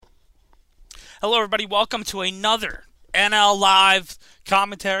Hello, everybody. Welcome to another NL Live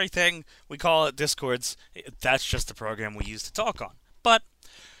commentary thing. We call it Discords. That's just the program we use to talk on. But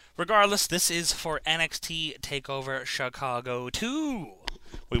regardless, this is for NXT Takeover Chicago 2.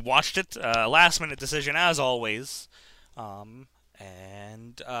 We watched it, last-minute decision as always, and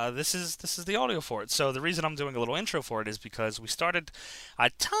this is the audio for it. So the reason I'm doing a little intro for it is because we started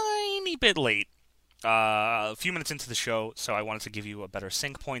a tiny bit late. A few minutes into the show, so I wanted to give you a better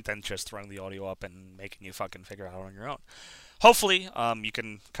sync point than just throwing the audio up and making you fucking figure it out on your own. Hopefully, you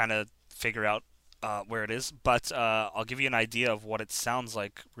can kind of figure out where it is, but I'll give you an idea of what it sounds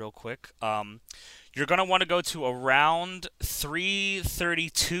like real quick. You're gonna want to go to around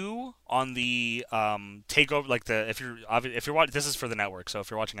 3:32 on the takeover, like if you're watching, this is for the network, so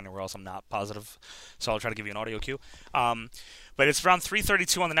if you're watching anywhere else, I'm not positive, so I'll try to give you an audio cue. But it's around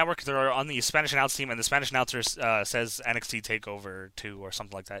 3:32 on the network. They're on the Spanish announce team, and the Spanish announcer says NXT Takeover 2 or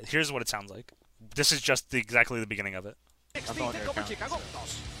something like that. Here's what it sounds like. This is just exactly the beginning of it. All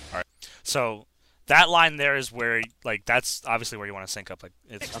right. So that line there is where, like, that's obviously where you want to sync up. Like,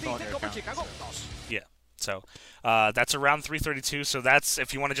 it's yeah. So that's around 3:32. So that's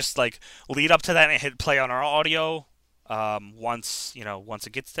if you want to just like lead up to that and hit play on our audio. Once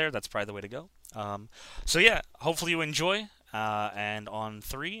it gets there, that's probably the way to go. So yeah, hopefully you enjoy. And on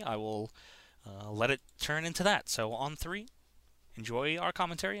 3, I will let it turn into that. So on 3, enjoy our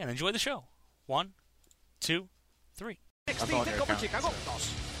commentary and enjoy the show. 1, 2, 3.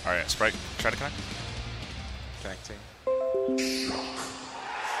 Alright, Sprite, try to connect. Connecting.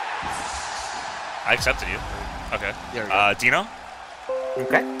 I accepted you. Okay. Yeah, Dino?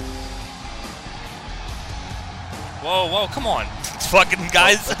 Okay. Whoa, come on. Fucking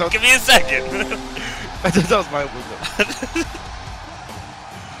guys, give me a second. I thought that was my movement.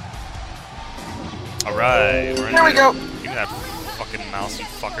 Alright, There we go. Give me that fucking mouse, you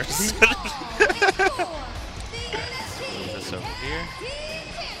fuckers. Move this over here.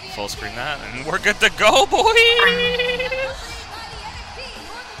 Full screen that, and we're good to go, boys!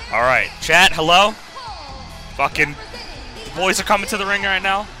 Alright, chat, hello? Fucking boys are coming to the ring right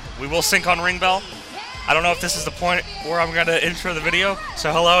now. We will sync on Ring Bell. I don't know if this is the point where I'm going to intro the video,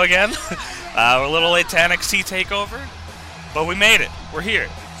 so hello again. We're a little late to NXT Takeover, but we made it. We're here.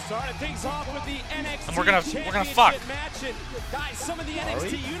 And we're gonna fuck.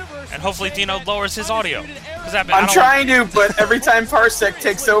 And hopefully Dino lowers his audio. I'm trying to, but every time Parsec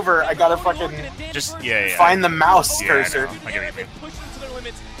takes over, I gotta fucking find the mouse cursor. I get it.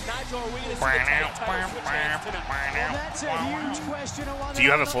 Do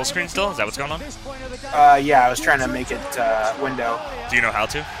you have a full screen still? Is that what's going on? Yeah, I was trying to make it window. Do you know how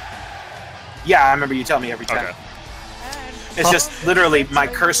to? Yeah, I remember you tell me every time. Okay. It's just literally my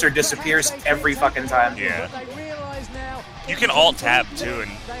cursor disappears every fucking time. Yeah. You can Alt-Tab too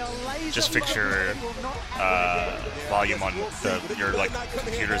and just fix your volume on your like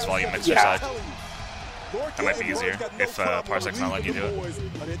computer's volume mixer side. That might be easier if Parsec's not letting you do it.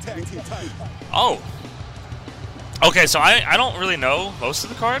 Oh. Okay, so I don't really know most of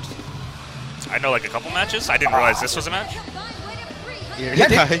the cards. I know like a couple matches. I didn't realize this was a match.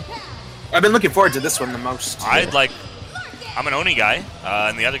 Yeah, I've been looking forward to this one the most. I'm an Oni guy,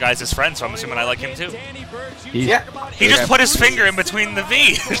 and the other guy's his friend, so I'm assuming I like him too. Yeah. He just put his finger in between the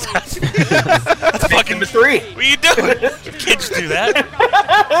V. That's fucking the 3. What are you doing? You can't just do that.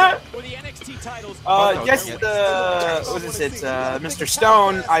 Yes, what is it? Mr.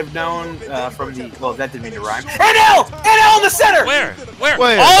 Stone, I've known from the. Well, that didn't mean to rhyme. NL! NL in the center! Where?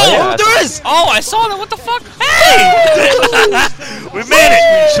 Oh, there is! Oh, I saw that. What the fuck? Hey! We made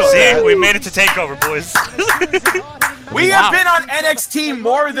it! See? We made it to Takeover, boys. We have been on NXT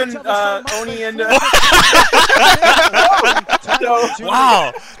more than Oni and.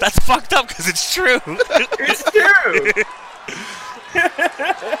 Wow, that's fucked up because it's true. It's true.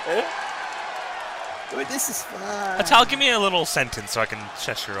 But this is fun. Atal, give me a little sentence so I can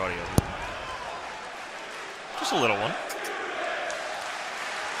test your audio. Just a little one.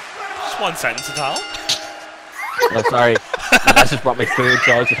 Just one sentence, Atal. Oh, sorry. I just brought me food,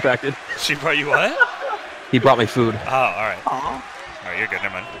 so I was distracted. She brought you what? He brought me food. Oh, alright. Alright, you're good,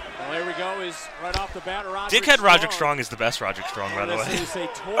 never mind. Well, here we go, is right off the bat, Dickhead Roderick Strong is the best Roderick Strong, by the way.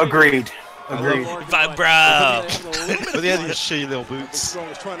 Agreed. Bro. But they had these shitty little boots.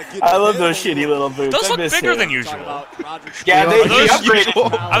 I love those shitty little boots. Those look bigger than usual. Yeah, they upgraded.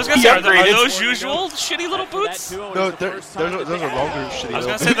 I was gonna say, are those usual shitty little boots? No, those are longer shitty. I was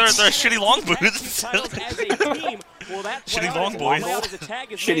gonna say they're shitty long boots. Shitty long boys.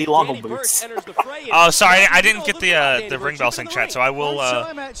 Shitty long boots. Oh, sorry, I didn't get the ring bell sync chat, so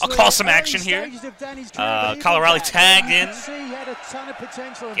I'll call some action here. Kyle O'Reilly tagged in,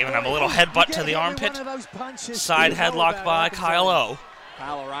 giving him a little headbutt to the armpit. Side headlock by Kyle O.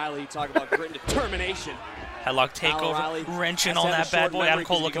 Kyle O'Reilly, talk about grit and determination. Headlock takeover, wrenching on that bad boy. Adam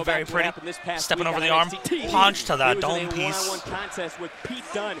Cole looking very pretty. Stepping over the arm, punch to the dome piece. One contest with Pete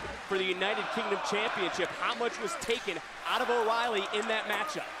Dunne for the United Kingdom Championship. How much was taken out of O'Reilly in that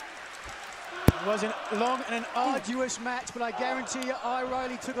matchup? It was a long and an arduous match, but I guarantee you,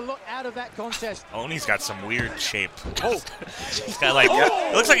 O'Reilly took a lot out of that contest. Oney's got some weird shape. He's got like,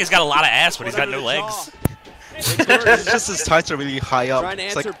 it looks like he's got a lot of ass, but he's got no legs. It's just his tights are really high up.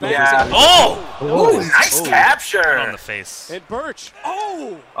 It's like oh! Ooh, nice capture. On the face. And Birch.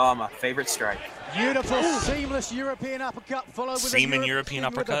 Oh, my favorite strike. Beautiful, seamless European uppercut followed with Seaming European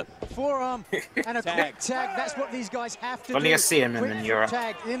uppercut. Forearm and a quick tag. That's what these guys have to do. When do you see him in Europe?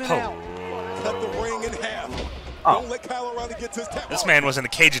 Tag in and out. Cut the ring in half. Oh. Don't let Kyle O'Reilly get to his tap. This man was in the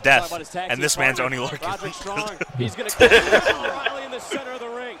cage of death, and this man's Oney Lorcan. Strong. He's going to catch O'Reilly in the center of the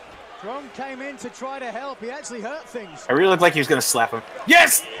ring. Strong came in to try to help. He actually hurt things. I really looked like he was going to slap him.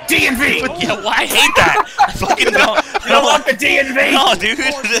 Yes! D&V! Yeah, why I hate that? I fucking don't. You don't want the D&V? No, dude.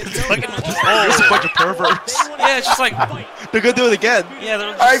 It's fucking, There's a bunch of perverts. yeah, it's just like, They're gonna do it again. yeah, they're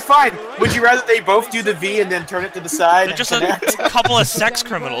All right, just, fine. Would you rather they both do the V and then turn it to the side? they're just a couple of sex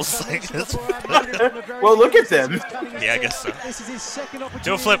criminals. Like, Well, look at them. yeah, I guess so. This is his second Do a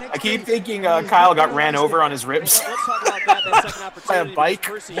opportunity. flip. I keep thinking Kyle got ran over on his ribs. Let's talk about that second opportunity. By a bike?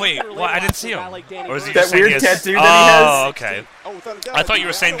 Wait, what? I didn't see him. Or is he That just saying weird he has, tattoo that he has? Oh, okay. I thought you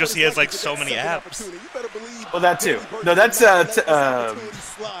were saying just he has like so many abs. Well, that too. No, that's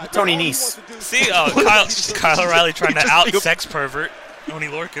Tony Nese. See, Kyle O'Reilly trying to out sex pervert Oney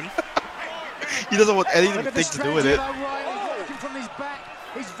Lorcan. He doesn't want Look anything at the to do with it. strategy of O'Reilly working from his back.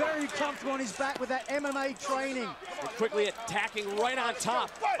 He's very comfortable on his back with that MMA training. And quickly attacking right on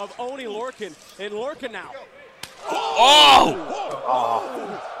top of Oney Lorcan. And Lorcan now. Oh!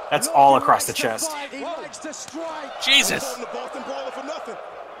 That's all across the chest. He likes to strike. Jesus!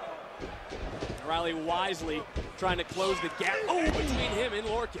 O'Reilly wisely trying to close the gap between him and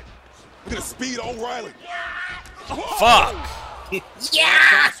Lorcan. Look at the speed of O'Reilly. Fuck!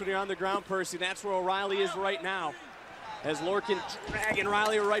 That's when you're on the ground, Percy. That's where O'Reilly is right now. As Lorcan dragging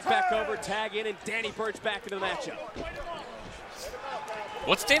Riley right back over, tag in, and Danny Burch back into the matchup.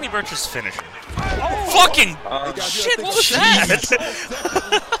 What's Danny Burch's finisher? Fucking shit! What was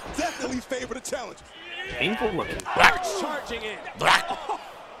that? Definitely favor the challenge. Painful looking. Charging in.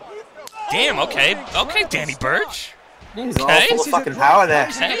 Damn. Okay. Okay, Danny Burch. He's all Okay. full of fucking power there.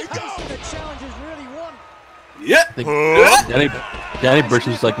 Okay. The challengers really won. Yeah. I think Danny Burch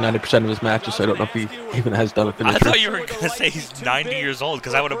is like 90% of his matches, so I don't know if he even has done a I finisher. thought you were gonna say he's 90 years old,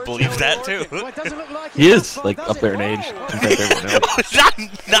 because I would have believed that too. Well, it doesn't look like He is does like it? up there in age compared to everyone else.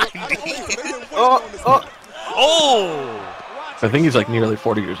 Not 90. Oh. Oh! I think he's like nearly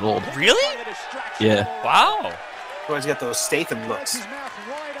 40 years old. Really? Yeah. Wow. Always got those Statham looks. His mouth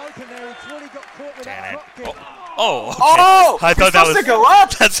wide open there. He clearly got caught with that Damn it. drop kick. Oh. Okay. Oh! I thought that was. to go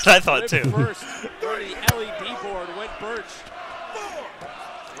up. That's what I thought too. First, through the LED board went Burch.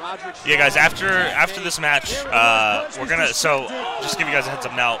 Roderick Yeah, guys. After this match, we're gonna. So, just give you guys a heads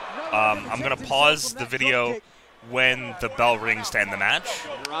up now. I'm gonna pause the video when the bell rings to end the match,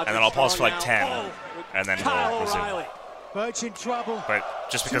 and then I'll pause for like 10, and then we'll resume. Burch in trouble. But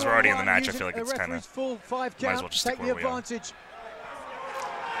just because we're already in the match, I feel like it's kind of. full 5 might as count well just to stick take the where we are. advantage.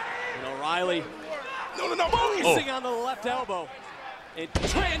 And O'Reilly No. focusing on the left elbow. It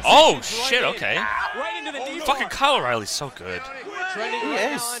Oh transitions shit! right in. Okay. Right into the knee Fucking bar. Kyle O'Reilly's so good. Trending He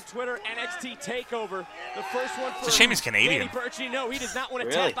right is. now on Twitter, NXT Takeover. The first one for It's a shame he's Canadian. Danny Burch. No, he does not want to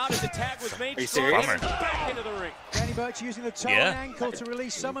Really? tap out as the tag was made. Are you Strong serious? Bummer. back into the ring. Danny Burch using the toe Yeah. and ankle to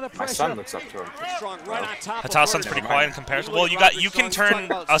release some of the My pressure. son looks up to him. Strong right on top. That's how it sounds pretty quiet in comparison. Well, you can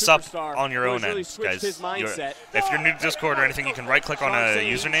turn us up on your own end, guys. If you're new to Discord or anything, you can right-click on a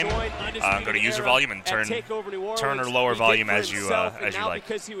username, go to user volume, and turn or lower volume as you like.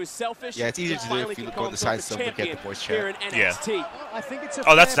 Because he was selfish, Yeah, it's easier to do if you go on the side so we get the voice chat. here in NXT. I think it's a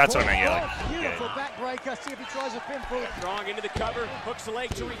Oh, that's fair what I meant, point. yeah, like, Beautiful yeah. backbreaker. See if he tries a pinfall. Strong into the cover, hooks the leg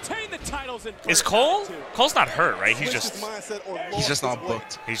to retain the titles. And Is Cole? Cole's not hurt, right? He's just not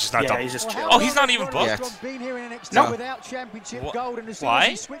booked. not. Yeah, done. he's just Well, chill. how Oh, he's not even long has booked? Strong been here in NXT No. without championship Wh- gold, and as soon why? as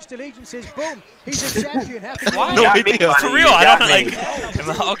he switched allegiances, boom, he's a champion. How can Why? you You got me, idea. buddy. For You real, I got don't me.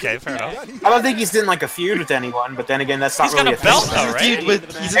 like. Okay, fair enough. I don't think he's in like a feud with anyone, but then again, that's not He's got really a belt thing. though, right? He's in a feud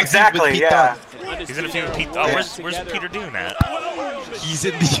with Exactly, Pete yeah. Dunne. He's in a feud with Pete. Oh, where's Peter doing that? He's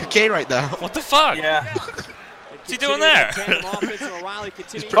in the UK right now. What the fuck? Yeah. What's he doing there?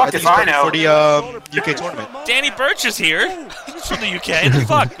 Fuck if I know. For the UK tournament. Danny Burch is here. He's from the UK. The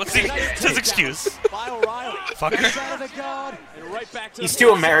fuck? What's his excuse? Fucker. He's too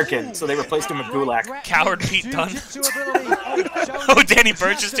American, so they replaced him with Gulak. Coward Pete Dunne. Oh, Danny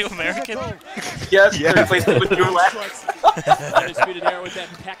Burch is too American. Yes, they replaced him with Gulak. Undisputed era with that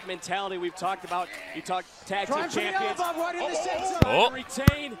pack mentality we've talked about. You talk tag team champions. Oh.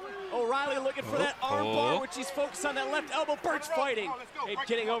 Retain. O'Reilly looking for that armbar, which he's focused on that left elbow. Burch fighting. And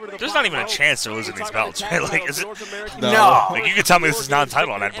getting over to the There's not even a chance they're losing these belts, right? Like, is it? No. Like, you could tell me this is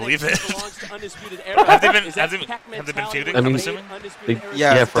non-title, and I'd believe it. Have they been feuding? I'm assuming.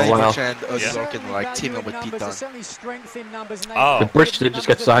 Yeah, for a Danny while. Burch and Lorcan like teaming up with Pete Dunne. Oh. The Burch did just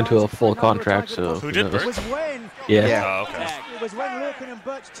get signed to a full contract, so. Who did Burch? Yeah. Oh, okay. It was when Lorcan and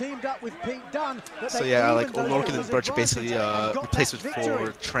Burch teamed up with Pete Dunne. So yeah, like Lorcan and Burch are basically replacement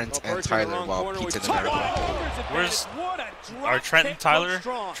for Trent and Tyler while Pete's in America. Where's are Trent and Tyler?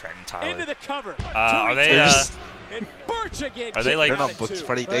 Trent and Into the Tyler. cover. Are they? And Burch again. Are they like? They're not booked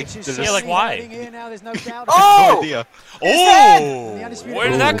for anything. They're just Yeah, like why? no Oh! idea. Oh! Where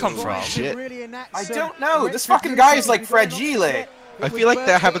did that come from? Shit. I don't know. This fucking guy is like fragile. I feel like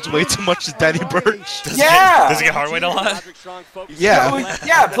that happens way too much to Danny Burch. Does he get hard weight a lot? Yeah.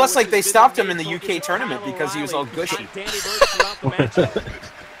 Yeah, plus like they stopped him in the UK tournament because he was all gushy.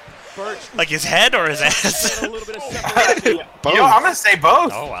 Like his head or his ass? You know, I'm gonna say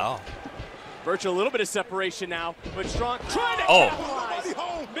both. Oh wow. Burch a little bit of separation now, but Strong trying to capitalize.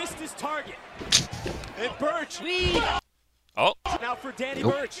 Missed his target. And Burch. Oh. Now for Danny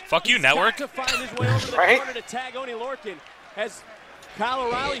Burch. Fuck you, He's network. got to find his way over the Right? corner to tag Oni Lorcan. Has Kyle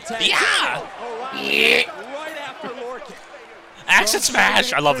O'Reilly tagged. Yeah. O'Reilly right after Lorcan. Action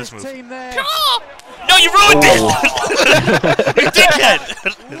smash! I love this move. No, you ruined it! You dickhead!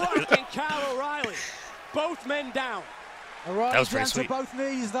 Lorcan, Kyle O'Reilly. Both men down. That was pretty sweet. Both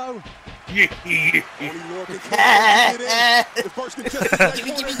knees, though. Only Lorcan can't get in. The first contestant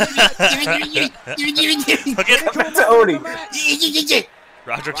Look at To Oni.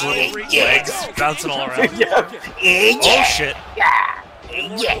 Roderick's little legs bouncing all around. Yeah. Oh shit!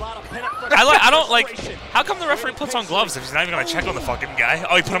 I don't like. How come the referee puts on gloves if he's not even gonna check on the fucking guy?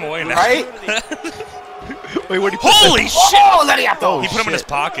 Oh, he put him away now. Right? Wait, where did he put Holy shit! Oh, Lariato! He put him in his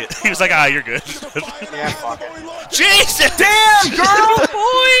pocket. He was like, ah, you're good. Yeah, fuck it. Jesus! Damn, girl!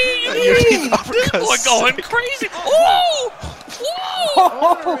 Boy! You're Boy, going crazy. Ooh! Ooh!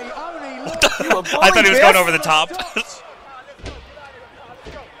 I thought he was going over the top.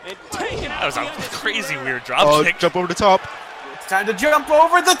 That was a crazy weird drop Oh, kick. jump over the top. It's time to jump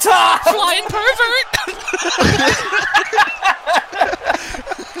over the top! Flying pervert!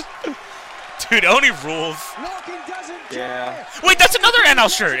 Dude, Oni rules. Yeah. Wait, that's another NL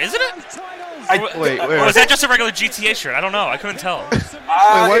shirt, isn't it? Wait, Or where? was that just a regular GTA shirt? I don't know. I couldn't tell. Wait,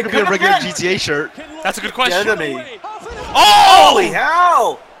 why it would it be a could've regular been. GTA shirt? That's a good question. Enemy. Oh! Holy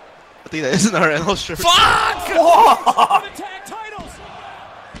hell! I think that isn't our NL shirt. Fuck! Whoa!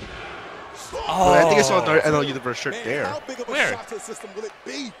 Oh. I think I saw another NL Universe shirt there. Where?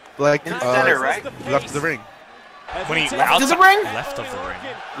 Like, In the center, right? left of the ring. When he Left of the ring? Left of the ring.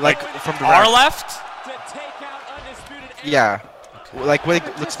 Like, from the Our ramp. left? Yeah. Like, when it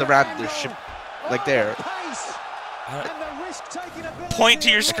looks at the ramp, there's ship, like there. Point to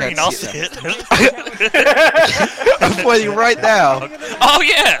your screen, can't I'll see see it. I'm pointing right now. Oh,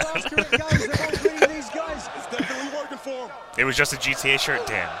 yeah! It was just a GTA shirt,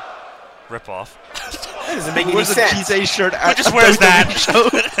 damn. Rip off. That doesn't make any Where's a sense. GTA shirt Who at just wears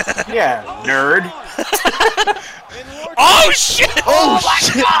that? Yeah, nerd. Oh, shit! Oh,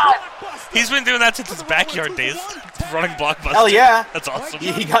 shit! He's been doing that since his backyard days. Running Blockbuster. Hell yeah. That's awesome.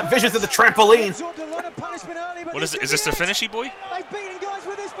 He got visions of the trampoline. What is it? Is this the finishy boy?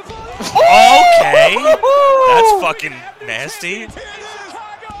 Okay. That's fucking nasty.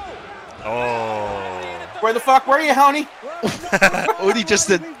 Oh. Where the fuck were you, honey? Odie just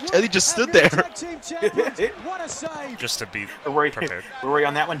stood there. Just to be Where were you, prepared. where were you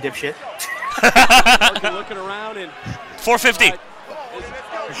on that one, dipshit? Looking around and 450.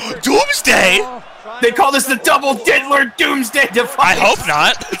 Doomsday? They call this the Double Diddler Doomsday Device. I hope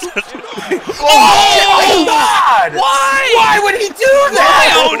not. Oh, God! Why? Why would he do Why,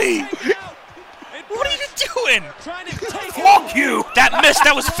 that? Oni? What are you doing? Fuck you! That missed.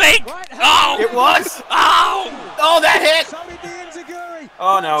 That was fake. Oh. It was? Oh. Oh, that hit!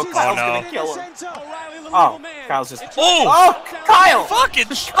 Oh no, Kyle's no. gonna kill him. Oh, Kyle's just. Oh. Oh, Kyle! Fucking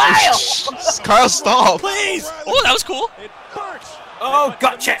Kyle! Kyle, stop. please. Oh, that was cool. Oh,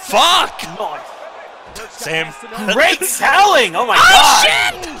 gotcha! Fuck. Nice. Same. Great selling! Oh my Oh, god!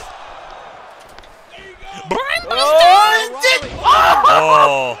 shit.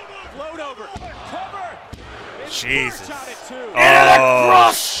 Jesus.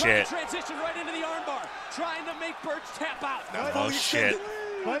 Oh, Shit. Transition right into the armbar, trying to make Birch tap out. Oh, shit.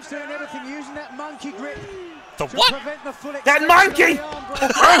 Birch doing everything, using that monkey grip. The to what? prevent the full That extension monkey! of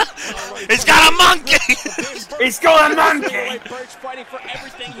the arm. He's got a monkey! He's going monkey! Birch fighting for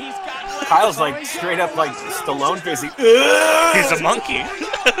everything he's got left. Kyle's like straight up like Stallone busy. He's a monkey.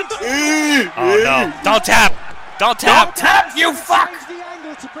 Oh no. Don't tap! Don't tap! Don't tap, you fuck! Change the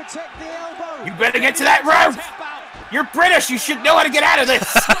angle to protect the elbow. You better get to that rope! You're British, you should know how to get out of this!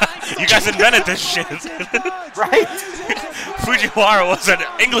 You guys invented this shit. Right? Fujiwara was an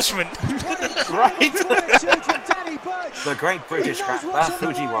Englishman. Right? The great British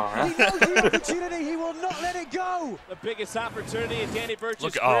Fujiwara. He will not let it go. The biggest opportunity in Danny Birch's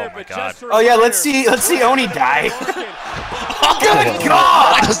Look- career, oh my but God. just for Oh a yeah, reminder, let's see Oni die. Oh, Good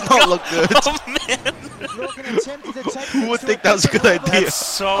God! That does not look good. oh man. Who would think that was a good idea? That's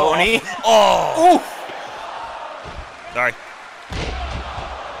so. Oni. Oh. Ooh! Sorry.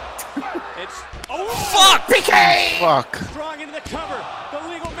 It's Fuck! PK! Fuck. strong into the cover. The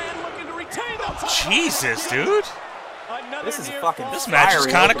legal man looking to retain the title. Jesus, dude. Another This is near fucking- fall. This match is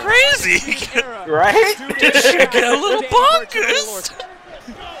Fiery. kind of crazy. Right? This shit get a little bonkers.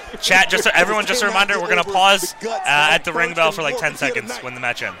 Chat, everyone, just a reminder, we're gonna pause at the ring bell for like 10 seconds when the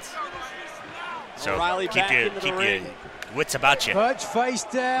match ends. So O'Reilly keep back your into the ring. wits about you. Birch face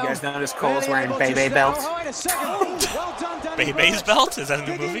down. You guys notice Cole's Barely wearing able to Bebe stay belt? behind a second. Well done, Danny Bebe's Birch. belt? Is that a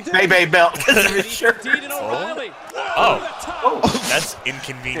new movie? Bebe belt. Sure. Dean and O'Reilly. Oh, that's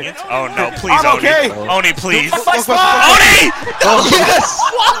inconvenient. Oh no, please, I'm Oni. okay. Oni, please. My spine! Oni! Oh, yes!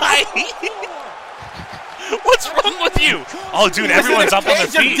 Why? What's wrong with you? Oh, dude, everyone's up on their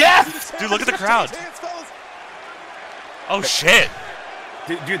Cage of feet. death! Dude, look at the crowd. Oh shit.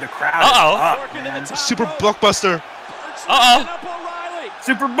 Dude, the crowd Uh-oh. is up, man. Super blockbuster. Uh-oh.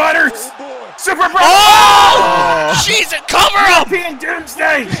 Super Butters! Super Butters! Oh! Jesus, cover him! European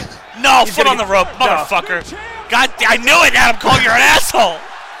Doomsday! No, He's foot gonna on the get rope, fucked up. motherfucker. God, I knew it, Adam Cole, you're an asshole.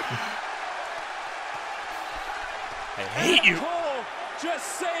 I hate you. Cole just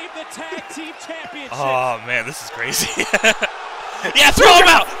saved the tag team championship. Oh man, this is crazy. Yeah, throw him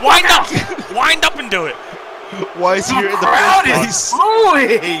out. Wind up and do it. Why is he here in the Crowd first is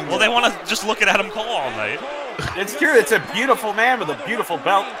place? booing! Well, they want to just look at Adam Cole all night. It's true, it's a beautiful man with a beautiful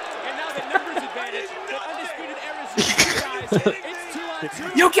belt. And now the numbers advantage. The undisputed era's you guys. It's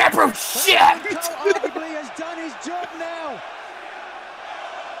 2-on-2. You can't prove shit! Cole arguably has done his job now.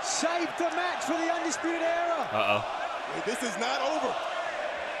 Saved the match for the Undisputed Era. Uh-oh. This is not over.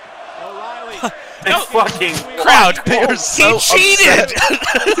 O'Reilly. It's fucking Crowd, They are so he cheated.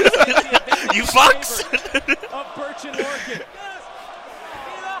 upset. You fucks. Of Birch and Lorcan.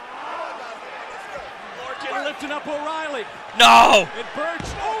 Lorcan lifting up O'Reilly. No. And Birch.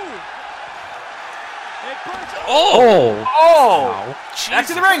 Oh! And Birch. Oh. Oh! Back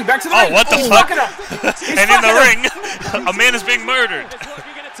to the ring, back to the ring! Oh, what the He's fuck? fucking up. He's And in the fucking up. ring, a man is being murdered. Is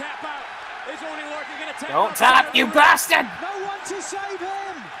Lorcan gonna tap out? Is only Lorcan gonna tap out? Don't tap, you bastard! No one to save him.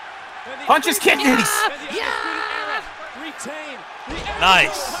 And the Punch his kidneys! And the Undisputed Era retain the Era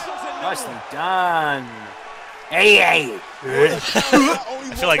Nice. titles and Nicely more. done. Hey!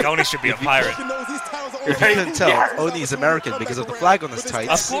 I feel like Oni should be a pirate. You can tell Oni's American because of the flag on his Of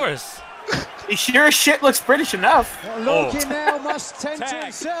tights. course. He sure as shit looks British enough. Lorcan now must tend to Tag.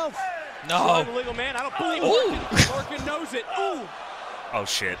 himself. No. Illegal man. I don't believe Ooh. Lorcan. Lorcan knows it. Ooh. Oh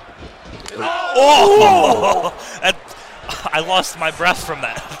shit. Oh! That, I lost my breath from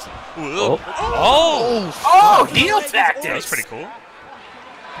that. Ooh. Oh! Oh, heel That was tactics! pretty cool.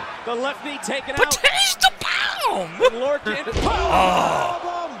 The left knee taken out. Batista Palm! And Lorcan. Oh.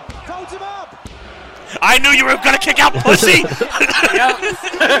 Powerbomb. Folds him up. I knew you were gonna kick out, pussy! Yep.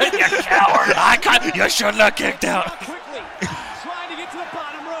 You coward! I can't. You shouldn't have kicked out. Quickly. Trying to get to the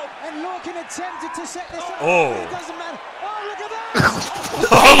bottom rope. And Lorcan attempted to set this up. Oh. It doesn't matter. Oh, look at that.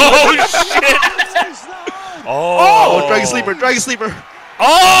 Oh shit! He's the hole. Oh! Oh, Dragon Sleeper, Dragon Sleeper.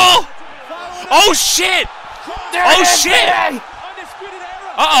 Oh! Oh shit! Oh shit! Undisputed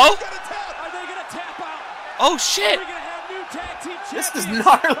Era. Uh-oh! Are they gonna tap out? Oh Are shit! we gonna have new tag team This is champions?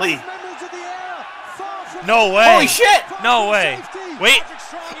 gnarly! Members of the Era. Far from No way! Holy shit! No way! safety. Wait! Patrick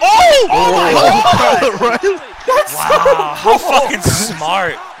Strong Oh! Oh my god! Right? Wow! How fucking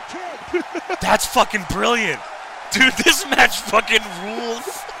smart! Kick. That's fucking brilliant! Dude, this match fucking rules!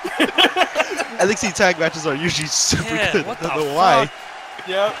 NXT tag matches are usually super Yeah, good. what I don't the know why. fuck?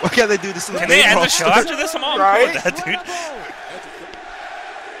 Yep. Why can't they do this in the Can main they end the roster? show after this? I'm all cool Right? with that, dude.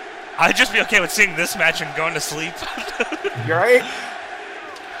 I'd just be okay with seeing this match and going to sleep. You right?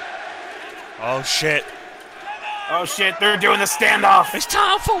 Oh shit. Oh shit, they're doing the standoff. It's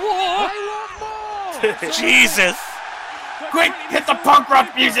time for war! They want more. Jesus! Quick, hit the punk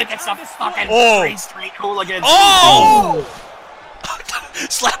rock music. It's a fucking Green Street Hooligans. Oh!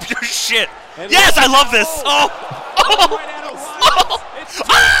 Slap your shit. Yes, I love this. Oh!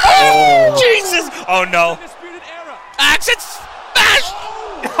 Oh! Jesus! Oh no! Accent smash!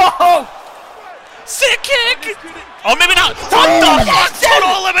 Oh! Sick kick! Oh, maybe not. What the fuck?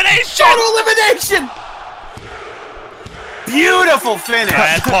 Total elimination! Total elimination! Beautiful finish.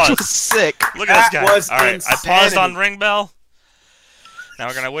 Alright, pause. Sick. Look at this guy. That was Alright, I paused on insanity. ring bell. Now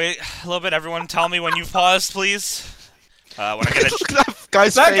we're gonna wait a little bit. Everyone, tell me when you've paused, please. When I get a Look at that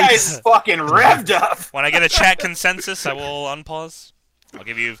guy's That face. guy's fucking revved up. when I get a chat consensus, I will unpause. I'll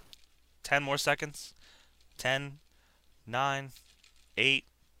give you 10 more seconds. 10, 9, 8,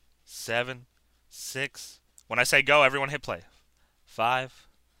 7, 6. When I say go, everyone hit play. 5,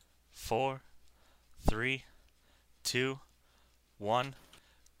 4, 3, 2, 1,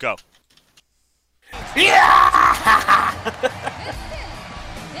 go.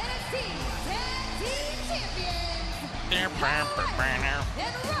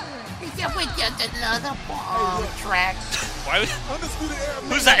 Why?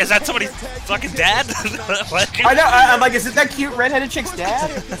 Who's that? Is that somebody's fucking dad? Like- I know. I'm like, is it that cute redheaded chick's dad?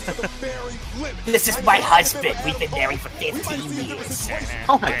 This is my husband. We've been married for 15 years.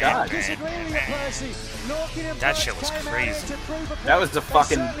 Oh my god. That shit was crazy. That was the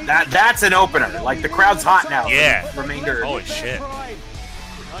fucking. That's an opener. Like the crowd's hot now. Yeah. For the remainder. Holy shit.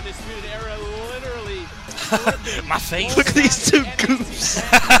 Undisputed Era literally. My face. Look at these two goofs.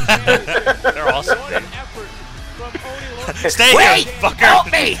 They're awesome, What an dude. effort from Oni Lorcan. Stay Wait! here, fucker. Help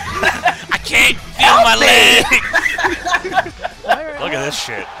me! I can't feel my me! leg. Look at this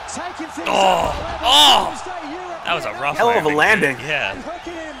shit. Oh, oh. That was a rough Hell of a landing. Yeah.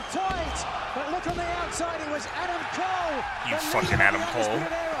 You fucking Adam Cole.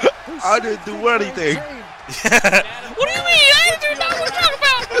 I didn't do anything. What do you mean? I didn't do nothing. What are you talking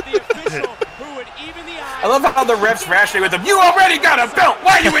about? The official who would even the I love how the refs rationing with him. You already got a belt.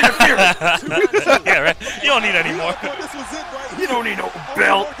 Why are you interfering? Yeah, right. You don't need any more. You don't need no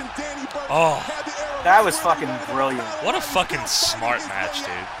belt. Oh, That was fucking brilliant. what a fucking smart match,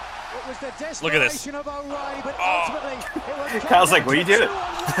 dude. Look at this. Kyle's like, what are you doing?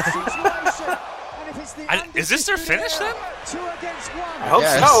 Is this their finish then? I hope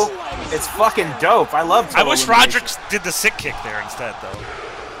Yes. so. It's fucking dope. I love. I Total wish Elimination. Roderick did the sick kick there instead, though.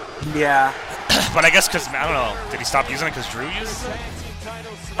 Yeah, But I guess because, I don't know, did he stop using it because Drew uses it?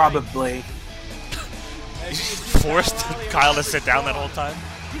 probably. Forced Kyle to sit down that whole time?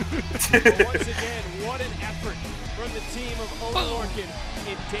 Once again, what an effort from the team of Oni Lorcan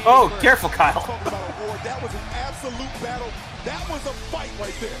in Danny Oh, Burke. careful, Kyle. Talk about a war. That was an absolute battle. That was a fight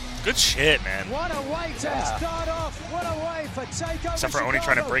right there. Good shit, man. What a way to start off. What a way for Takeover. Except for Oni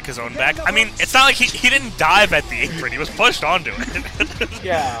trying to break his own back. I mean, it's not like he didn't dive at the apron. He was pushed onto it.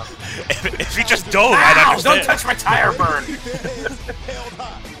 Yeah. if he just dove, I'd Ow, understand. don't touch my tire burn.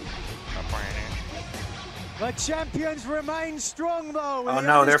 The champions remain strong, though. Oh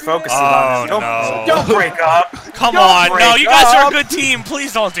no, they're focusing Oh, on this. no. Don't break up. Come Don't on. No, break you guys are a up. good team.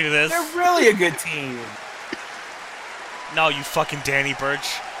 Please don't do this. They're really a good team. No, you fucking Danny Burch.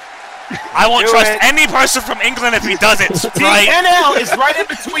 I won't Do trust it. any person from England if he does it. Team Sprite. NL is right in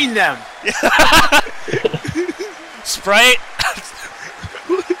between them. Sprite.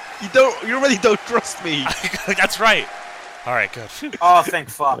 You really don't trust me. That's right. All right, good. Phew. Oh, thank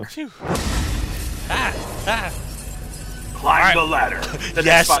fuck. Phew. Climb the ladder. The Yes,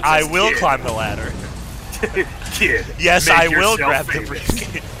 next spot I says, will "Kid, climb the ladder. Kid, Yes, make I will yourself grab the famous."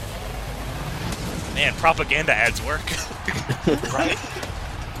 briefcase. Man, propaganda ads work. Right?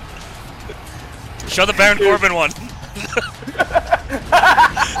 Show the Baron Corbin one.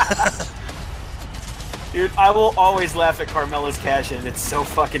 Dude, I will always laugh at Carmella's cash in. It's so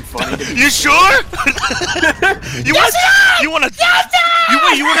fucking funny to me. You sure? you want to you want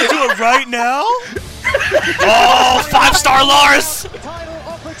to do it right now? Oh, 5-star Lars!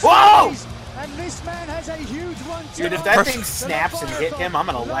 Whoa! And this man has a huge one. Dude, if that thing snaps and hit him, I'm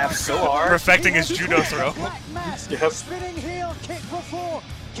gonna laugh so hard. Perfecting his judo throw. Yep. Spinning heel kick before.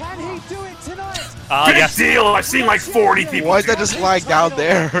 Can he do it tonight? Big Yes. deal. I've seen like 40 people. Why is that just lying down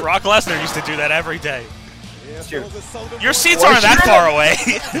there? Brock Lesnar used to do that every day. True. Your seats aren't that far away.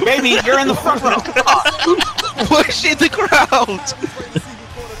 Baby, you're in the front row. Push in the crowd.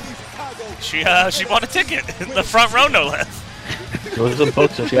 She bought a ticket in the front row, no less. Those are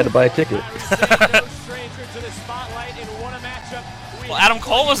books, so she had to buy a ticket. Well, Adam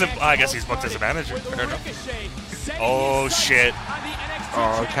Cole wasn't. I guess he's booked as a manager. Or no. Oh shit!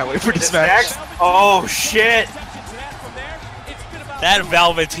 Oh, I can't wait for this match. Next. Oh shit. That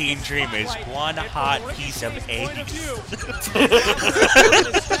Velveteen Dream is one hot piece of ace.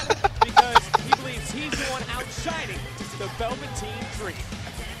 Because he believes he's the one outshining the Velveteen Dream.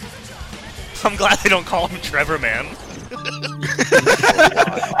 I'm glad they don't call him Trevor Man. Trevor Man.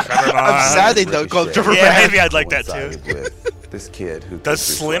 I'm sad they don't call him Trevor Yeah, Man. maybe I'd like that too. This kid who Does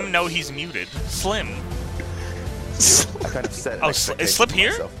Slim know he's muted? Slim. I kind of set an Oh, is expectation Slip for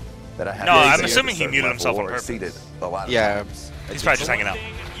here? myself that I had No, to I'm exceed assuming a he certain muted level himself on or purpose. exceeded a lot of Yeah. times. He's probably just hanging out.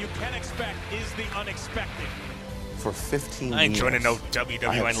 You can expect is the unexpected. For 15 I ain't years, joining no I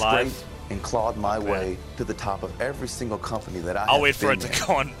WWN have Live. scraped and clawed my way to the top of every single company that I I'll have wait for it been to in.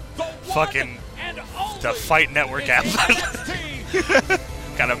 go on fucking the Fight Network app.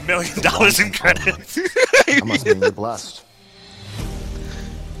 Got $1 million in credits. I must mean you're blessed.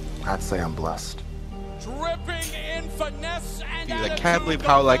 I'd say I'm blessed. Dripping in finesse and Dude, I can't believe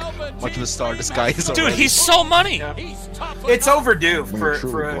how much of a star this guy is. Dude, already. he's so money. It's overdue When you're for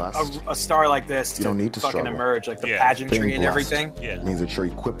truly blessed, a star like this you to don't need to fucking struggle. emerge, like the Yeah. pageantry Being and blessed everything. Yeah. means that you're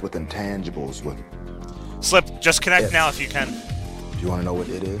equipped with intangibles. With Slip, just connect now if you can. do you want to know what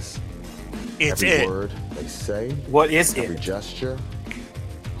it is? It's Every it. word they say, What is every it? gesture,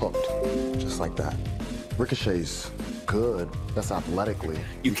 hooked, just like that. Ricochet's good. That's athletically.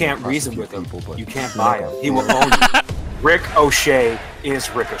 You can't can reason with prosecute him. people, but You can't you buy never him. He will own you. Rick O'Shea is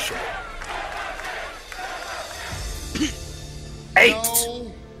Ricochet. 8.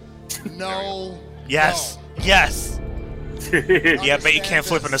 No. Yes. Yes. Yeah, but you can't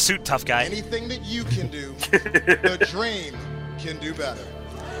flip in a suit, tough guy. Anything that you can do, the Dream can do better.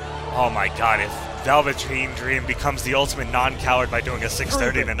 Oh my god, if Velveteen Dream becomes the ultimate non-coward by doing a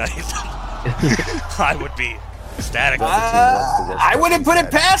 6:30 tonight, I would be ecstatic. I wouldn't put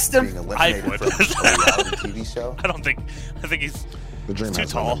it past him. Being I eliminated would. from a reality TV show. I think he's The Dream It's too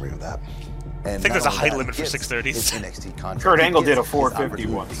has no tall. memory of that. And I think not there's a only height that, limit for he gets 6:30s. his NXT contract. Kurt He Angle did a gets his 450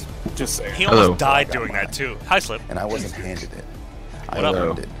 opportunity. once. Just saying. he Hello. almost died doing that too. Hi, Slip. And I wasn't handed it. I What up?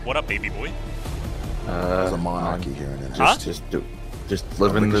 earned it. What up, baby boy? There's a monarchy here in NXT. Huh? Just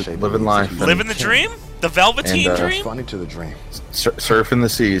living life. Living the dream? The Velveteen And, Dream? Funny to the Dream. Surfing the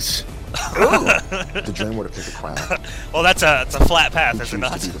seas. The Dream would have picked a crown. Well, that's a flat path, He is it choose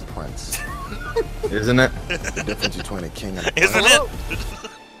not? to be the prince. Isn't it? The difference between a king and a Isn't prince it?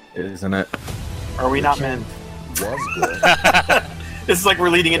 Isn't it? Are we not men? was good. This is like we're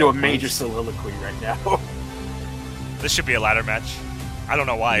leading into a major soliloquy right now. This should be a ladder match. I don't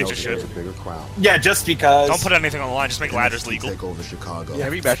know why, it No, just there's should. a bigger crown. Yeah, just because. Don't put anything on the line, just make ladders NXT legal. Takeover Chicago. Yeah,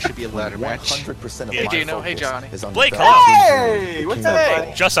 every match should be a ladder match. 100% of Yeah. my Hey, Dino. Hey, focus Johnny. is on Blake, the hello. Velveteen Hey, Dream, what's the king of up?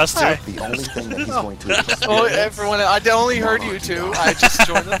 fighters. Just us two. The only thing that he's going to Oh, everyone! I only heard you two. I just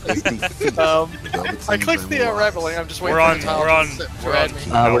joined is them. defeat I clicked the Rebel. I'm just waiting We're for on, the tile we're on, to we're on, add me.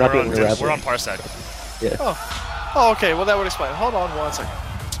 no, we're not we're doing on, the Rebel. we're on Parsec. Oh, okay. Well, that would explain. Hold on one second.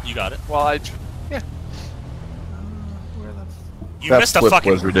 You got it. While I, You That missed a flip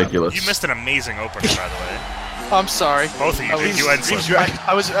fucking. was ridiculous. You missed an amazing opener, by the way. I'm sorry. Both of you did. You and Slip.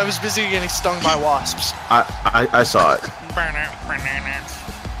 I was busy getting stung by wasps. I saw it.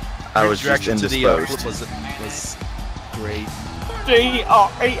 I was just Reaction to the indisposed. flip was great.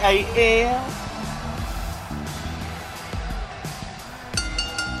 G-R-A-A-L.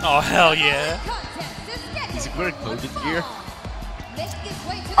 Oh hell yeah! He's wearing Hogan gear.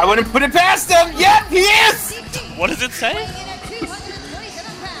 I wouldn't put it past him. Yep, he is. What does it say?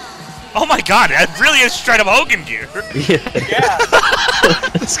 Oh my god, it really is straight up Hogan gear. Yeah.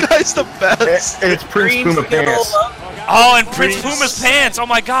 This guy's the best. It's Prince Puma pants. Oh, and Prince Puma's pants. Oh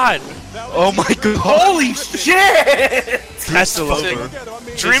my god. Oh my god. Holy shit! That's still over.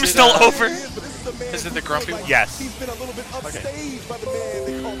 Dream's still over. Is it the grumpy one? Yes. He's been a little bit upstaged by the man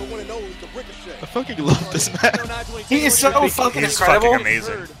they call the one and only the Ricochet. I fucking love this match. He is so fucking He's incredible. fucking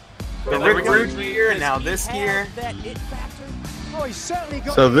amazing. The Rick Rude gear, and now this gear. Oh, he's certainly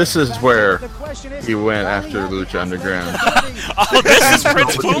got So the this is factor. where The question is, he went will after have Lucha it? Underground. Oh, this is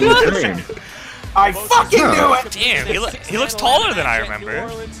Prince Puma? I fucking knew it. Damn, he looks taller than I remember.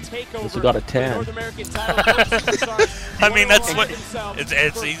 He's got a tan. I mean, that's what.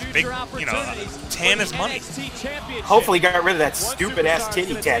 It's he's big, you know, tan is money. Hopefully, got rid of that stupid ass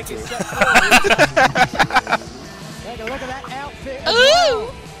titty tattoo. Take a look at that outfit. as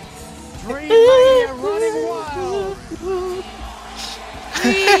well. Dream Mania running wild.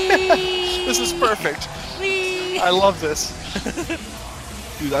 This is perfect. I love this.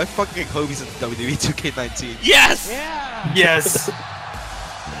 Dude, I fucking hope he's in WWE 2K19. Yes! Yeah. Yes.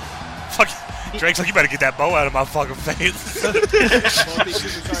 Fuck. Drake's like, you better get that bow out of my fucking face.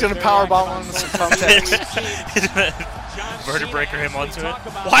 He's gonna powerbomb on some thumbtacks. vertebrae him onto it.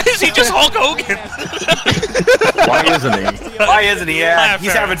 Why is he just Hulk Hogan? Why isn't he? Why isn't he? Yeah,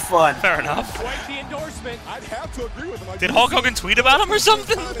 he's having fun. Fair enough. I'd have to agree with him. Did Hulk Hogan tweet about him or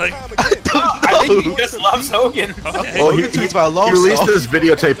something? Like, I think he just loves Hogan. okay. Oh, he tweets about love. He released this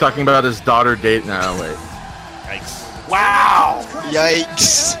videotape talking about his daughter date. No, wait. Yikes. Wow.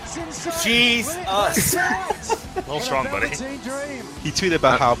 Yikes. Jesus. A little strong, buddy. He tweeted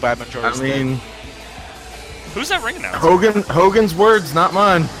about how bad Major's I mean, Who's that ring now? Hogan's words, not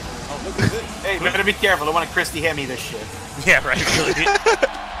mine. Hey, better be careful. Don't want to Christy hit me this shit. Yeah, right. Really.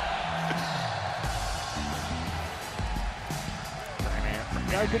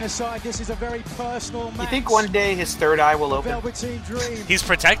 Joking aside, this is a very personal match. You think one day his third eye will open? Velveteen Dream. He's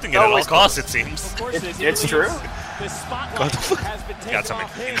protecting it at all costs, it seems. It's true. Got something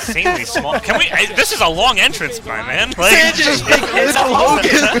insanely small. Can we? This is a long entrance, my man. Like, It's a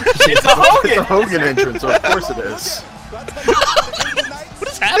Hogan. It's a Hogan. It's a Hogan entrance, so of course it is. what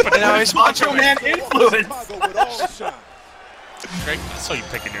is happening? Now he's Macho Man influence. Greg, I saw you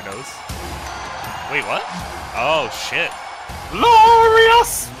picking your nose. Wait, what? Oh shit.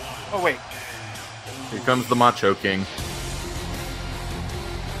 Glorious. Oh wait. Here comes the Macho King.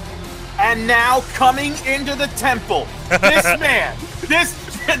 And now coming into the temple, this man, this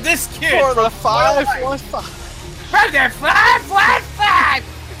kid. For the 5-1-5. For the 5-1-5.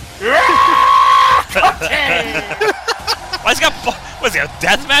 Why's he got? Was he a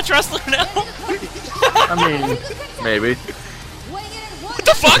deathmatch wrestler now? I mean, maybe. What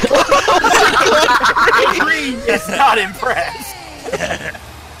the fuck? Green is not impressed.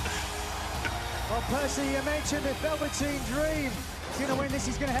 Well, Percy, you mentioned the Velveteen Dream. You know when this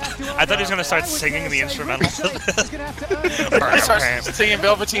is going to have to. I thought he was going to start singing the instrumental. Start singing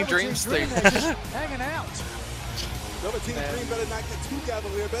Velveteen Dreams thing. Hanging out.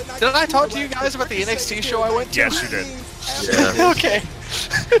 Did I talk to you guys about the NXT show I went to? Yes, you did. Yeah. Okay.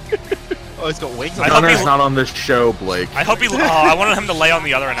 Oh, he's got wings. Connor's not on this show, Blake. I hope he. Oh, I wanted him to lay on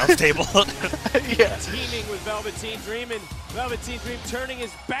the other announce table. Yeah. Teaming with Velveteen Dream and Velveteen Dream turning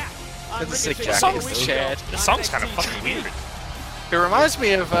his back on That's a sick Ricochet. jacket. Song's Chad. This song's kind of fucking weird. It reminds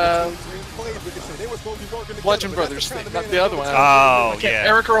me of Bludgeon Brothers thing, not the other one. Oh, yeah.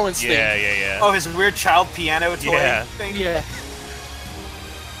 Eric Rowan's thing. Yeah. Oh, his weird child piano toy Yeah. thing. Yeah.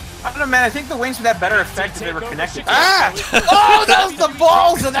 I don't know, man. I think the wings would have better effect if they were connected. Ah! Oh, those the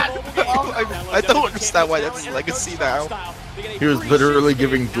balls of that. I don't understand why that's his legacy now. He was literally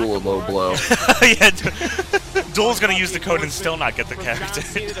giving Duel a low blow. Yeah, Duel's gonna use the code and still not get the character.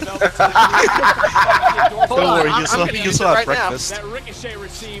 Hold on, worry, I'm gonna you'll use still it have right now. breakfast. That Ricochet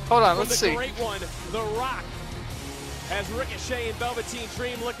received. Hold on, from let's the see. Great one, The Rock. As Ricochet and Velveteen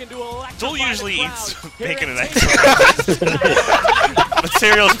Dream looking to electrify Duel usually the eats crowd. bacon and Here eggs. at But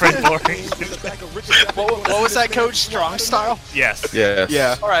cereal's pretty boring. What was that, Coach? Strong style? Yes. Yes.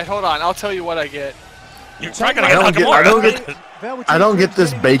 Yeah. All right, hold on. I'll tell you what I get. You're probably gonna get more. I don't get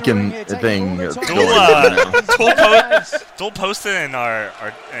this bacon thing. Duel posted in our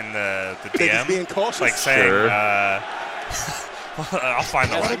in the DM, being cautious? like saying, Sure. I'll find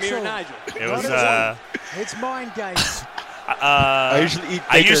the one. Nigel. It was It's mind games. I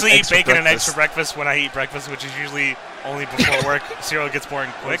usually eat bacon and eggs for breakfast when I eat breakfast, which is usually only before work. Cereal gets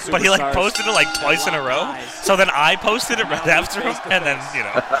boring quick, but he like posted it like twice in a row. So then I posted it right after him, and then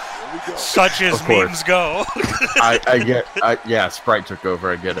such as Of course. memes go. Yeah, Sprite took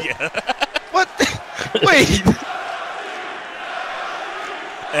over. I get it. Yeah. What? Wait.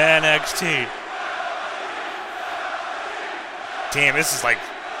 NXT. Damn, this is like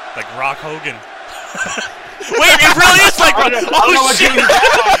Rock Hogan. Wait, it really is like Rock. Oh shit!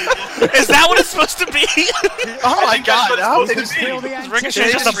 Is that what it's supposed to be? Oh my God! How did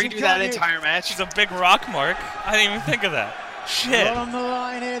Ricochet just redo that entire match? She's a big rock mark. I didn't even think of that. Shit. Well on the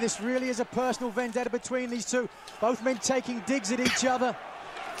line here. This really is a personal vendetta between these two. Both men taking digs at each other.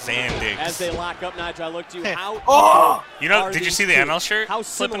 Zandig. As they lock up, Nigel, I look to you. How did you see the NL shirt? How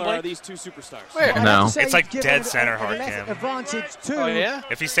Flippin' similar are Blake? these two superstars? Where? No. It's like dead center hard cam. Advantage to Oh yeah.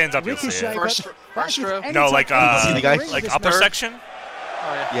 If he stands up, you'll see Ricochet, it. First row. No, like see the guy? like upper section.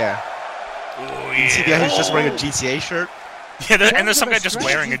 Oh yeah. Yeah. Oh You see the guy who's just wearing a GTA shirt? Yeah, and there's some guy just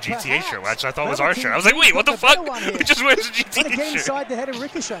wearing a GTA shirt, which I thought was our shirt. I was like, wait, what the fuck? He just wears a Trying to get GTA shirt. inside the head of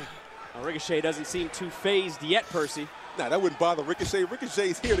Ricochet. Now, Ricochet doesn't seem too phased yet, Percy. Nah, that wouldn't bother Ricochet.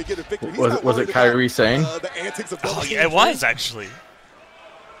 Ricochet's here to get a victory. He's Was not it worried Kyrie about, saying? the antics of Oh Velveteen yeah, it Dream. was actually.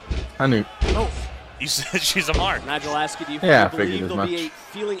 I knew. You said she's a mark. Nigel asked you, do you Yeah, I believe figured as there'll be much. a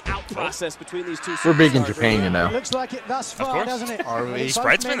feeling out process between these two We're big in superstars? Japan, you know. Looks like it thus far, course. doesn't it? Are we? Both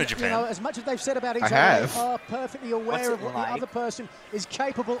Sprite's been men, to Japan. You know, as much as they've said about each I other, have. they are perfectly aware of what the other person is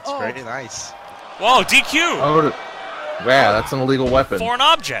capable of. Very nice. Whoa, DQ. Oh, Yeah, that's an illegal weapon. Foreign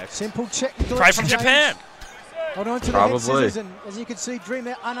object. Simple check. Probably from Japan. Hold on to Probably. the head scissors, and as you can see, Dream,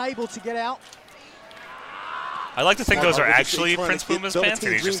 they're unable to get out. I like to think those are actually Prince Puma's pants,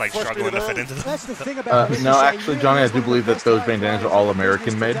 and he's just like struggling to fit into them. That's the thing about No, actually, Johnny, I do believe that those bandanas are all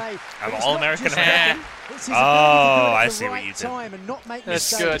American made. I'm all American. Oh, I see what you did.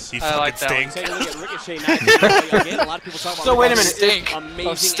 That's good. You I like fucking that stink. one. Take a look at Ricochet now. Again, a lot of people talk about So wait a minute. Stink.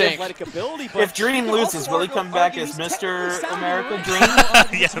 amazing Stink. athletic ability. But If Dream loses, will he come back as Mr. America Dream?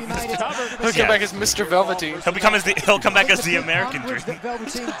 Yeah. He'll come back as Mr. Velveteen. He'll come back as the American Dream.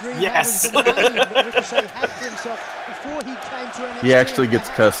 Yes. He actually gets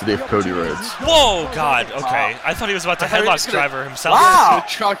custody of Cody Rhodes. Whoa, God. Okay, I thought he was about to I thought he was headlock gonna- driver himself. Wow.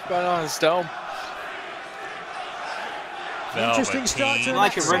 Chalk right on his dome. Interesting start to I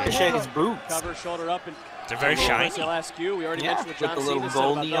like it ricochet his boots. cover, shoulder up, and They're very shiny. We already mentioned what with John the little Cena said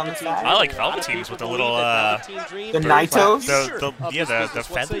about goldie on the Velveteen side. Dream. I like A lot of Velveteens people with the believe little, that Velveteen Dream The is Nitos? the What say you?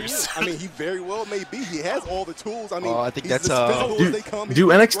 feathers. I mean, he very well may be. He has all the tools. I mean, I think he's that's, as physical as they come. Do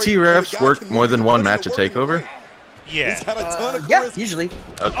He's NXT great. refs The guy work can more move than the one rest match of at the work in the Takeover? ring. Yeah. He's got a ton of Yeah, charisma. usually.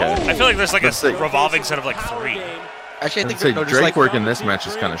 Okay. I feel like there's like Let's see. a revolving set of like Power 3. game. Actually, I I'd think say no, there's Drake like working this match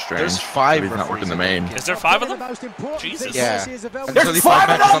is kind of strange. There's 5 but he's not working the main. Is there 5 of them? Jesus. Yeah. There's There's only 5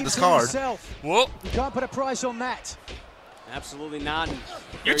 matches on this card. Whoa. You can't put a price on that. Absolutely not.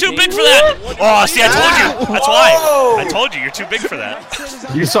 You're too big for that. Oh, see, I told you. That's why. I told you. You're too big for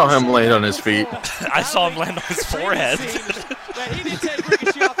that. You saw him land on his feet. I saw him land on his forehead. He did take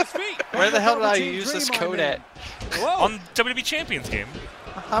Ricochet off his feet. Where the hell did I use this code at? Whoa. On WWE Champions game.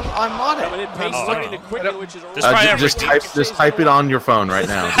 I'm on Coming in, pace Oh, starting to okay. quicken, which is Just try Just type it on your phone right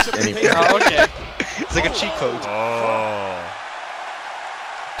now. Just anything. Oh, okay. It's like a cheat code. Oh.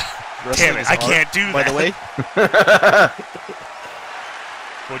 Wrestling Damn it, is I hard, can't do that. By the way,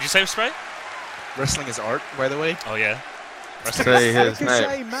 What'd you say, Spray? wrestling is art. By the way. Oh, yeah. Say his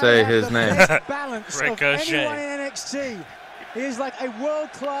name. Say his name. Ricochet. Anyone in NXT. He is like a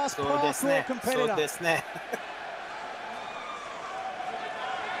world-class parkour competitor.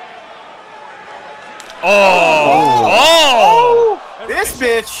 Oh! Oh! This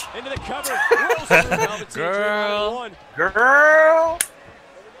bitch! Into the cover. Rolls through Velveteen Dream Girl. one. Girl!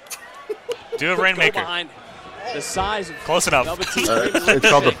 Do a Go Rainmaker. behind the size of Close enough. Velveteen Dream and It's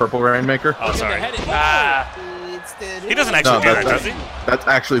called the Ricochet. Purple Rainmaker. Oh, sorry. Head it. He doesn't actually No, do that, does he? That's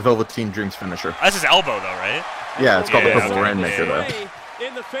actually Velveteen Dream's finisher. That's his elbow, though, right? Yeah, it's called the Yeah, Purple okay. Rainmaker, though. Way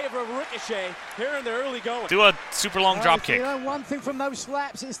in the favor of Ricochet here in the early going. Do a super long drop You kick. know, one thing from those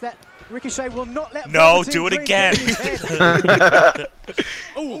slaps is that Ricochet will not let No, Velveteen do it Dream again. get in his head.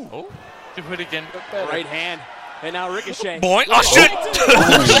 Oh. Do it again, but better. Right hand. And now Ricochet. Boy. Oh, shit.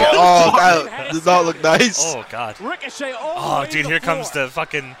 Oh, that did not look nice. Oh, God. Ricochet. Oh, dude, here comes the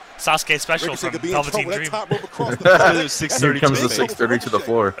fucking Sasuke special Ricochet from could be in Velveteen trouble. That Dream. top rope across the Here Here comes the 630 to the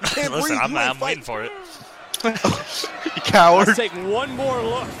floor. Listen, I'm waiting for it. You coward. Let's take one more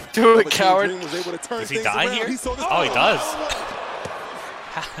look. Do it, coward. Does he die here? Oh, he does.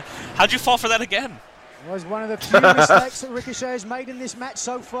 How'd you fall for that again? Was one of the few mistakes that Ricochet has made in this match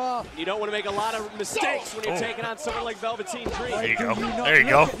so far. You don't want to make a lot of mistakes when you're taking on someone like Velveteen Dream. There you go. Do not There you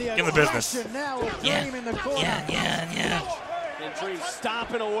go. look at Give him the business. aggression now of Dream in the corner. Yeah. And Dream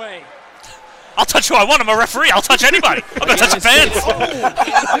stomping away. I'll touch who I want. I'm a referee. I'll touch anybody. I'm going to touch the fans.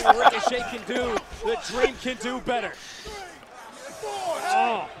 Anything Ricochet can do, the Dream can do better.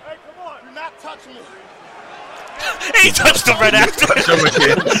 Oh. Hey, come on. You're not touching me. He touched him right after.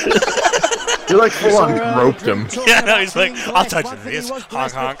 You like full on roped him. Yeah, he's like, I'll touch him. Yes.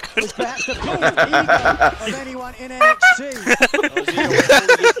 Honk, honk. Was perhaps the biggest ego of anyone in NXT.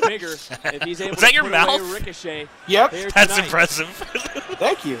 Bigger if he's able Was that to your put mouth? away Ricochet. Yep. here That's tonight. impressive.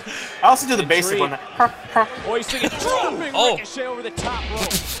 Thank you. I also do the basic Dream. one. Hoisting and dropping Oh. Ricochet over the top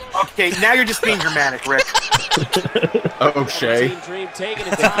rope. Okay, now you're just being dramatic, Rick. O'Shea. Velveteen Dream taking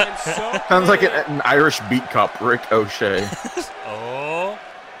his time so Sounds like good. an Irish beat cop, Rick O'Shea. Oh.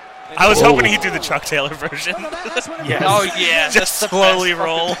 I was hoping he'd do the Chuck Taylor version. Yes. Oh, yeah. Just slowly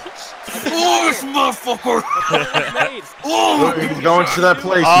roll. Oh, this motherfucker! Look, he's going to that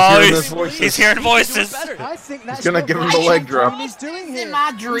place. Oh, He's hearing his voices. he's hearing voices. I think that's gonna what give him the Velveteen leg drop. Dream is doing here.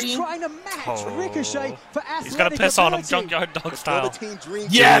 my He's dream. trying to match Ricochet for athletic He's going to piss on him, ability. junkyard dog style.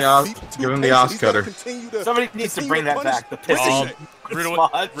 Yes! Give him the Os cutter. Somebody needs to bring that back. The Oh, pissing.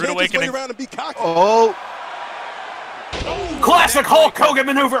 rude awakening. Oh. Classic Hulk Hogan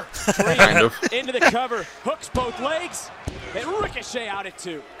maneuver. Kind of. Into the cover, hooks both legs, and Ricochet out at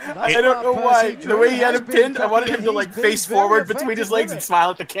 2. I don't know why. The way he had him pinned, I wanted him to like face forward between his legs and smile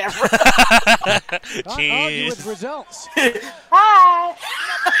at the camera. Can't argue with Jeez. results. Hi.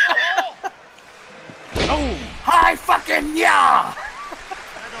 Oh, Hi fucking yeah!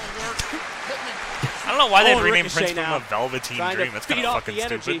 I don't know why they'd rename Ricochet Prince now. Puma Velveteen Trying Dream. to That's kind feed of off fucking the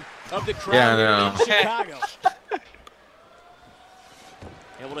energy stupid. of the crowd Yeah, I here know. in Chicago.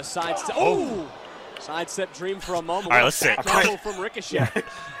 Able to sidestep. Oh! Sidestep Dream for a moment. All right, let's sit. Back elbow from Ricochet.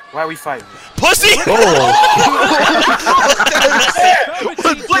 Why are we fighting? Pussy! He flipped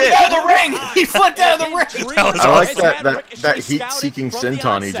out of the ring! He flipped out of the ring! That was I like awesome. that heat-seeking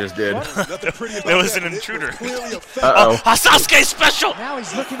senton he just did. There was an intruder. Uh-oh. A Sasuke special! Now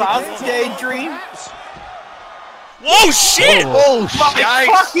he's looking Sasuke Dream? Whoa, shit! Oh, My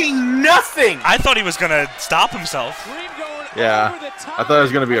fucking nothing! I thought he was gonna stop himself. Yeah, I thought it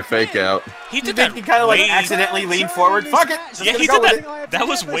was gonna be a fake out. He did that. He kind of like way- accidentally leaned forward. Fuck it! Yeah, he did that. That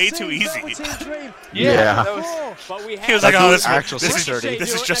was way too easy. Yeah. He was like, "Oh, actual this 630.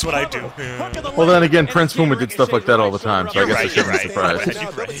 is just what I do." Well, then again, Prince Puma did stuff like that all the time, so I guess I You're shouldn't be right.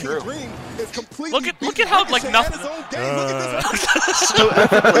 surprised. You're right. Look at how like nothing.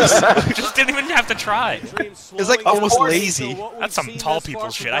 Just didn't even have to try. It's like almost lazy. That's some tall people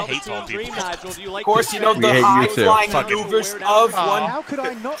shit. I hate tall people. Of course, you know We the hate high you too. flying Fuck it. maneuvers of How one could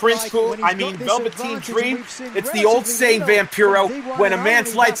I not Prince like Puma. when he's I got mean, this Velveteen advantage Dream. we've seen It's the old saying, relatively Vampiro. little. When a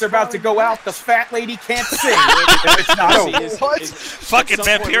man's lights are about to go out, the fat lady can't sing. If it's not What? Fuck it,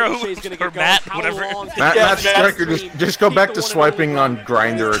 Vampiro or Matt, whatever. Matt Striker, just go back to swiping on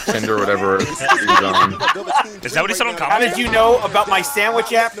Grindr or Tinder or whatever he's on. Is that what he said on How comment? did you know about my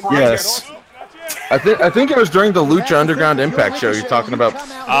sandwich app? Yes. I think it was during the Lucha Underground Impact show. You're talking about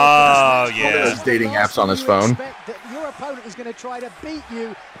Oh yeah. those dating apps on his phone. Your opponent is going to try to beat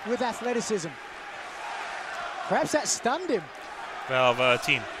you with athleticism. Perhaps that stunned him.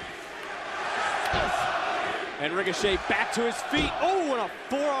 Velveteen. And Ricochet back to his feet. Oh, and a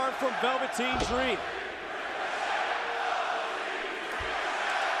forearm from Velveteen Dream.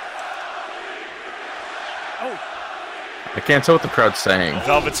 Oh. I can't tell what the crowd's saying.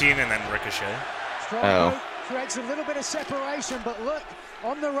 Velveteen and then Ricochet. Strong Oh. rope creates a little bit of separation, but look,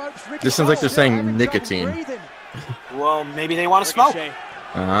 on the ropes, Ricochet This sounds like they're still saying having trouble nicotine. breathing. Well, maybe they want to smoke. Ricochet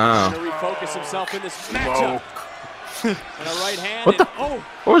Oh. trying to refocus himself in this matchup. And a right hand. What the? And, oh,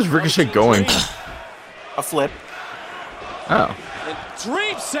 Where was Ricochet going? A flip. Oh. and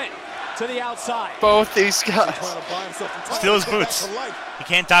Dream sent to the outside. Both these guys. Steal his boots. He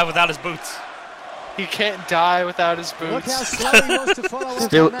can't die without his boots. He can't die without his Look how boots. slow he was to follow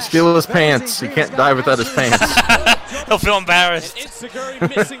up on that. Steal his pants. He can't die without his pants. He'll feel embarrassed.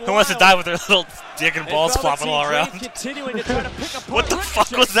 Enzuigiri missing Who wants to die with their wild. little dick and balls And flopping all Velveteen around? Dream continuing to try to pick apart What the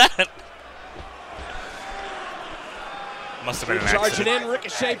fuck Ricochet. was that? Must have been an Charging accident. in,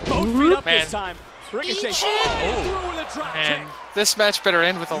 Ricochet both feet up Man. this time. Ricochet through with a drop And kick. this match better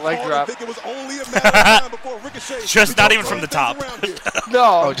end with a leg drop. Just not even from the top.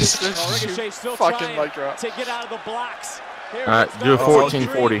 No, just- Ricochet still fucking trying leg drop. to get out of the blocks. Here All right, is do a Velveteen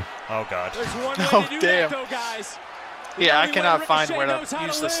 1440. Oh god. There's one way Oh, to do damn. that, though, guys. The Yeah, I only way cannot find Ricochet where knows to how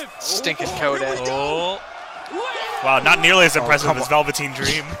use this live. stinking code at. Oh. Wow, not nearly as impressive as Velveteen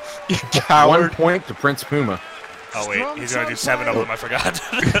Dream. 1 point to Prince Puma. Oh wait, he's gonna do 7 of them. I forgot.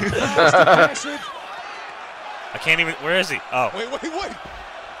 I can't even. Where is he? Oh. Wait.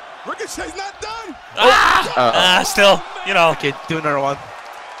 Ricochet's not done. Still, you know, Okay, do another one.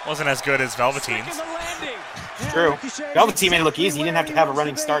 wasn't as good as Velveteen's. Second the landing. True. Velveteen made it look easy. He didn't have to have a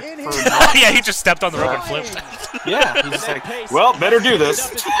running start for Yeah, he just stepped on the rope and flipped. Yeah, he's just like, well, better do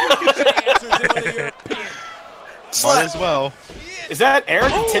this. Might as well. Is that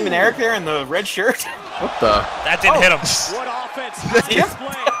Eric, Tim and Eric there in the red shirt? What the? That didn't hit him. What offense?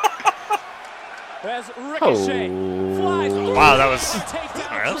 Display. As Ricochet flies. Wow, that was.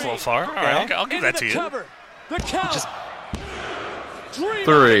 Takedown Alright, that was a little Dream. far. Alright, I'll give Into that the to you. cover. The count. Dream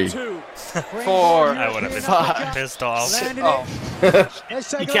 3. 2. 4. I would have been 5. pissed off. Oh.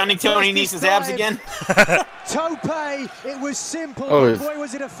 You counting Tony Nese's abs again? Tope, it was simple. Oh, Boy,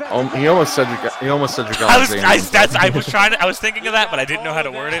 was it effective. He almost said you almost said your I was, Galaxy. I was thinking of that, but I didn't know how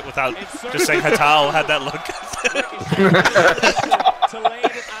to word it without just saying Hatal had that look. To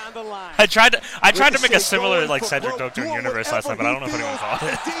land it on the line. I tried to make a similar like Cedric Doctor Universe last time, but I don't know if anyone caught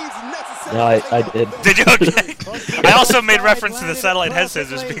it. No, I did. Did you? Okay. I also made reference to the satellite head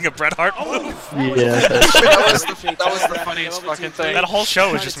scissors being a Bret Hart move. Yeah. That was the funniest fucking thing. That whole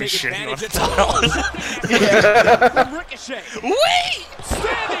show was just me shitting on Hatal. Ricochet. Wait!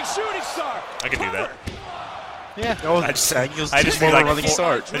 Standing shooting star. I can do that. Yeah. That was I just- saying you I just more need like running 4,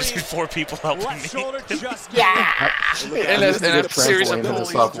 start. I just need 4 people helping Left me. shoulder just And a series of Trampoline and a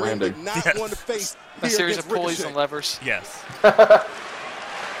pulleys. soft landing. A series of pulleys and levers. Yes. I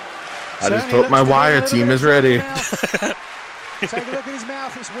just hope my Wyatt team is ready. Take a look at his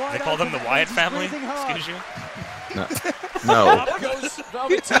mouth. It's wide They call them the open. Wyatt He's family. breathing hard. Excuse you. No. Up goes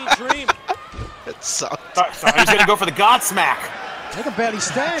Velveteen Dream. That sucked. Thought he was gonna go for the Godsmack. They can barely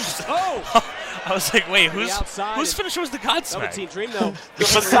stand. Oh! I was like, wait, whose outside finisher was the Godsmack? Velveteen Dream, though. The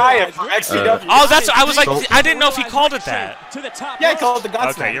Messiah from XCW. Oh, that's. I was like, I didn't know if he called it that. To the top. Yeah, he called it the Godsmack.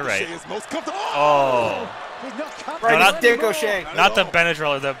 Okay, you're right. Oh. Right, Dick O'Shea. Not the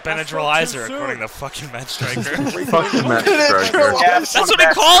Benadryl, the Benadrylizer, according to fucking Matt Striker. Fucking Matt Striker. Yeah, That's what he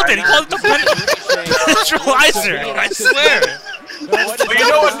called it. He called it the Benadrylizer. I swear. But you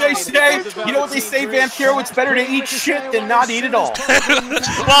know what they say? You know what they say, Vampiro? It's better to eat shit than not eat it all.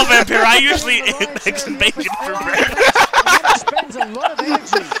 Well, Vampire, I usually eat eggs and bacon for breakfast.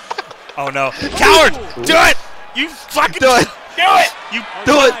 Oh no, coward! Do it! You fucking Do it! Do it! You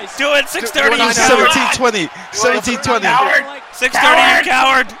Do it! do it! 6:30, you coward! 1720. 1720. 6:30, you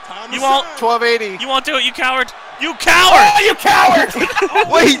coward! You won't. 1280. You won't do it, you coward! You coward! Oh, you coward!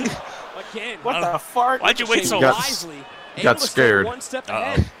 Wait! Again. What the fart? Why'd you wait so Got- long? Got scared. One step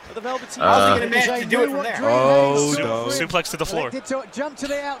ahead of the Velveteen. I was going to manage to do it from there. Oh no. Suplex to the floor. Jump to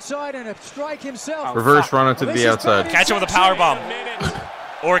the outside and a strike himself. Reverse run into the outside. Catch him with a power bomb,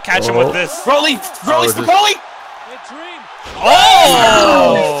 or catch him with this. Rolly! Rolly just- Spicoli! Dream.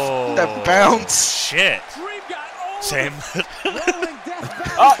 Oh! That bounce. Shit. Dream got all Same.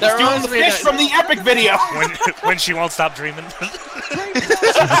 Oh, he's doing the fish from the Epic video. when she won't stop dreaming.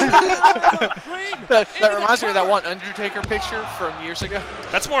 That reminds me of that one Undertaker picture from years ago.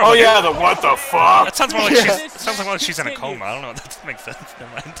 That's more. Of Oh like yeah, the what the fuck? That sounds more like she's in a coma. I don't know. That doesn't make sense.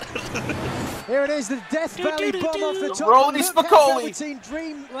 Never mind. Here it is, the Death Valley bomb off the top. Rolly Look how Spicoli. Velveteen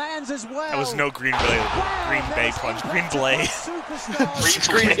Dream lands as well. That was no Green Bay plunge. Green Blay.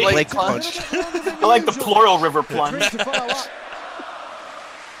 Green Blade punch. I like the plural river plunge.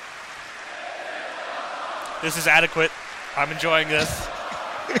 This is adequate. I'm enjoying this.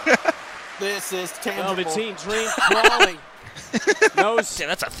 This is tangible. Velveteen Dream crawling. Knows Damn,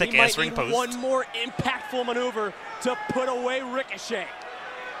 that's a thick he ass might ring need post. one more impactful maneuver to put away Ricochet.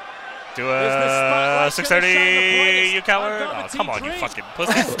 Do Is the a spotlight gonna shine the 6:30, brightest you coward. on Oh, come on, you Velveteen fucking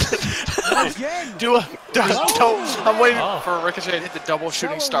pussy. Again. I'm waiting for Ricochet to hit the double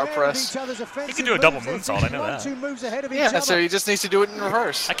shooting star press. He can do a double moonsault, I know that. Yeah, so he just needs to do it in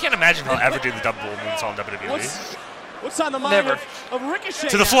reverse. I can't imagine he'll ever do the double moonsault in WWE. What's on the mind Never. of Ricochet?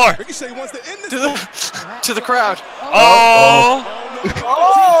 To the floor. Ricochet wants to end this. To the crowd. Oh!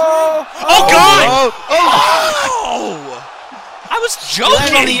 Oh! Oh, God! Oh! I was Land on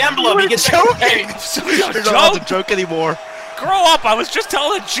joking! the emblem. He gets joking. You're not allowed to joke anymore. Grow up! I was just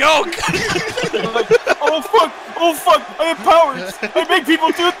telling a joke! Oh fuck! Oh fuck! I have powers. I make people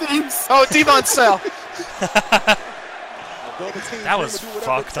do things. Oh, Devon Cell. That was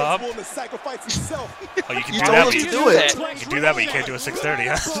fucked up. Oh, you can You do told that, him but to you, do it. you can do that, but you can't do a 6:30,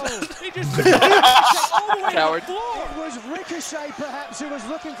 huh? Coward. It was Ricochet, perhaps, who was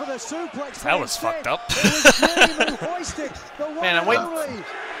looking for the suplex. That was fucked up. Man, I'm waiting.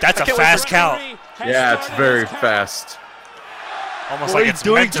 That's a fast count. Yeah, it's very fast. Almost What like are you it's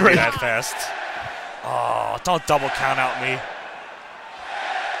doing, meant to be Drake? that fast. Oh, don't double count out me.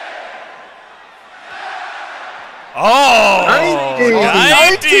 Oh!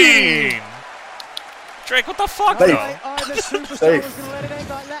 19! Drake, what the fuck, Safe. though? Safe.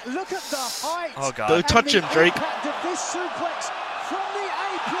 Look at the height. Oh, God. Don't touch him, Drake. This suplex from the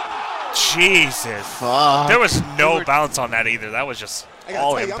apron. Jesus. Fuck. There was no bounce on that either. That was just I gotta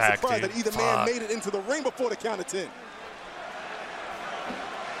all tell you, I'm impact, surprised dude. that either man Fuck. made it into the ring before the count of 10.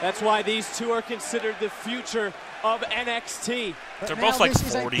 That's why these two are considered the future of NXT. They're both like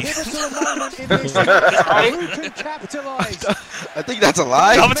 40. Who can capitalize? I think that's a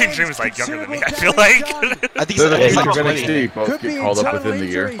lie. Velveteen Dream is like younger than me, I feel like. I think They're the he's leaders of like 20. NXT. Both Could be get called up internal within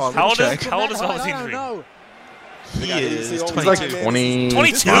the year. injuries. How old is Check. Velveteen I don't Dream? know. He is He's 22. like 20. 22?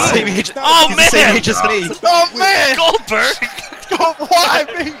 He's the same age, Oh, he's man! the same age as me. Oh, man. Goldberg! Why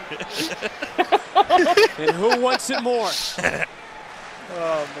me? And who wants it more?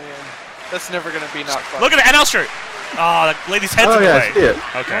 Oh, man. That's never going to be not fun. Look at the NL shirt. Oh, the lady's head's Oh, in the yeah, I way. see it.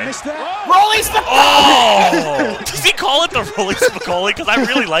 Okay. Missed that? Rolly Spicoli. Oh! Does he call it the Rolling Spicoli? Because I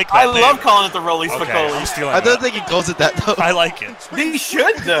really like that I name. love calling it the Rolly Okay, I'm Spicoli. stealing I don't that. think he calls it that though. I like it. He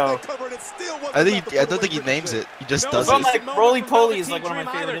should though. I don't think he names it. He just does Well, it. like Roly Poly is like one of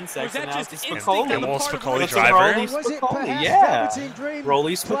my favorite insects, and now it's Spicoli. And Will Spicoli Looks like driver. Rolly Was it Spicoli, perhaps yeah. Velveteen Dream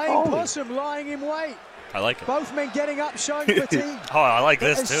Rolly playing Spicoli. possum, lying in wait? I like it. Both men getting up, showing fatigue. Oh, I like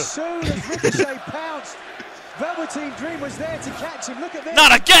this As too. soon as Ricochet pounced, Velveteen Dream was there to catch him. Look at this.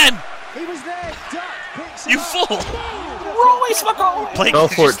 Not again! He was there. Duck picks him You up. fool! Rolly Spicoli. Blake, Fell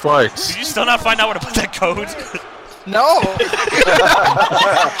did for you- it twice. Did you still not find out where to put that code? No.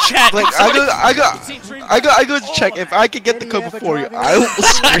 Chat. Like I go to check if I can get the code before you. I will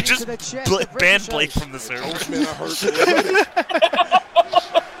just ban Blake from the server. Man, I heard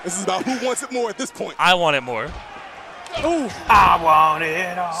this is about who wants it more at this point. I want it more. Ooh. I want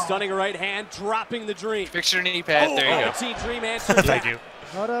it all. Stunning right hand, dropping the Dream. Fix your knee pad. There you go. Dream answers Thank you.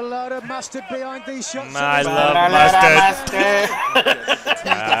 Not a lot of mustard behind these shots. I love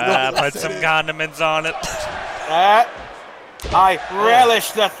mustard. Put some condiments on it. I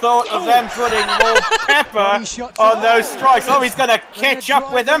relish the thought of them putting more pepper on those strikes. Oh, he's going to catch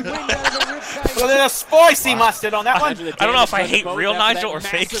up with them. A little spicy mustard on that one. I don't know if I hate real Nigel or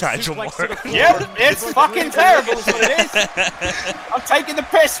fake Nigel more. Yep, it's fucking terrible is what it is. I'm taking the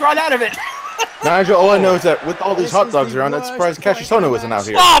piss right out of it. Nigel, all I know is that with all these hot dogs around, I'm surprised Cashisona isn't out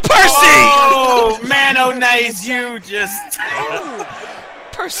here. Oh, Percy! Oh, mayonnaise, you just...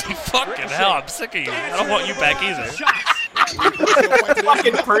 Percy, fucking hell, I'm sick of you. I don't want you back either.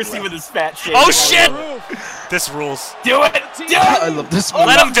 Fucking Percy with his fat shit. Oh, shit! This rules. Do it! Do it! I love this one.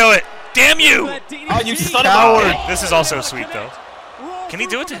 Let him do it! Damn you! Oh, you son of a... This is also sweet, though. Can he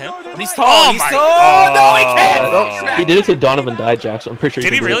do it to him? He's tall. He's tall. No, he can't. He did it to Donovan Dijak, so I'm pretty sure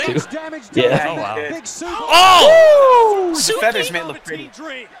Did he can really? do it too. Yeah. Oh, wow. Oh! The feathers made it look pretty.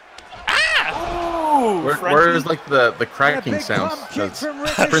 Ah! Where is like the cracking sounds? Prince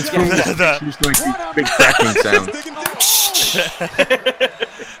Boom used to make big cracking sounds.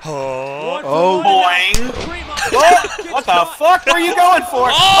 Oh, boing. What the fuck were you going for?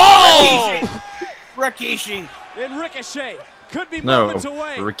 Oh! Rikishi. And Ricochet could be No, moments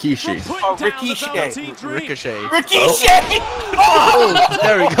away. Rikishi. Oh, Rikishi. Ricochet. Rikishi! Oh,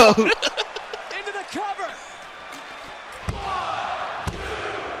 there we go. Into the cover.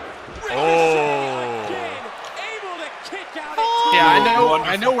 Yeah,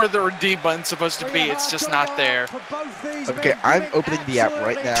 I know where the redeem button's supposed to be. It's just not there. Okay, I'm opening the app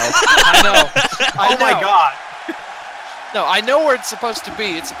right now. I know. Oh my god. No, I know where it's supposed to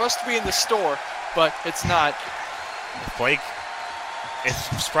be. It's supposed to be in the store, but it's not. Blake, if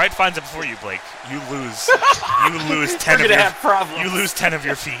Sprite finds it before you, Blake, you lose. You lose 10 We're of gonna your. have problems. You lose 10 of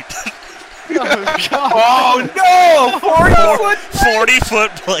your feet. Oh no!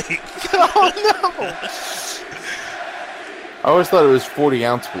 40-foot Blake. Oh no! I always thought it was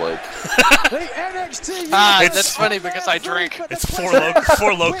 40-ounce Blake. That's funny because I drink. It's four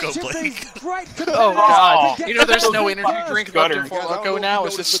Loco Blake. Oh god! You know there's no energy drink left in Four Loco now.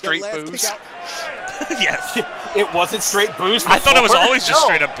 It's just straight booze. Yes. It wasn't straight booze. I thought it was before. always just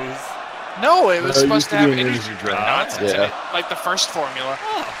straight up booze. No, it was supposed to have be an energy energy drink drink. nonsense in Yeah. it, like the first formula.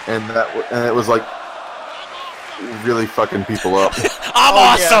 And it was like really fucking people up. I'm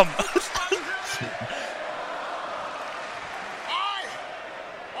awesome.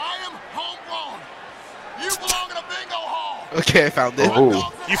 Okay, I found it.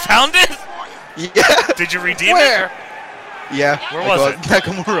 Oh. You found it? Yeah. Did you redeem Where? it? Yeah. Where was it?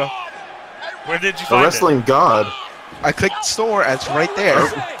 Nakamura. Where did you The find wrestling god. I clicked store and it's right there.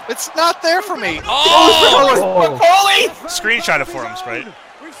 It's not there for me. it? Oh! Holy! Screenshot it for him, Sprite.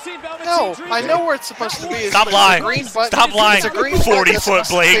 No, I know where it's supposed to be. It's Stop a lying. green button. Stop lying. It's a green button 40-foot that's supposed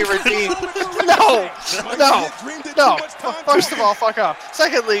to say Blake. redeem. No. First of all, fuck off.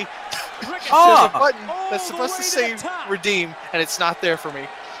 Secondly, there's a button that's supposed to say redeem, and it's not there for me.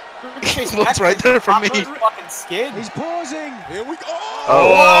 It's right there for me. Fucking skin. He's pausing. Here we go.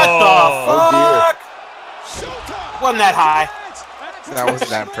 What the fuck? Wasn't that high? That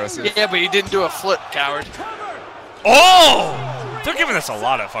wasn't that impressive. Yeah, but you didn't do a flip, coward. Oh! They're giving us a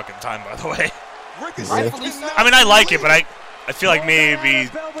lot of fucking time, by the way. I mean, I like it, but I feel like maybe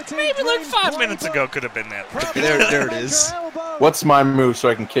like 5 minutes ago could have been that. There it is. What's my move so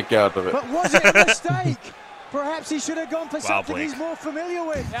I can kick out of it? But was it a mistake? Perhaps he should have gone for something Blake. he's more familiar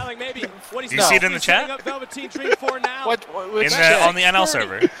with. Maybe what he's You see it in the chat? Up Velveteen Dream for now. On the NL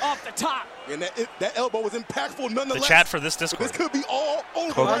server. Off the top. And that elbow was impactful The nonetheless. chat for this This Discord. could be all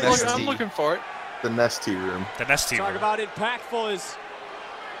over. Code right Nesty. now. I'm looking for it. The Nesty room. The Nesty Talk room. about impactful is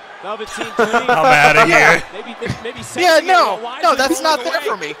Velveteen Dream. I'm out of here. Maybe Yeah, sensing it no, a wise no, that's move not there away.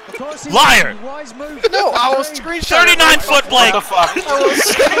 for me. Liar! No, I will screenshot it. 39-foot Blake. What the fuck? I will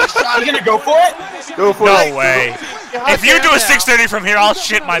screenshot You gonna go for it? Go for it. No way. God If you damn do a now. 630 from here, I'll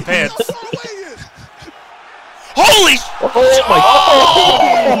shit my pants. Holy! Oh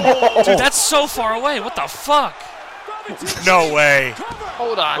my Dude, that's so far away. What the fuck? No way.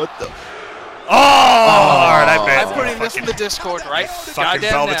 Hold on. What the? Oh! Alright, I bet. I'm putting this in the Discord, right? Fucking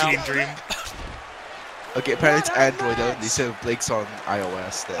Goddamn Velveteen now. Dream. Okay, apparently it's Android only, so Blake's on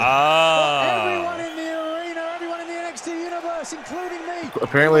iOS then. Ah. Everyone in the arena, everyone in the NXT universe. universe, including me.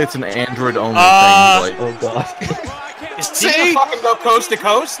 Apparently, it's an Android-only thing. Like, Oh god. Is he gonna fucking go coast to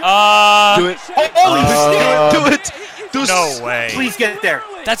coast? Do it. Holy shit! Do it. Do No way. Please get there.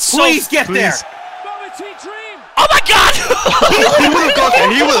 That's so. Please get there. Oh my god! He would have got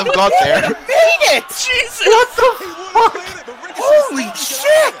there. He would have got there. Dang it! Jesus! What the fuck? Holy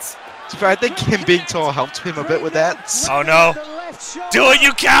shit! I think him being tall helped him a bit with that. Oh no! Do it,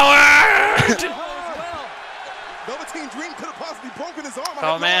 you coward! Velveteen Dream could have possibly broken his arm.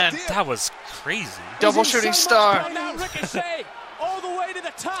 Oh man, That was crazy. double shooting star. Now Ricochet all the way to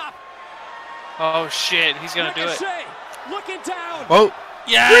the top. Oh shit, he's gonna do it. Ricochet looking down. Oh,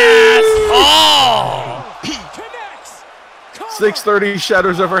 Yes! Oh! Connects. 6:30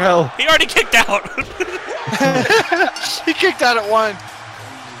 shadows over hell. He already kicked out. He kicked out at 1.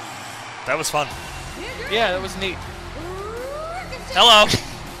 That was fun. Yeah, that was neat. Hello.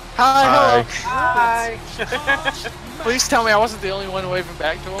 Hi. Please tell me I wasn't the only one waving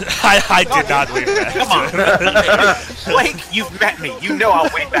back to him. I did not wave back. Come on. Blake, you've met me. You know I'll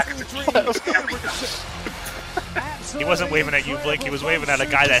wave back at the He wasn't waving at you, Blake. He was waving at a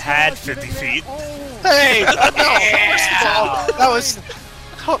guy that had 50 feet. Hey, no, first of all, that was.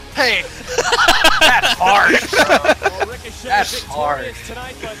 Oh, hey, That's hard. Ricochet That's victorious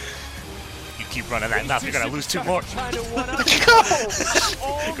tonight, but You keep running that mouth, you're gonna lose 2 more. trying to one up go.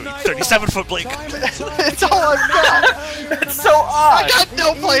 all night 37-foot Blake. It's all I've got. It's so odd. I got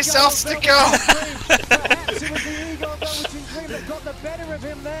no place else to go. Perhaps it was the ego of Velveteen Dream that got the better of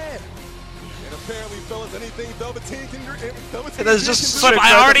him there. And apparently, fellas, anything Velveteen can do. Velveteen there's Dream just can do. Slip,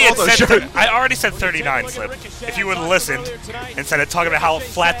 I already had Although, said sure. I already said 39, Slip. If you would have listened instead of talking about how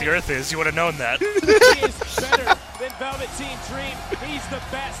flat the Earth is, you would have known that. He is better than Velveteen Dream. He's the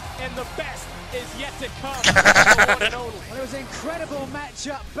best, and the best is yet to come. The one and only. Well, it was an incredible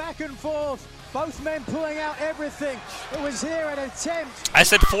matchup, back and forth. Both men pulling out everything. It was here an attempt. I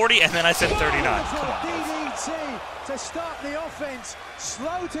said 40 and then I said 39. Beautiful Come on. DDT to start the offense.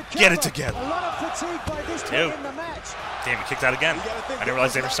 Slow to cover. Get it together. A lot of fatigue by this point Dude. in the match. Damn, he kicked out again. You gotta think I didn't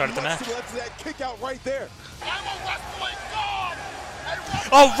realize they ever there's started the not match. much to that kick out right there.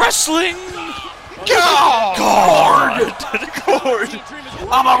 Oh, wrestling! Gourd.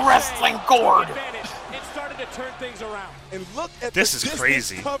 I'm a wrestling gourd. It started to turn things around. And look at This the is distance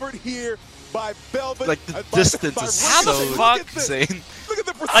crazy. covered here by Velvet. like the by distance is How the so fuck? insane. Look at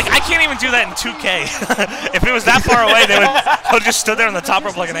the Like, I can't even do that in 2K. If it was that far away, they would have just stood there on the top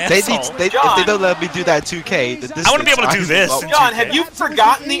rope like an They asshole. need, if they don't let me do that 2K, the I wanna be able to do distance this. is John, have you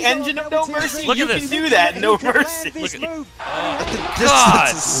forgotten the engine of No Mercy? Look at You this. can do that in No Mercy. This at- move. God,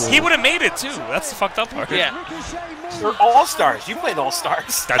 distance is he would have made it too. That's the fucked up part. Yeah. Ricochet move. We're all-stars. You played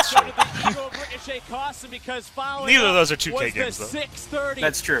all-stars. That's true. Ricochet cost him because following Neither of up those are 2K was games, the though. 630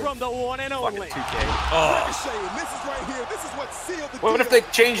 That's true. from the one and only. 2K. Oh, Ricochet, and this is right here. This is what sealed the What deal if they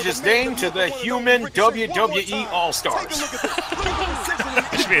changed for his the man name that to beat the one and Human only Ricochet one more WWE time. All-Stars? Take a look at this. Look at the precision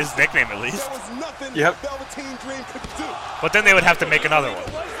it should be his nickname at least. There was nothing Yep. Velveteen Dream could do. But then they would have to make another one. It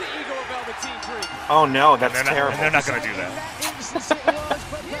was the ego of Velveteen Dream. Oh no, And that's they're not, terrible. and they're not going to do In that. that instance it was,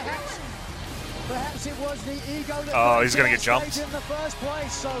 but perhaps it was the ego that Oh, got he's gonna get to jumped. stage in the first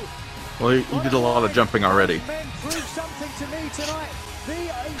place. So Well, he did a lot of jumping already. men proved something to me tonight.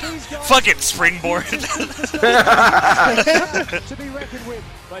 These guys Fuck it, springboard. to be reckoned with.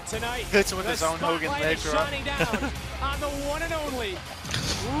 But tonight, Hits him with the his own Hogan spotlight leg is drop. shining down on the one and only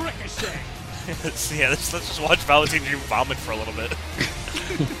Ricochet. So yeah, let's just watch Velveteen Dream vomit for a little bit.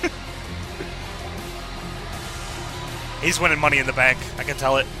 He's winning Money in the Bank. I can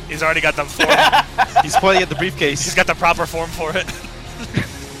tell it. He's already got the form. He's pointing at the briefcase. He's got the proper form for it.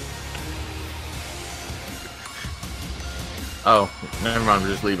 Oh, never mind. We're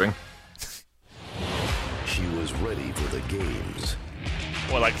just leaving. She was ready for the games.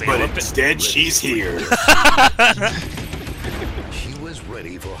 Or like the But Olympics. instead, she's here. She was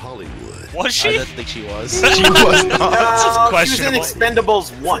ready for Hollywood. Was I she? don't think she was. She was not. She was in questionable.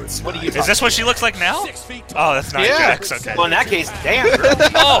 Expendables once. What are you Is this what she looks like now? 6 feet tall. Oh, that's Nia Yeah. Jax. Okay. Well, in that case, damn, girl.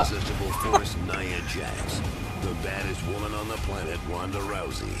 Oh, Irresistible force Nia Jax. The baddest woman on the planet, Ronda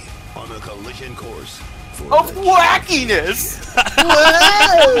Rousey. On a collision course for Of the wackiness!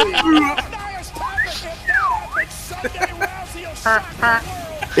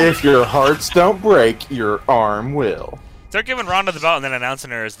 If your hearts don't break, your arm will. they're giving Ronda the belt and then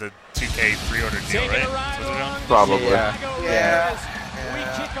announcing her as the 2K pre-order deal, right? That's what they're doing? Probably. Yeah.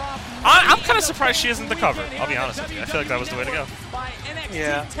 I'm kind of surprised she isn't the cover. I'll be honest with you. I feel like that was the way to go.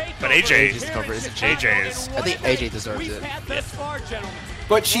 Yeah. But AJ She's the cover, isn't she? AJ is. I think AJ deserves it.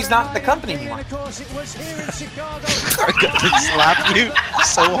 But she's not the company And anymore. of course, it was here in Chicago. I got to slap you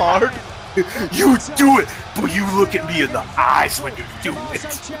so hard. You do it, but you look at me in the eyes when you do it.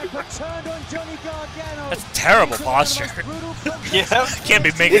 That's terrible posture. Yeah, Can't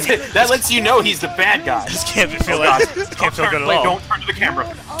be making that lets you know he's the bad guy. This can't feel God. can't feel good at all. Don't turn to the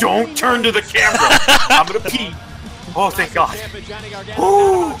camera. Don't turn to the camera. I'm gonna pee. Oh, thank God.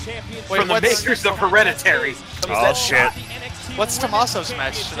 Ooh. From the makers of Hereditary. Oh shit. What's Tommaso's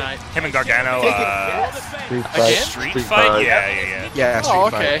match tonight? Him and Gargano. Again? Street fight? Yeah. Yeah, Oh,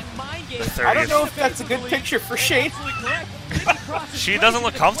 okay. The I don't 30th. know if that's a good picture for Shane. She doesn't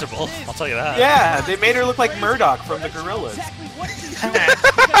look comfortable. I'll tell you that. Yeah, they made her look like Murdoch from the Gorillas.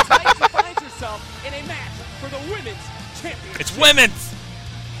 It's women's.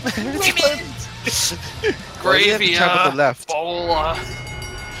 Gravy on the left. bowl.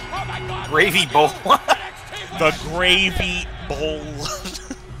 Gravy bowl. The gravy bowl.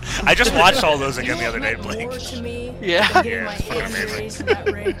 I just watched all those again the other day, Blake. Yeah. Yeah, it's fucking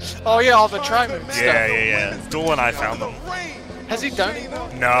amazing. Oh yeah, all the tri-move stuff. Yeah. Duel and I found them. Has he done it?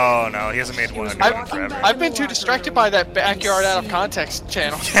 No, he hasn't made one in forever. I've been too distracted by that Backyard Out of Context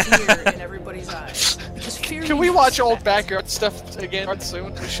channel. Can we watch old Backyard stuff again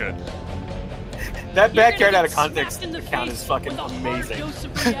soon? We should. That Backyard Out of Context account is fucking amazing.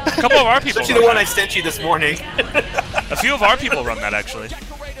 A couple of our people. Especially the one I sent you this morning. A few of our people run that actually.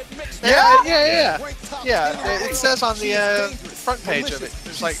 Yeah. It says on the front page of it.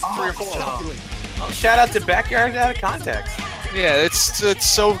 There's like 3 or 4. Oh, shout out to Backyard Out of Context. Yeah, it's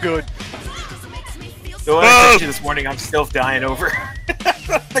so good. The one I sent you this morning, I'm still dying over.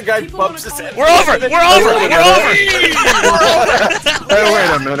 The guy bumps his head. We're over! Hey, wait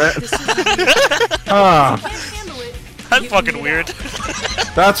a minute. Ah, That's fucking weird.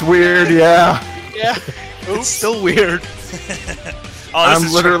 that's weird. Yeah. Yeah. It's still weird. Oh,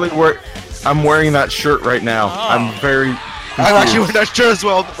 I'm literally I'm wearing that shirt right now. Oh. I'm very. I'm actually wearing that shirt as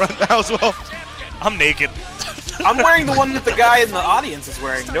well right now as well. I'm naked. I'm wearing the one that the guy in the audience is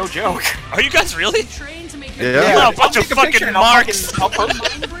wearing. No joke. Are you guys really? Yeah. Oh, a bunch of fucking marks.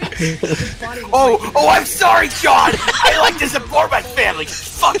 Oh, I'm sorry, John. I like to support my family.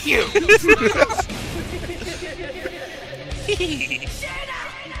 Fuck you.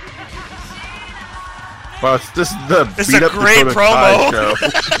 Well, this is the This is beat a up great Dakota promo.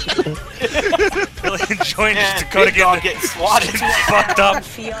 Kai show. Really enjoying Man, Dakota Big Dog getting swatted. fucked up.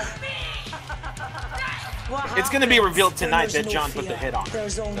 It's gonna be revealed tonight that John put the hit on.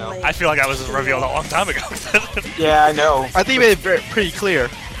 I feel like I was revealed a long time ago. Yeah, I know. I think he made it pretty clear.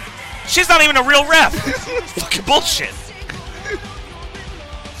 She's not even a real ref. Fucking bullshit.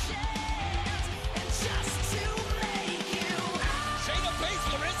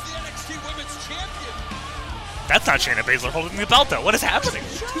 That's not Shayna Baszler holding the belt though. What is happening?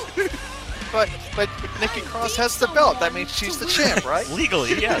 But Nikki Cross has the belt. That means she's the champ, right?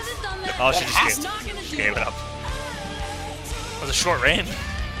 Legally, yes. Oh, she just gave it up. It was a short reign.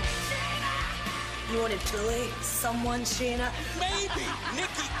 You want to delay someone, Shayna? Maybe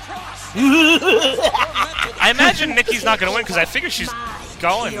Nikki Cross. I imagine Nikki's not gonna win because I figure she's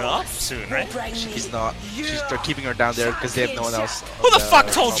going up soon, right? She's not. They're keeping her down there because they have no one else. Who the fuck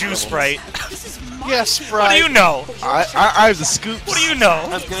told you, Sprite? Yeah, Sprite. What do you know? I have the scoops. What do you know? I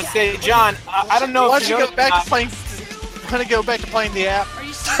was gonna say, John, I don't know Why if don't you you go back to playing? Gonna go back to playing the app.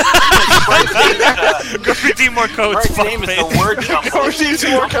 Go redeem more codes. Sprite's name is the word jump. Go redeem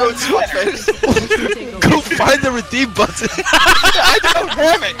some more codes. Go find the redeem button. I don't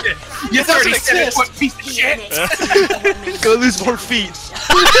have it. You It doesn't 37-foot exist. piece of shit. Go lose more feet.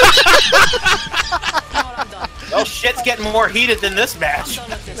 Well, shit's getting more heated than this match.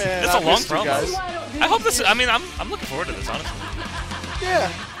 Man, It's a I long missed you promo. guys. I hope this. I mean, I'm looking forward to this. Honestly,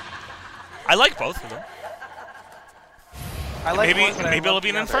 Yeah. I like both of them. I like Maybe one, but I maybe it'll love be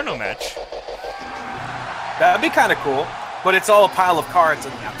an the other. Inferno match. That'd be kind of cool, but it's all a pile of cards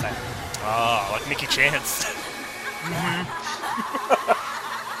on the outside. Oh, like Mickey Chance.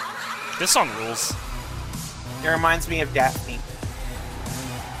 This song rules. It reminds me of Daphne.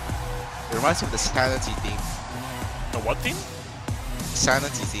 It reminds me of the Sanity theme. The what theme?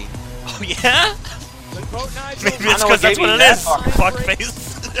 Sanity theme. Oh yeah. Maybe I it's know because that's gave what me it that is. fuck.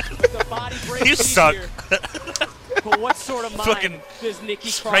 Fuckface. You suck. But what sort of mind Fucking does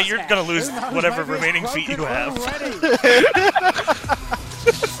Nikki Cross right, you're have? gonna lose whatever remaining feet you have.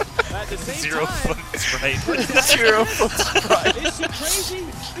 At the same 0 time, foot Sprite. 0 foot Sprite. is she crazy?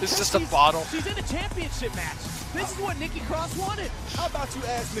 It's just a bottle. She's in a championship match. This is what Nikki Cross wanted. How about you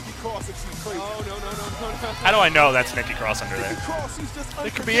ask Nikki Cross if she's crazy? Oh, no. How do I know that's Nikki Cross under there? Cross, she's just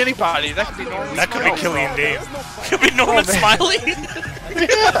It could be anybody. That could be Norman. That could be Smiley. Killian Dane. Could be Norman Smiley.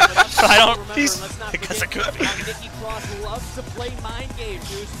 I don't. Because it could be. Nikki Cross loves to play mind games.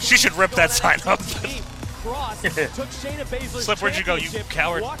 She should rip that sign up. Cross took Shayna Baszler's Slip, where'd you go, you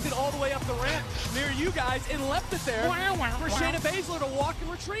coward? Walked it all the way up the ramp near you guys and left it there for Shayna Baszler to walk and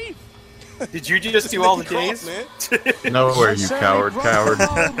retrieve. Did you just do all the days? Nowhere, you coward.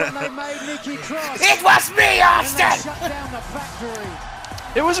 It was me, Austin!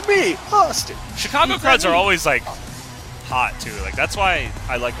 It was me, Austin. Chicago crowds are always like hot too. Like that's why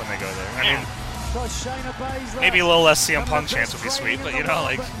I like when they go there. I mean, maybe a little less CM Punk chance would be sweet, but you know,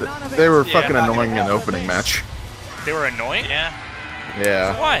 like They were fucking annoying in the opening match. they were annoying. Yeah.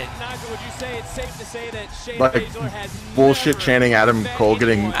 Yeah. Why? Would you say it's safe to say that Shayna Like Baszler has bullshit chanting Adam Cole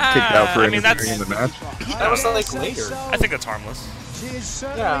getting kicked out for I mean, interfering in the match. That was like later. I think that's harmless.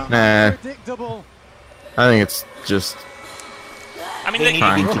 Yeah. Nah. I think it's just I mean,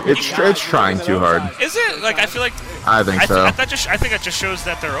 it's trying too hard. Is it? Like I feel like I think so. I think that just shows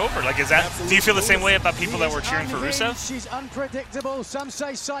that they're over. Like, is that? Do you feel the same way about people that were cheering for Rusev? She's unpredictable. Some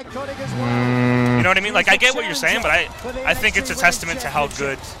say psychotic as You know what I mean? Like, I get what you're saying, but I think it's a testament to how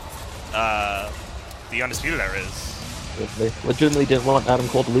good the Undisputed Era is. They legitimately didn't want Adam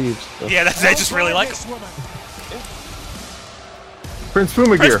Cole to leave. So. Yeah, they just really like him. Prince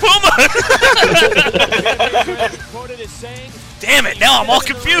Puma gear. Damn it! Now I'm all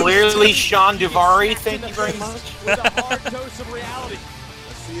confused. Clearly, Sean Duvari. Thank you very much.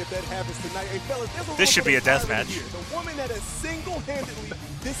 This should be a death match.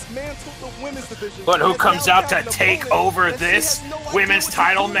 But who comes out to take over this women's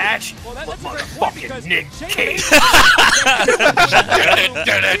title match? Motherfucking Nick Cage.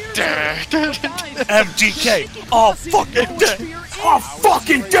 MGK all fucking day. All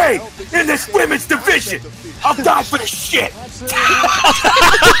fucking day in this women's division. I'm down for the shit.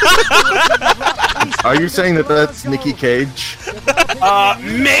 Are you saying that that's Nikki Cage?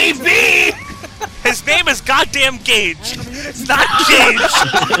 Maybe. His name is goddamn Gage. It's not Gage.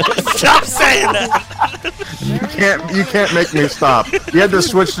 Stop saying that. You can't make me stop. You had to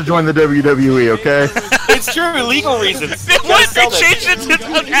switch to join the WWE, okay? It's true, legal reasons. What? They changed it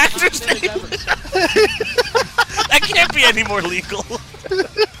to an actor's name? That can't be any more legal.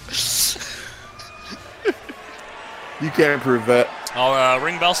 You can't prove that. I'll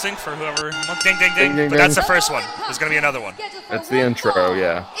ring bell sync for whoever. Ding, ding, ding. Ding, But ding, that's ding. the first one. There's gonna be another one. That's the intro,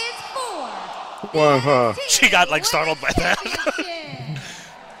 yeah. Huh. She got like startled by that.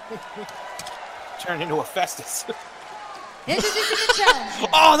 Turned into a Festus.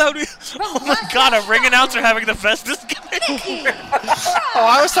 Oh, that would be. Oh my god, a ring announcer having the Festus gimmick. Oh,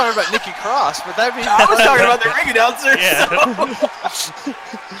 I was talking about Nikki Cross, but that'd be. I was talking about the ring announcer. Yeah. So.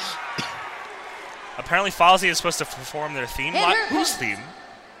 Apparently, Fozzy is supposed to perform their theme. Whose theme?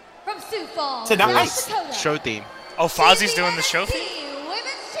 From Sioux Falls, Tonight. South Dakota. Show theme. Oh, Fozzy's doing the show theme?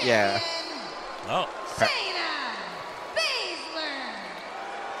 Yeah. Oh. Shayna Baszler.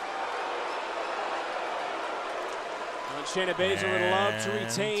 Shayna Baszler would love to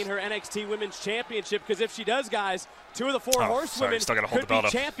retain her NXT Women's Championship because if she does, guys, two of the four horsewomen still gotta hold could the belt be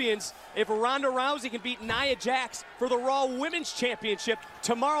up. champions if Ronda Rousey can beat Nia Jax for the Raw Women's Championship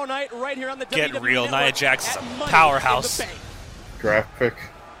tomorrow night right here on the Get WWE real, Network Nia Jax is at a Money in powerhouse. the Bank. Graphic.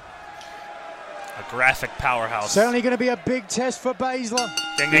 A graphic powerhouse. Certainly going to be a big test for Baszler.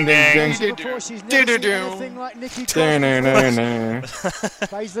 Ding, ding, ding. Before she's never seen anything like Nikki Cross.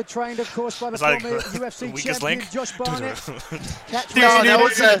 Baszler trained, of course, by the It's like former the UFC weakest champion link. Josh Barnett. No, that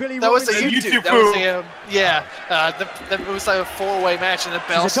was a YouTube. That was a yeah. It was like a four-way match, and the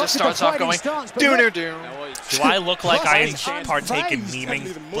bell just starts off going doo. Do I look like I partake in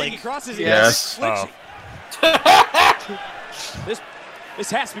memeing, Blake? Yes. Oh. This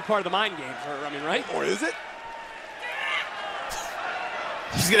has to be part of the mind game for her, I mean, right? Or is it?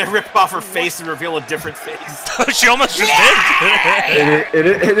 She's gonna rip off her face and reveal a different face. She almost just did.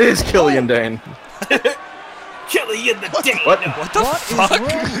 It is Killian Dane. Killian the Dane. What? What the fuck?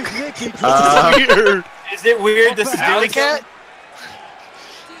 Weird. Is it weird? This is Alley Cat.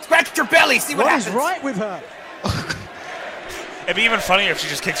 Scratch your belly. See what happens. What is right with her? It'd be even funnier if she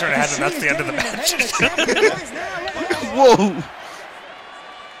just kicks her in the head and that's the end of the match. Whoa.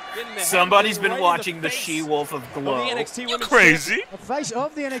 Somebody's been watching the She-Wolf of Glow. You crazy? The face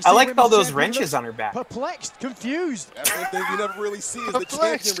of the NXT I like all Women's those Champion wrenches looks on her back. Perplexed, confused. That's one thing you never really see is the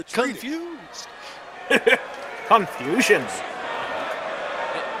champion retreating. Confusion.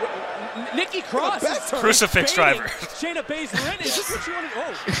 Nikki Cross is Crucifix baiting driver. Shayna Baszler in. Is this what you want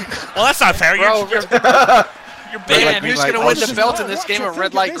to Well, that's not fair. Bro, You're man, who's gonna win the belt in this game of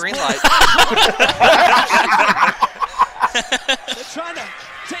red light, green light? trying to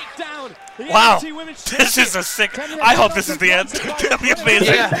take down the Wow, NXT Women's this is a sick. I hope this is the end. That'd be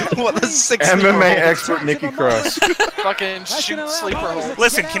amazing. Yeah. What a sick MMA expert Nikki Cross. Fucking shoot sleeper hold.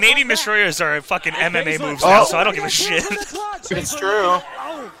 Listen, Canadian destroyers are fucking MMA moves now, so I don't give a shit. It's true.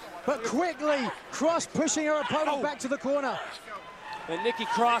 But quickly, Cross pushing her opponent back to the corner. And Nikki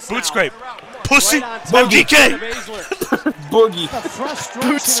Cross Boot now. scrape. Pussy. Right on top of MDK. Baszler. Boogie.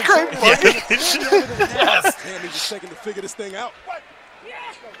 Boot scrape. Yes. Damn, he's just taking to figure this thing out.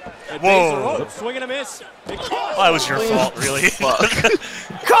 And Whoa. Baszler, swing and a miss. Well, that was your fault, really.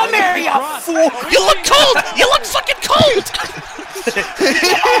 Come here, you fool. You look cold. You look fucking cold. Get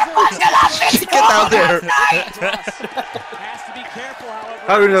down there. Has to be careful, however.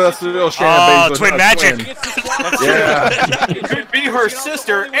 How do we know that's the real Shannon Baszler? Twin not magic. twin? Yeah. Could be her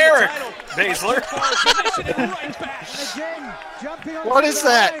sister, Eric Baszler. Again, jumping on What is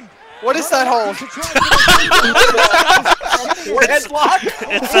that? What is that hold? Headlock.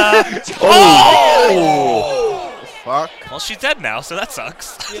 It's Oh! Fuck. Well, she's dead now, so that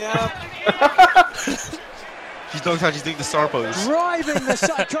sucks. Yeah. She's doing the star pose. Driving the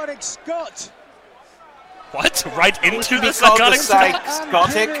psychotic Scott. What? Right into the Called the psychotic stuff?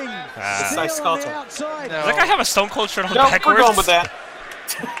 psychotic. Ah. Psychotic. Does that guy have a Stone Cold shirt on No, backwards? we're going with that.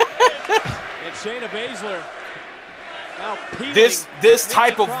 And Shayna Baszler. Now peeling. This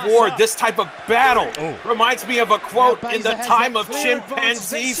type of war, this type of battle Oh. reminds me of a quote in the time of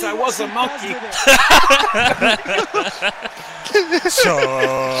chimpanzees. I was a monkey. So.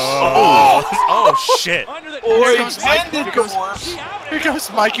 Oh shit. Under the Or Here intended goes- war. Here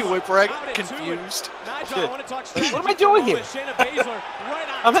comes Mikey Whipwreck, confused. Nigel, I want to talk What am I doing here? Shayna Baszler right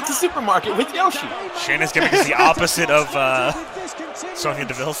on I'm at the supermarket with Yoshi. Shayna's giving us the opposite of Sonya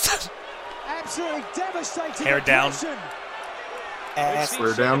Deville's. Absolutely devastating. Hair down. Ass.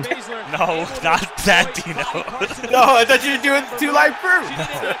 We're down. No, not that, Dino. No, I thought you were doing 2 live proof.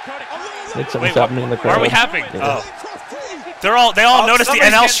 It's something's Wait, happening in the why crowd. are we happing? Yeah. Oh. They all noticed the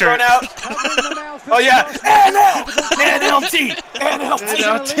Somebody's NL getting shirt. thrown out. Oh yeah, NLT.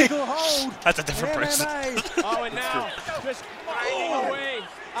 That's a different person. Oh, and now just fighting away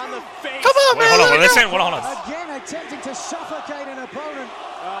on the face. Come on, Wait, man. hold on, let listen, go. hold on. Again, attempting to suffocate an opponent.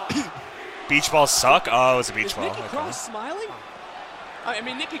 Beach balls suck? Oh, it's a beach Is ball. Nikki Okay. Cross smiling? I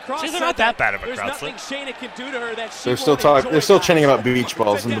mean, Nikki Cross. See, they're said not that bad of a there's crowd nothing Shayna can do to her that she They're still won't talking. enjoy They're still that. chanting about beach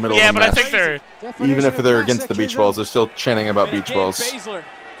balls in the middle Yeah, of the but I match. think they're. Even if they're against the beach balls, they're still chanting about And beach again, balls. Baszler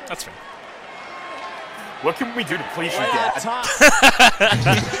That's fair. What can we do to please you, right on Dad? top.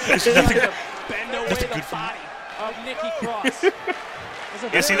 There's nothing. Bend away Nothing the good for body of Nikki Cross.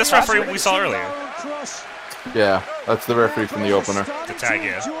 Yeah, see, this referee we saw earlier. Yeah, that's the referee from the opener. The tag,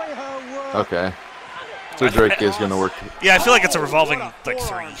 yeah. Okay. So Drake is gonna work. Yeah, I feel like it's a revolving, like,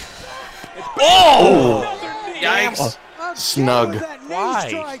 3. Oh! Yikes. Snug.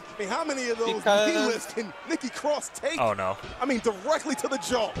 Why? Hey, how many of those Because- knee lifts can Nikki Cross take? Oh, no. I mean, directly to the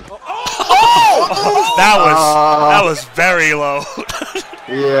jaw. That was very low.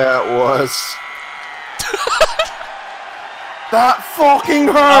 Yeah, it was. That fucking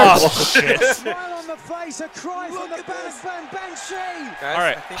Oh, hurts! shit. Smile on the face, a cry from the Banshee. Guys, All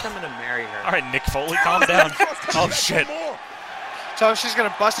right. I think I'm gonna marry her. All right, Nick Foley, calm down. Oh, shit. So she's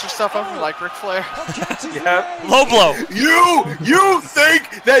gonna bust herself open like Ric Flair. Yeah. Low blow. You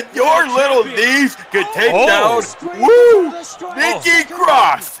think that your little knees could take Oh. down Nikki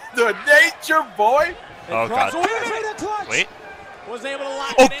Cross, the nature boy? Oh, God. Wait. Was able to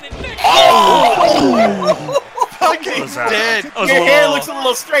lock Oh. it in and Nikki. Fucking was that? dead. That was Your a hair little, looks a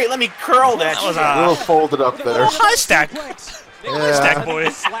little straight. Let me curl that. that was shit. A little folded up there. high stack. Yeah. Stack boy.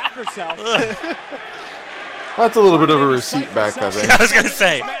 Slapped herself. That's a little bit of a receipt back, I think. I was going to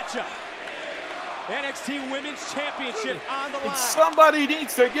say. Matchup. NXT Women's Championship on the line. Somebody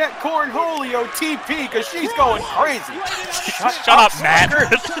needs to get Cornholio TP because she's going crazy. Shut up, Matt.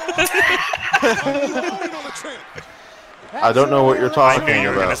 I don't know what you're I talking knew you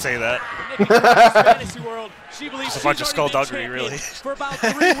were going to about. say that. Nikki Cross, fantasy world. She believes Just a bunch she's of already been skullduggery, champion really. For about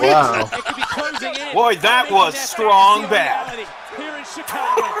 3 weeks. Wow. It could be closing in. Boy, that Making was strong fantasy bad. reality Here in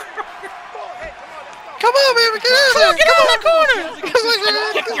Chicago. Come on, baby, get out of there. Get out of the corner.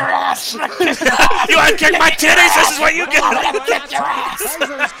 Get your ass. You want to kick my titties? This is what you get. Get your ass.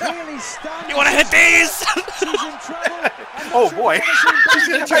 You want to hit these? Oh boy. She's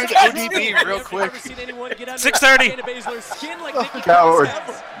gonna turn to ODB real quick. 6:30. Coward.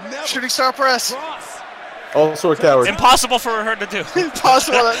 Shooting star press. Also a coward. Impossible for her to do.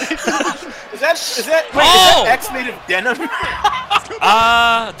 Impossible. Is that Oh! X made of denim?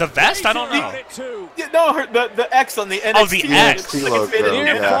 The vest? I don't know. Yeah, no, the X on the NXT. Oh, the X.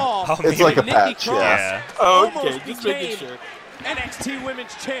 It's like a patch, yeah. Oh, okay, just making sure. NXT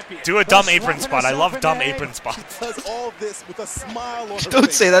Women's Champion. Do a dumb apron spot. I love dumb apron spots. Does all this with a smile on her Don't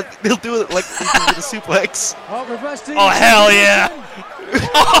face. say that. They'll do it like they do with a suplex. Oh, hell yeah.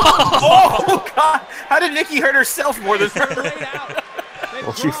 Oh, God. How did Nikki hurt herself more than her?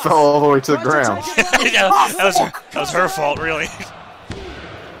 Well, she fell all the way to the ground. Yeah, that was her fault, really.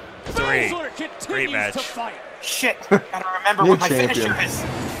 3. Great match. Shit. Gotta remember what my finisher is.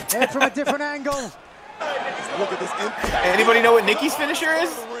 And from a different angle. Look at this impact. Anybody know what Nikki's finisher is?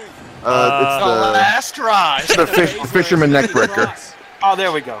 It's The last ride. the fisherman neckbreaker. Oh,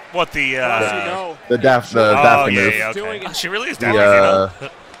 there we go. What the The Daphne move. yeah, okay. Oh, she really is The, Daphne.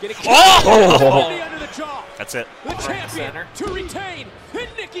 Oh! That's it. The champion to retain,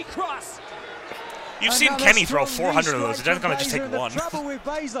 Nikki Cross. You've seen Kenny throw 400 of those. It doesn't gonna just take one. Trouble with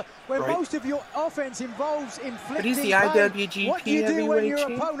Baszler, where most of your offense involves inflicting But he's the pain. IWGP What do you do when your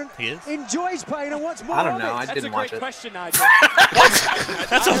heavyweight opponent He is? enjoys pain and wants more I don't of know. it? I didn't watch it. Question, Nigel.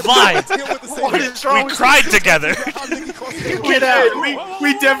 That's a lie. What is wrong We with cried together. Get out.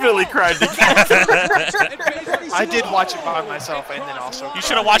 We definitely cried together. I did watch it by myself and then also. You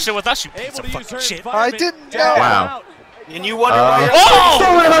should have watched it with us, you piece of fucking shit. I didn't know. Wow. And you wonder why.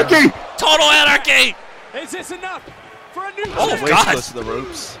 Oh! Anarchy! Total anarchy! Is this enough for a new Oh, Way God. close to the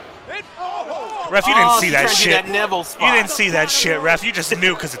ropes. Ref, you didn't see she's that trying to do shit. that Neville spot. You didn't see that shit, ref. You just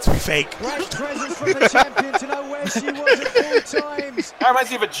knew because it's fake. Great presence from the champion to know where she was at all times. That reminds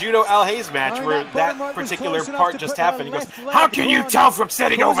me of a Judo Al Hayes match where that particular part just happened. He goes, "How can you tell from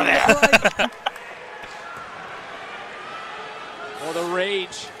sitting over there?" Oh, the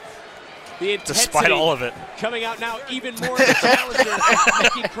rage. The intensity. Despite all of it. Coming out now even more of the challenger.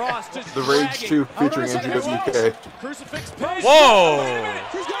 Nikki Cross just The Rage 2 featuring NGWK. Crucifix pin. Whoa!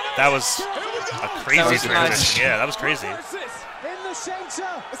 That was a crazy was transition. nice. Yeah, that was crazy. In the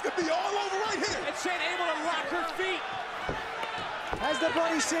center. It's going to be all over right here. And Shane able to lock her feet. Has the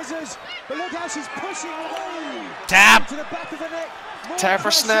body scissors. But look how she's pushing away. Tap! To the back of the neck. More Tap or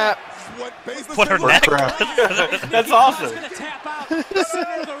pressure. snap. Put her neck. That's awesome. Gonna tap out the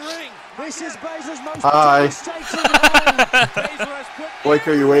center of the ring. This is Baszler's most Hi. mistakes in the ring. Baszler has put Blake,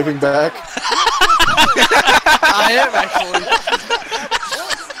 are you waving back? I am actually.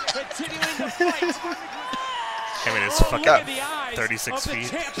 continuing to fight. I mean, it's Look at fucking the eyes 36 of the feet.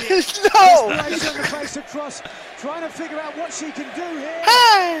 champion. No! Baszler on the face across, trying to figure out what she can do here.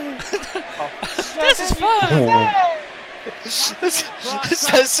 This is fun. This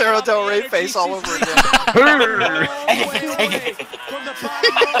says Sarah Del Rey face all over again.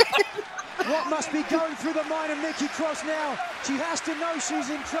 What must be going through the mind of Nikki Cross now? She has to know she's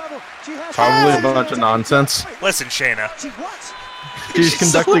in trouble. She has Probably to a bunch of nonsense. Listen, Shayna. She what? She's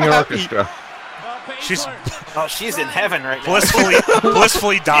conducting an orchestra. She's Oh, she's in heaven right now.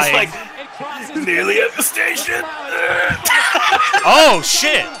 blissfully dying. Like, nearly at the station. Oh,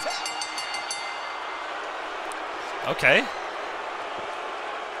 shit. Okay.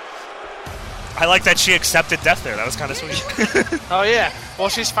 I like that she accepted death there. That was kind of sweet. Oh yeah. Well,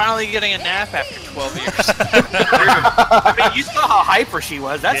 she's finally getting a nap after 12 years. I mean, you saw how hyper she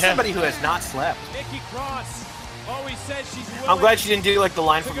was. That's Yeah. somebody who has not slept. Nikki Cross always says she's I'm glad she didn't do like the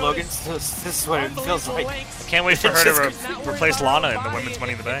line from Logan. So this is what it feels like. Can't wait for her to replace Lana in the Women's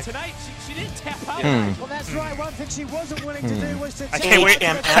Money in the Bank. Tonight she didn't tap out. Well, that's right. One thing she wasn't willing to do was to I can't wait.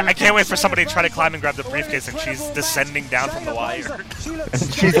 I can't wait for somebody to try to climb and grab the briefcase, and she's descending down from the wire.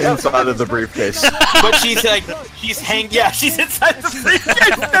 She's inside of the briefcase. But she's like, she's hanging. Yeah, she's inside the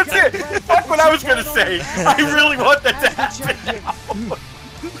briefcase. That's it. Fuck what I was gonna say. I really want that to happen now.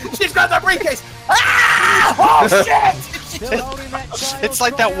 She's got the briefcase. Ah! Oh shit! It's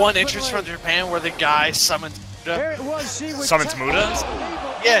like that one entrance from Japan where the guy summons. Summons Muda?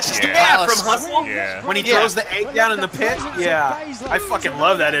 Yes, the Yeah, palace. from Hustle. Yeah. When he throws the egg down in the pit. Yeah, I fucking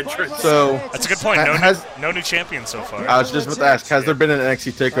love that entrance. So, That's a good point. No new champion so far. I was just about to ask, has there been an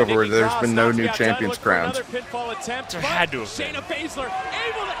NXT Takeover where there's been no new champions crowned? There had to have been.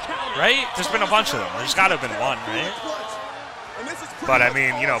 Right? There's been a bunch of them. There's got to have been one, right? But I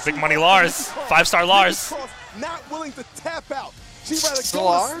mean, you know, Big Money Lars, 5-star Lars. Not willing to tap out. She rather go to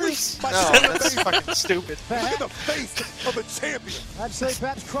Lars? sleep by No, showing her that's face fucking stupid. in the face of a champion. Absolutely,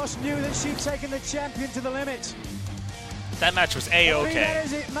 perhaps Cross knew that she'd taken the champion to the limit. That match was Be that A-okay.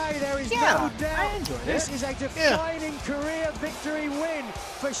 as it may, there is no doubt this is a defining career victory win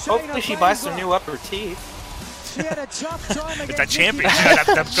for Shayna Hopefully she buys some Baszler. new upper teeth. She had a tough time It's against that champion. She got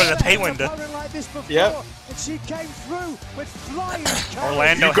that go to the pay window. like this before, Yep. and she came through with flying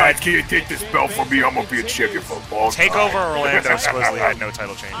Orlando You guys can't take this belt from me. I'm gonna be a champion for a long time. Takeover Orlando supposedly had no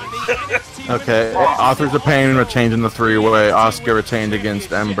title changes. Okay, Authors of Pain retained in the three-way. Asuka retained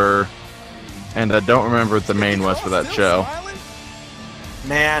against Ember. And I don't remember what the main was for that show.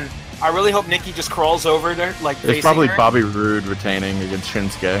 Man, I really hope Nikki just crawls over there, like It's facing probably her, Bobby Roode retaining against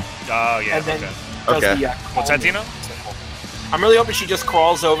Shinsuke. Oh, yeah, and then okay. does Okay. the, What's that, Dino? I'm really hoping she just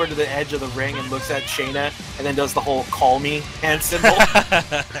crawls over to the edge of the ring and looks at Shayna, and then does the whole "call me" hand symbol.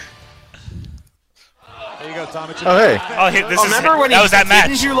 There you go, Tommy. Oh, hey. Oh, remember when that was that match.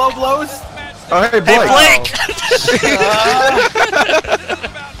 didn't do low blows? Oh, hey, Hey, Blake. Blake!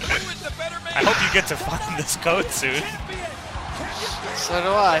 I hope you get to find this code soon. So do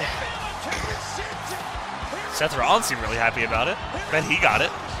I. Seth Rollins seemed really happy about it. Bet he got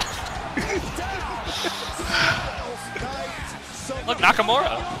it. Look,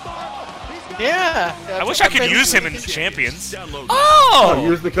 Nakamura. Yeah. I wish I could use him in Champions. Oh!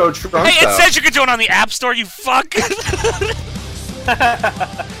 Use the code Trump. Hey, it says you could do it on the App Store, you fuck! You're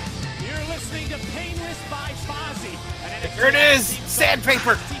listening to Painless by Fozzy. Here it is,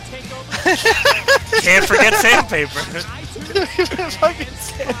 sandpaper. Can't forget sandpaper.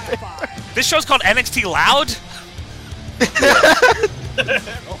 This show's called NXT Loud?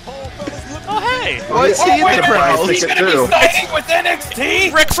 Oh, hey! What's he in the crowd? He's gonna be fighting with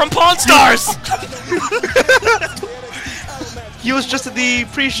NXT. Rick from Pawn Stars! He was just in the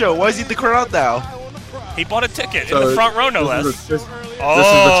pre-show. Why is he in the crowd now? He bought a ticket in the front row, no less. This is the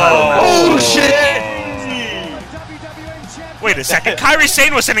title match. Oh shit! Wait a second, Kairi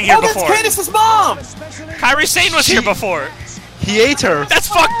Sane was sitting here Oh, that's before. Candice's mom. Kairi Sane was here before. He ate her. That's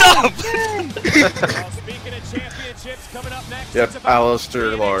fucked up! Yep,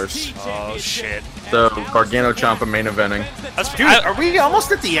 Alistair Lars. Oh shit. So, Gargano Ciampa main eventing. Dude, are we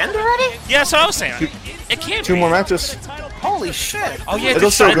almost at the end already? Yeah, that's what I was saying. It can't Two be. more matches. Holy shit. Oh yeah,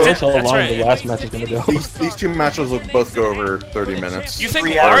 It'll still go. that's How long right. the last match is gonna go. These two matches will both go over 30 minutes. You think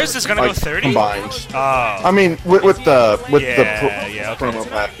 3 Lars hours, is gonna go Like, 30? combined. Oh. I mean, with the Yeah, okay. promo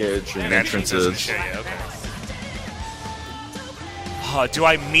package and And entrances and entrances. shit, yeah, okay. Do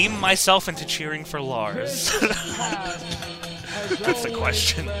I meme myself into cheering for Lars? That's the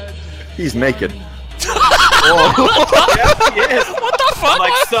question. He's naked. Yep, he is. What the fuck?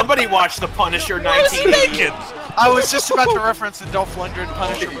 Like somebody watched The Punisher Why is he 1980. naked? I was just about to reference the Dolph Lundgren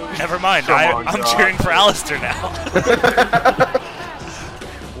Punisher movie. Never mind. Come on, I'm John. cheering for Alistair now.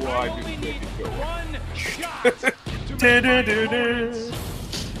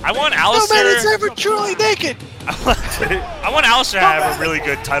 I want No man is Alistair. ever truly naked. I want Alistair to have a really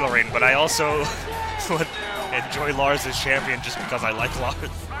good title reign, but I also would enjoy Lars as champion just because I like Lars.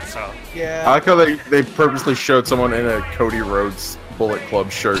 So I like how they purposely showed someone in a Cody Rhodes Bullet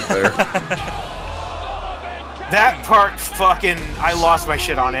Club shirt there. That part fucking, I lost my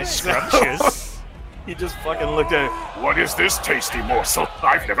shit on it. scrumptious. He just fucking looked at it. What is this tasty morsel?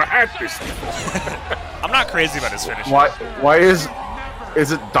 I've never had this before. I'm not crazy about his finish. Why is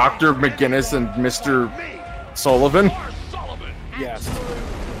it Dr. McGinnis and Mr. Sullivan? Yes.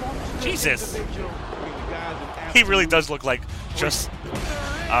 Jesus. He really does look like just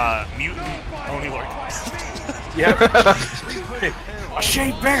mutant Oni Lorcan. Yep. A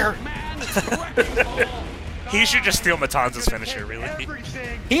shaved bear. He should just steal Matanza's finisher, really.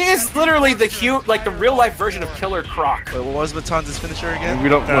 He is literally the real life version of Killer Croc. Wait, what was Matanza's finisher again? We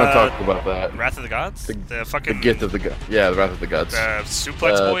don't want to talk about that. Wrath of the Gods? The The fucking... gift of the gods. Yeah, the Wrath of the Gods.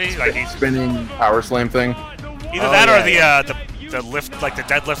 suplex boy? Like he's... Spinning power slam thing. Either that or the lift, like the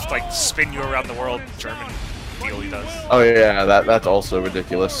deadlift, like spin you around the world German deal he does. Oh yeah, that's also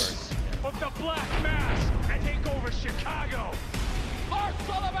ridiculous.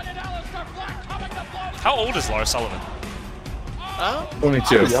 How old is Lars Sullivan?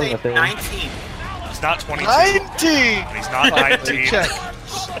 22. Young, I think. 19. He's not 22. 19. And he's not 19. Check.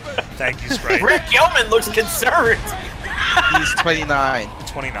 Thank you, Sprite. Rick Yeoman looks concerned. He's 29.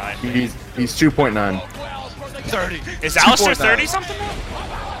 29. He's 2.9. 30. Is Alistair 2.9. 30 something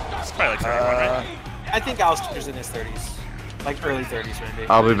now? It's probably like 31, right? I think Alistair's in his 30s. Like early 30s, maybe.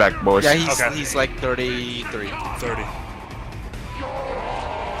 I'll be back, boys. Yeah, Okay. he's like 33. 30.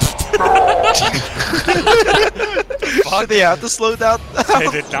 Did they have to slow down? They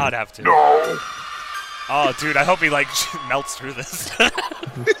did not have to. No. Oh, dude, I hope he like melts through this.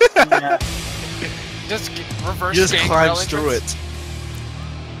 Yeah. Just reverse. He just gangrel climbs through entrance. it.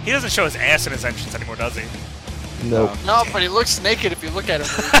 He doesn't show his ass in his entrance anymore, does he? Nope. No, but he looks naked if you look at him.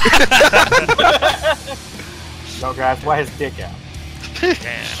 No, guys, why his dick out?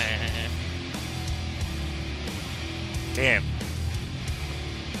 Damn.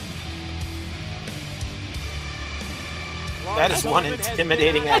 That is one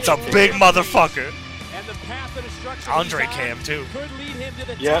intimidating That's a action. big motherfucker. And the path of destruction Andre he's on Cam, too. could lead him to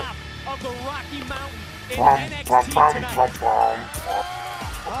the Yep. top of the Rocky Mountain in NXT tonight.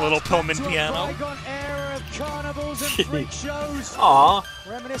 Little Pillman piano. Aw,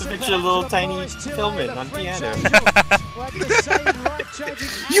 it's a little tiny Pillman on piano.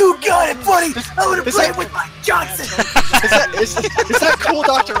 You got it, buddy! I would have played with Mike Johnson! Is that cool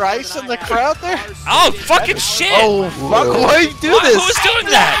Dr. Ice in the crowd there? Oh, fucking shit! Oh, fuck, why you do this? Who's doing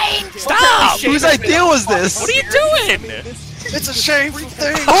that? Stop! Whose idea was this? What are you doing? It's a shameful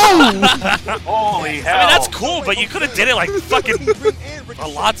thing. Oh! Holy hell. I mean, that's cool, but you could have did it like fucking a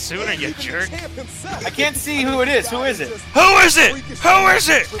lot sooner, you jerk. I can't see who it is. Who is it? Who is it? Who is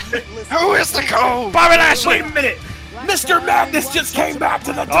it? Who is the code? Bobby Lashley! Wait a minute! Mr. Madness just came back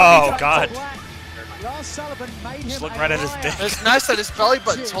to the Oh, God. Just look right at his dick. It's nice that his belly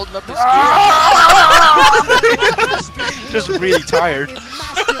button's holding up his Just really tired.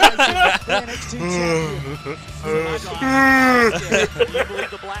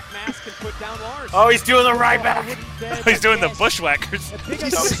 Oh, he's doing the right back. He's doing the bushwhackers.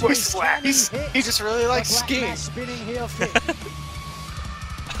 He just really likes skiing.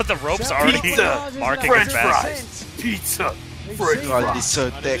 The rope's already Pizza, marking French his back. fries, pizza, French God, fries. he's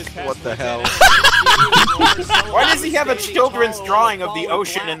so thick. What the hell? Why does he have a children's drawing of the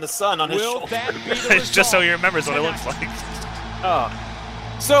ocean and the sun on his shoulder? It's just so he remembers what it looks like. Oh.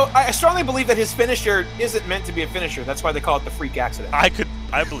 So I strongly believe that his finisher isn't meant to be a finisher. That's why they call it the freak accident. I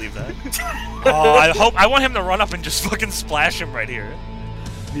believe that. Oh, I want him to run up and just fucking splash him right here.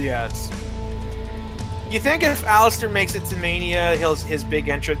 Yes. You think if Alistair makes it to Mania, his big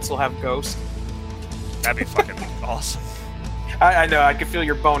entrance will have Ghost? That'd be fucking awesome. I know, I can feel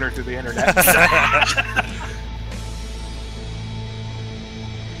your boner through the internet.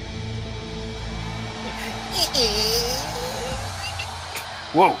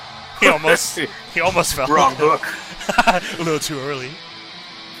 Whoa. He almost fell. Wrong hook. A little too early.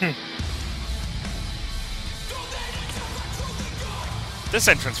 This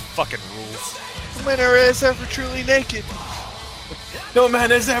entrance fucking rules. The winner is ever truly naked. No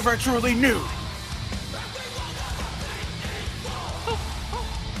man is ever truly nude.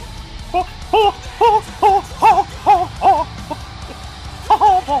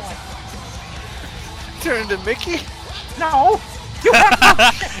 Oh boy. Turn to Mickey? No.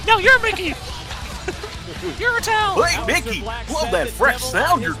 No, you're Mickey. You're a towel. Hey Mickey, love that fresh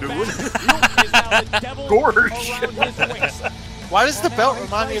sound you're doing. Gorge. Why does the belt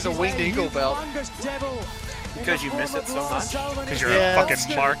remind me of the Winged Eagle belt? Because you miss it so much. Because you're a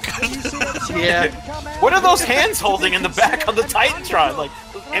fucking mark. Yeah. What are those hands holding in the back of the Titantron? Like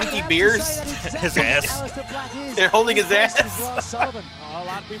empty beers? His ass. They're holding his ass. Oh,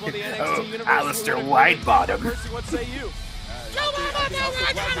 Alistair Widebottom. What say you?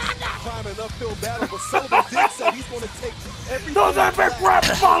 Those epic rap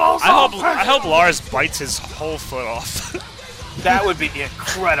follows. I hope Lars bites his whole foot off. That would be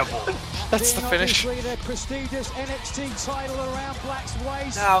incredible. That's the finish.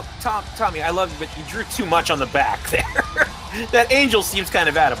 Now, Tommy, I love you, but you drew too much on the back there. That angel seems kind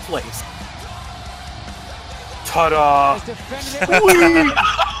of out of place. Ta-da!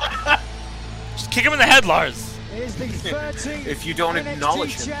 Just kick him in the head, Lars. If you don't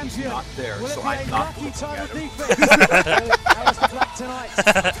acknowledge him, he's not there, so I'm not looking at him.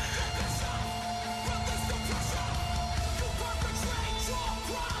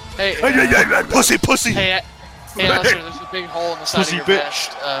 Hey, pussy. Hey, Alistair, there's a big hole in the side of your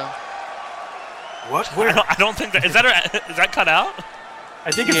vest. What? Where? I don't think that is that cut out?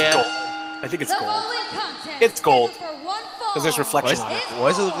 I think it's gold. I think it's gold. It's gold. Because there's reflection on it. Why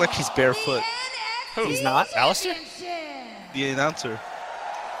does it look like he's barefoot? Who? He's not. Alistair? The announcer.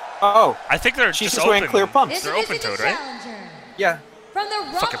 Oh, I think they're she's just just wearing open. clear pumps. They're open-toed, right? Yeah. From the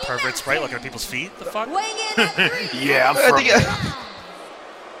Fucking perverts, right? Looking at people's feet. The fuck? Yeah, I'm I from think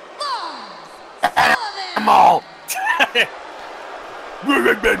I'm all.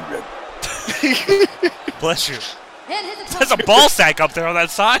 Bless you. There's a ball sack up there on that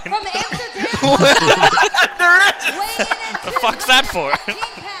sign. From Amsterdam. There is. The fuck's that for?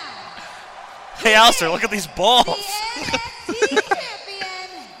 Hey, Alistair, look at these balls.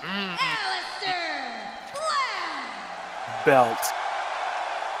 Belt.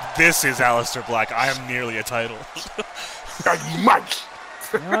 This is Alistair Black. I am nearly a title. Mike.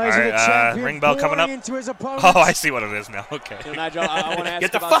 Alright, ring bell coming up. Oh, I see what it is now. Okay. Nigel, I want to ask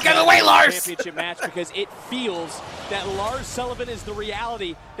Get the about fuck out of the way, Lars! championship match because it feels that Lars Sullivan is the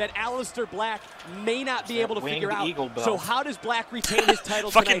reality that Aleister Black may not be able to figure out. So how does Black retain his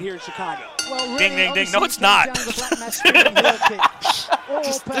title tonight here in Chicago? Well, really, ding, ding, ding. No, it's not. Just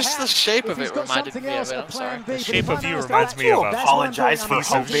the shape of it reminded me of it. I'm sorry. The shape of you reminds me of a apologize for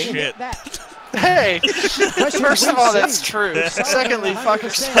piece of hoping. shit. Hey, first of all, that's true. Secondly, fuck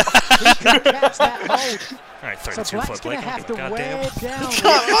yourself. Alright, 32-foot Blake. Goddamn.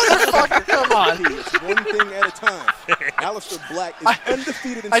 Motherfucker, come on. One thing at a time. Aleister Black is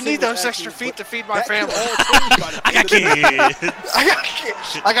undefeated in I need singles those extra action, feet but to feed my that could family. all change by the I got end of the night.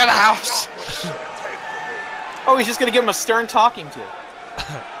 kids. I got a house. Oh, he's just gonna give him a stern talking to.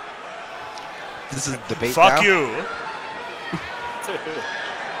 This is a debate Fuck now. you.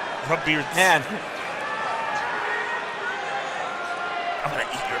 Rub beards. Man, I'm gonna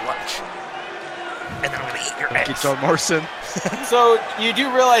eat your lunch. And then I'm gonna eat your Get eggs. John Morrison. so you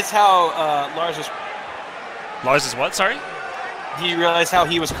do realize how Lars was? Lars is what? Sorry? Do you realize how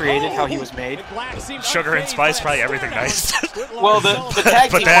he was created, how he was made? Sugar and spice, probably everything nice. Well, the tag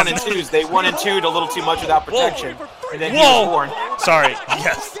But team then- 1 and 2s, they 1 and 2'd a little too much without protection, and then he was born. Sorry.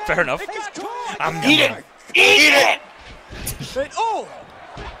 Yes, fair enough. Eat it! Eat it! Oh!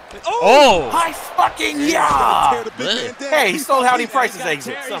 Hi fucking yeah! Hey, he stole Howdy Price's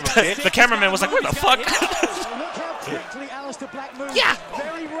exit, son of a bitch. The cameraman was like, what the fuck? Yeah.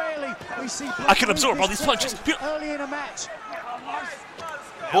 Very rarely we see I can absorb all these punches. early in a match.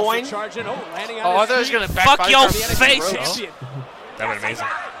 Boing. Charging, landing on Oh, I his thought he was feet. gonna Fuck backbite your her. face! Champion. That would be amazing.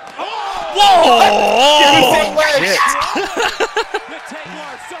 Whoa! Whoa! Good take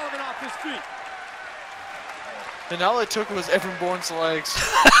Lars Sullivan off his feet. And all it took was Evan Bourne's legs.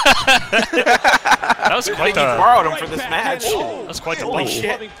 That was quite He the. borrowed him for this match. That was quite the Holy blow.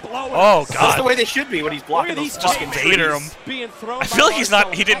 shit. Oh That's the god. way they should be when he's blocking those fucking Vader trees. him. I feel like he's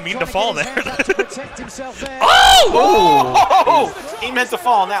not. He didn't mean to fall there. Oh! Oh! He meant to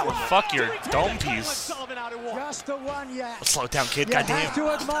fall on that one. Fuck your dome piece. Just the one, yeah. Slow it down, kid. You have Goddamn. to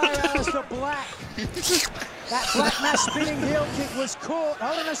admire Aleister Black. That Black Mass spinning heel kick was caught.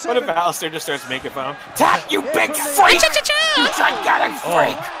 Hold on a What second. if Aleister just starts making fun of him? Tap, you big freak! You gigantic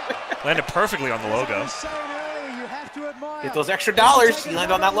freak! Landed perfectly on the logo. Get those extra dollars, you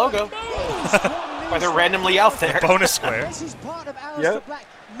land on that logo. Why they're randomly out there. Bonus square. This is part of Aleister Yep. Black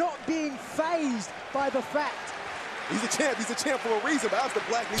not being phased by the fact. He's a champ. He's a champ for a reason. But Aleister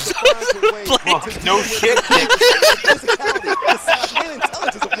Black needs to find a way to No deal with shit. the physicality, the size, and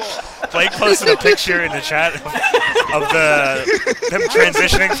intelligence of Lars. Blake posted a picture in the chat of them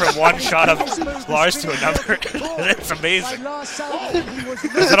transitioning from one shot of Lars to another. It's amazing. Is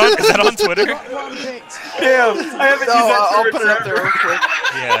that on Twitter? Damn, I haven't used that I'll Twitter put it up there real quick.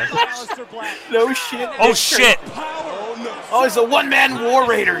 Yeah. No shit. Oh shit. Oh, it's the one-man War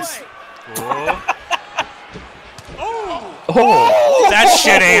Raiders. Oh, that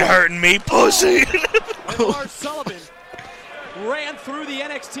shit ain't hurting me, pussy. Lars Sullivan ran through the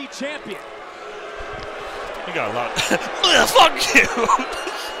NXT champion. You got a lot. Fuck you.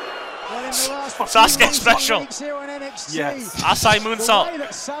 Sasuke special. Yes. Asai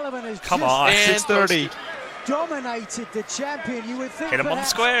moonsault. Come on. 6:30. Dominated the champion. You would think Hit him on the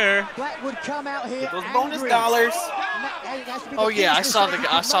square. Black would come out here Those bonus angry. dollars. Oh yeah, I saw the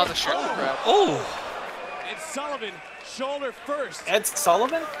shirt in the crowd. Oh. And Sullivan, shoulder first. Ed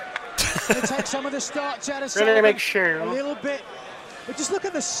Sullivan? Gonna take some of the starch out of Really Sullivan. make sure. A little bit. But just look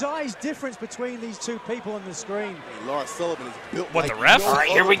at the size difference between these two people on the screen. Lars Sullivan is built What, like the ref? no All right,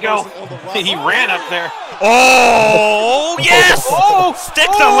 here other we go. person on the roster. He ran up there. Oh, yes! Oh! Stick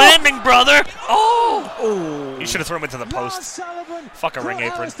the landing, brother! Oh! You should have thrown him into the Lars post. Sullivan Fuck a ring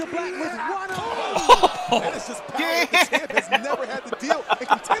caught apron. Aleister Black with one arm. That is just power. The champ has never had to deal and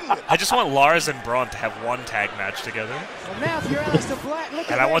continue it. I just want Lars and Braun to have one tag match together. Well, now if you're Aleister Black, look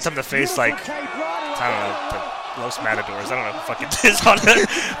And at I want this. them to face, Beautiful like, Cape Rider. I don't know, the Los Matadors. I don't know who fucking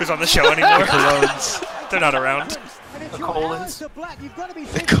who's on the show anymore. They're not around. And if The you're Colons. Aleister Black, you've got to be The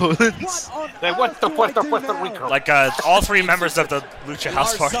thinking, Colons. what on They went earth to do I Puerto do now? Rico. Like all three members of the Lucha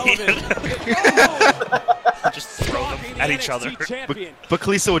House Lars Party. Sullivan. Just throw them Stalking at the each other. NXT champion. But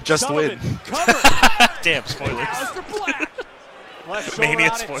Kalisto would just Sullivan win. covered. Damn, spoilers. Aleister Black. Left shoulder Mania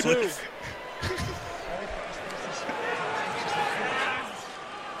out at spoilers. 2.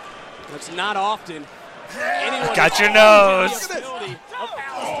 It's not often anyone Got your has nose. the ability of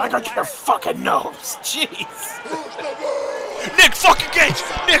Aleister I got your fucking nose. Jeez. Nick fucking Gage!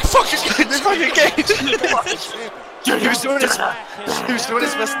 Nick fucking Gage! Nick fucking Gage! He was doing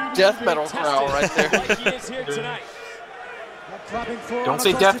his best death metal growl right there. like he is here tonight. Don't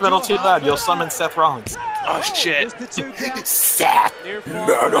say death metal too loud. You'll summon Seth Rollins. Oh shit! Seth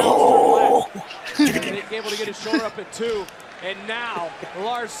metal. Able to get his shoulder up at 2, and now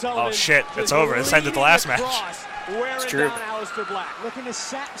Lars Sullivan. Oh shit! It's over. It's ended the last match. It's true. Looking to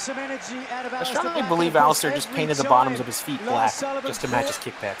sap some energy out of I Aleister strongly Black. believe Aleister just painted the bottoms of his feet black just to match his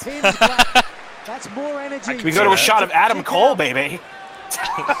kick pads. That's more energy. Can we go to a shot of Adam Cole, baby?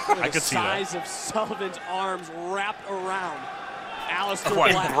 I could see that. The size of Sullivan's arms wrapped around Aleister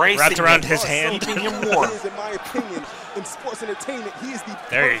What, Black. wrapped around his hand? In my opinion, in sports entertainment, he is the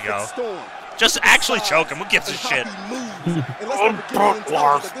There you go. Just actually choke him. Who gives a shit?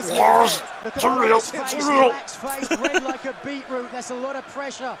 Lars, face red like a beetroot. That's a lot of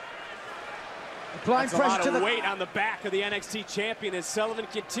pressure. Applying That's a lot of weight on the back of the NXT champion as Sullivan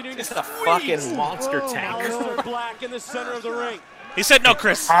continuing to This is a fucking monster tank. Aleister Black in the center of the ring. He said no,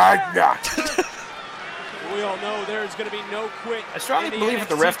 Chris. We all know there's going to be no quit. I strongly believe if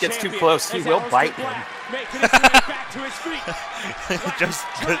the ref gets too close, he will bite him. Making his way back to his feet. Just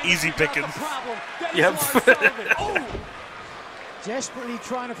easy pickings. Yep. Desperately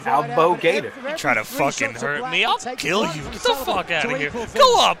trying to fight Elbow out, Gator. You try to fucking hurt me, I'll kill you. Get the fuck out of here.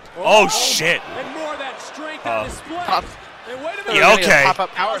 Go up. Oh shit. And more of that strength on display. And wait a minute. Yeah, okay.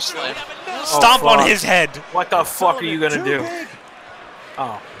 Pop-up power slam. Stomp on his head. What the fuck are you gonna do?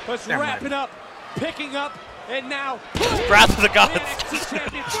 Oh. Let's never wrap mind. it up. Picking up. And now. Wrath of the Gods.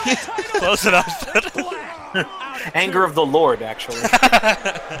 Close enough. Anger of the Lord, actually.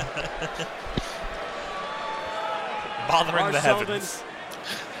 Bothering the heavens.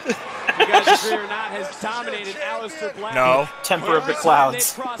 You guys agree or not, has dominated Aleister Black. No. Temper of the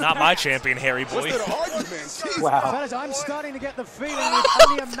clouds. Not my champion, Harry boy. Wow. Fellas, I'm starting to get the feeling it's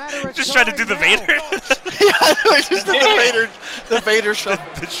only a matter of Just trying to do the time Vader. now. Just the Vader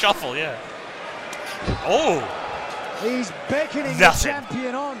shuffle. The shuffle, yeah. Oh. He's beckoning Nothing. the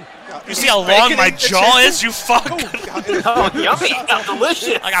champion on. You see how long my jaw is, you fuck? Oh, yummy. Sounds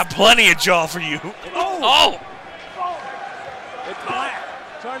delicious. I got plenty of jaw for you. Oh. It's Black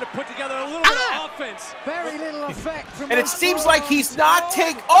trying to put together a little bit of offense. Very little effect from And it seems like he's not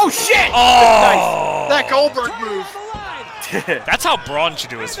taking. Oh shit! Oh. That Goldberg move. That's how Braun should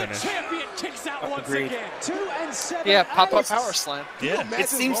do his finish. Champion kicks out once Agreed. again. 2 and 7. Yeah, pop-up power slam. Yeah. It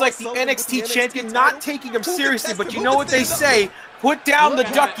seems like the NXT champion not taking him seriously, but you know what they say: put down the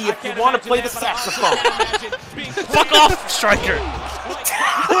ducky if you want to play the saxophone. Fuck off, Striker.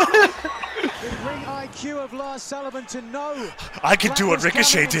 Ring IQ of Lars Sullivan to know. I can do what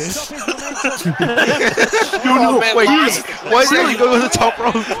Ricochet did. Wait, why did you go to the top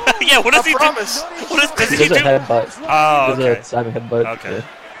rope? Yeah, what does he do? promise. Does he There's do? a headbutt. Oh, There's okay. a diving headbutt. Okay. Yeah.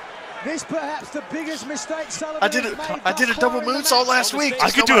 This perhaps the biggest mistake Sullivan I did has it. made I did a thus double far in the moonsault match. last week.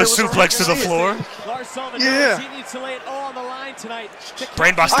 I could do a suplex to the floor. Lars Sullivan Yeah. knows he needs to lay it all on the line tonight. to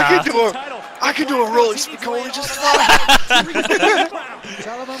Brain capture buster. I could do a rolling spicoli just fine.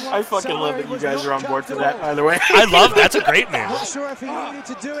 I fucking love that you guys are on board for that, by the way. I love that's a great man. Not sure if he needed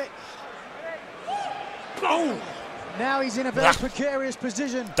to do it. Now he's in a very precarious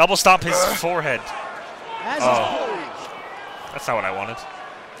position. Double stomp his forehead. As That's not what I wanted.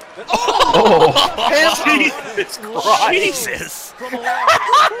 Jesus Christ. Jesus.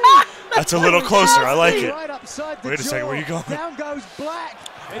 That's a little closer. I like it. right upside the Wait a second, where you going? Down goes Black.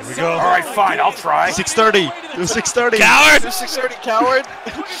 Here we go. All right, fine, I'll try. 6:30. Do 6:30. Coward! 630 coward.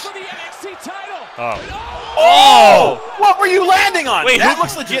 Looking for the NXT title. Oh. Oh! What were you landing on? Wait, that who-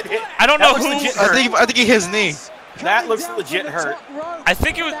 looks legit. I don't know That looks who. legit I hurt. think he hit his knee. That looks legit hurt. I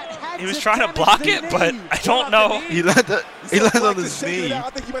think he was trying to block it, but I don't know. He landed on his knee. I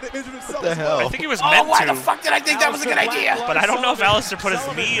think he might have injured himself. What the as well. I hell? think he was Oh, meant why the to, fuck did I think that was a good idea? but I don't know if Aleister put his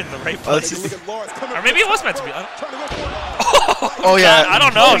knee in the right Oh, place. this is- Look at Lars coming Or maybe it was meant to be. I don't- Oh yeah. I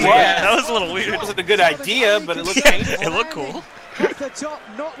don't know. Oh, yeah. That was a little weird. It wasn't a good idea, but it looked painful. It looked cool. Off the top,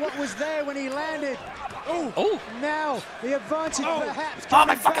 not what was there when he landed. Oh. Now the advantage perhaps. Oh,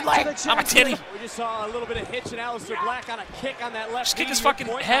 my coming fucking back to leg. the Oh, my champion. titty. We just saw a little bit of hitch in Aleister Black on a kick on that left Just kick knee. his fucking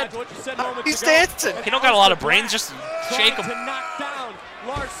Point head. to what you said moments He's ago. dancing. He don't got a lot of brains. Just shake Trying him. to knock down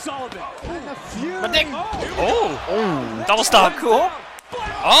Lars Sullivan. And the fury. dick. Oh. Double stomp. Cool.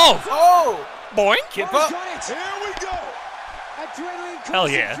 Oh. Oh! Boing. Kip Got up. it. Here we go. Adrenaline Hell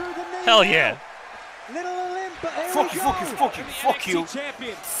coursing yeah. through the knee Hell now. yeah. Little limp, but there Fuck we you, go. fuck you, fuck you, fuck you. NXT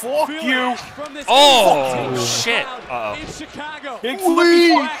champion. Fuck Feeling you. from this Oh, NXT shit. crowd Uh-oh. in Chicago. Big flippy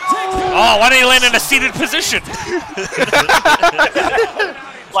fuck. Black takes it. Oh, why didn't he land in a seated position?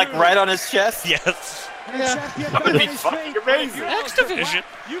 Like right on his chest. Yes. That would be fucking amazing. X Division.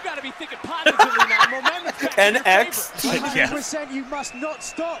 You got to be thinking positively now. Momentum's back in your NXT. Yeah. 100%, you must not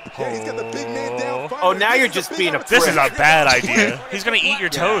stop. Yeah, he's got the big man down. Oh, now you're just being a This is prick. a bad idea. He's gonna eat your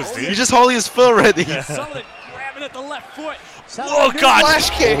toes, You're dude. just holding his foot already. Sullivan grabbing at the left foot. Oh God! Flash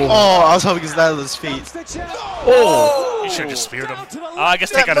kick. Oh, I was hoping it's not on his feet. Oh! You should have just speared him. Oh, I guess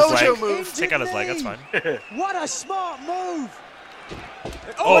take out his mojo leg. move. Take out his leg. That's fine. What a smart move.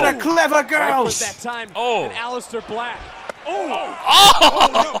 Oh! What a clever Right girl. foot that time. Oh. And Aleister Black. Oh!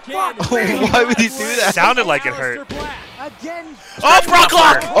 Oh! Why would he do that? Sounded like it hurt. Again. Oh, Brock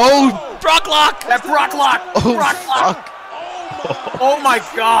Lock! Oh, Brock Lock! That Brock Lock. oh, Brock Lock. fuck. Oh my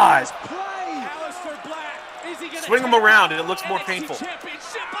God. Aleister Black. Is he gonna Swing him around and it looks more painful.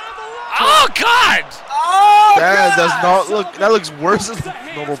 championship on the line? Oh God! Oh, That does God. not look. That looks worse than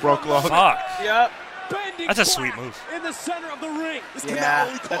normal Brock Lock. Fuck! Yep. Bending That's a sweet Black move. in the center of the ring. This could Yeah, not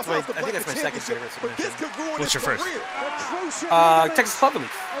only that's cost my- Aleister I think Black that's my the second championship, favorite but this submission. could ruin What's his your first? career. Texas Club Release.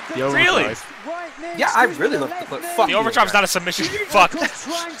 The Really? overdrive. Yeah, I really love the clip. Fuck The you. overdrive's not a submission. Fuck. It's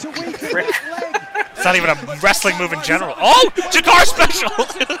not even a wrestling move in general. Oh! Jakar special!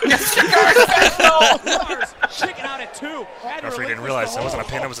 Chicken out at 2. Referee didn't realize that wasn't a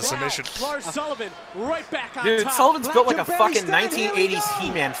pin, it was a submission. Lars Sullivan right back on Dude, top. Sullivan's built like a fucking 1980s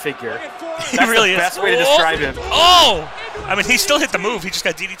He-Man figure. He That's really the is. best way to describe him. Oh! I mean, he still hit the move. He just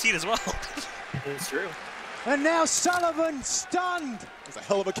got DDT'd as well. It's true. And now Sullivan stunned. It's a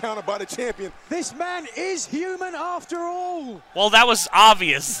hell of a counter by the champion. This man is human after all. Well, that was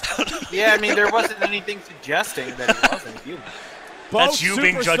obvious. Yeah, I mean, there wasn't anything suggesting that he wasn't human. That's Both you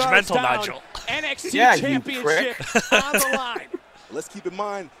being superstars judgmental, down. Nigel. NXT Yeah, you championship on the line. Let's keep in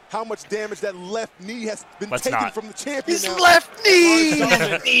mind how much damage that left knee has been Let's taken not. from the champion. His now. left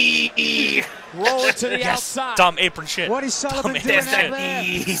knee. Rolling to the Yes. outside. Dumb apron shit. What is Sullivan Dumb doing apron out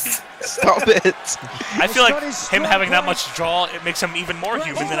shit. there? Stop it. I feel like him having that much jaw, it makes him even more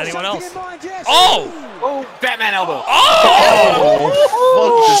human than anyone else. Something in mind, yes. Oh! Oh, Batman elbow. Oh!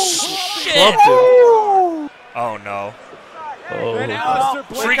 Fuck Shit! Oh no. And Aleister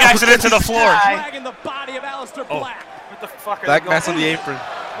Black Freak accident to the floor. dragging the body of Aleister Oh. Black. What the fuck are Back they mass on going? the apron.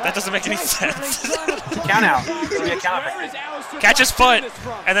 That doesn't make any sense. Count out. It'll be a count Where out. is Aleister Catch his Black foot doing this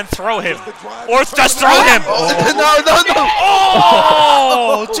from? and then throw him. Or just throw him. No.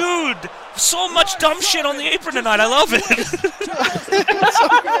 Oh, dude. So much dumb shit on the apron tonight. I love it.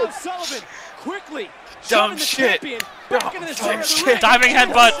 Sullivan quickly Dumb shoving the shit. champion back into the center of the shit. ring. Diving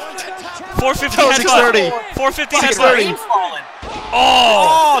headbutt. 450 630. headbutt. 450 Fucking headbutt. rain falling.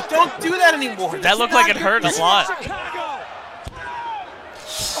 Oh, Oh, don't do that anymore. that looked like it hurt a lot. Chicago.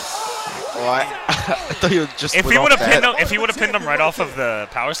 Oh, I thought you just. If went he off would have that. pinned him, if he would have pinned him right off of the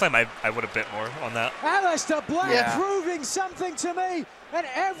power slam, I would have bit more on that. Aleister Black Yeah. proving something to me and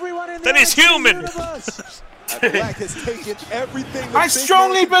everyone in the That he's NXT human. universe. Black has taken everything. the I big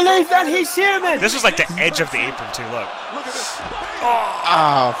strongly man- believe that he's human. This was like the edge of the apron too. Look, Look at this.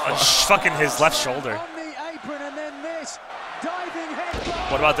 Ah, fucking his left shoulder. On the apron and then this diving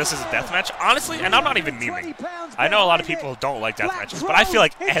headbutt. What about this as a death match? Honestly, and I'm not even memeing. I know a lot of people don't like death matches, but I feel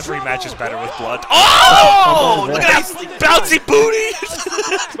like every match is better with blood. Oh! Look at that bouncy booty!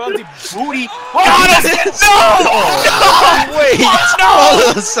 Bouncy booty. Got him! No! wait. No!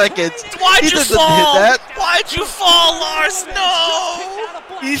 Hold on a second. Why'd He you doesn't fall? hit that. Why'd you fall, Lars? No!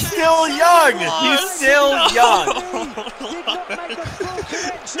 He's still young. He's still young.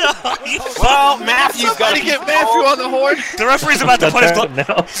 No! Well, Matthew's got to Somebody get Matthew on the horn. The referee's about to put his gloves. No.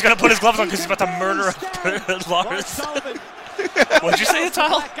 He's gonna put his gloves on because he's about to murder Lars. Sullivan What'd you say,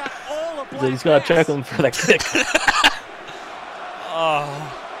 Tile? got all of So he's gotta check him for that kick.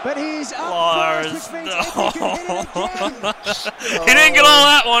 Oh, But he's up Lars, first, which means no. if he can hit it again. He didn't get all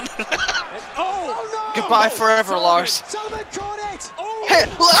that one. Oh, no! Goodbye forever, Lars. Sullivan caught it.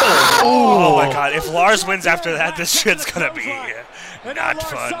 Oh my god, if Lars wins after that, this shit's gonna be not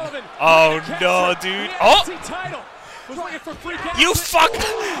fun. Oh no, dude. Oh! You fuck!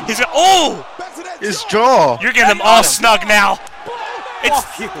 He's got. Oh! His jaw. You're getting them all snug now. It's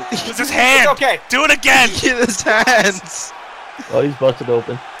his hand. It's okay. Do it again. Get his hands. Oh, he's busted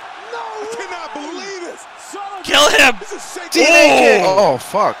open. I cannot believe it. Kill him. This is shaking. DNA kick. Oh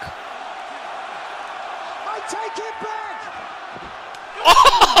fuck. I take it back.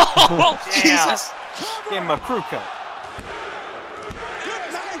 Oh! Jesus. Give him a crew cut.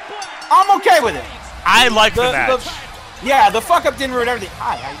 I'm okay with it. I like the match. Yeah, the fuck up didn't ruin everything.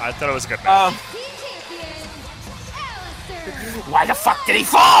 I thought it was a good match. Why the fuck did he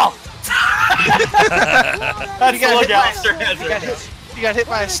fall? That's the look Alistair has right now. You got hit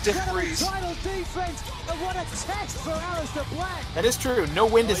by a stiff breeze. Title defense. What a test for Aleister Black. That is true. No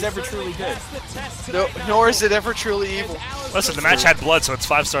wind is ever truly good. No, nor is it ever truly evil. Listen, the match had blood, so it's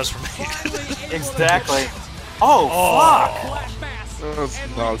 5 stars for me. Exactly. Oh, fuck!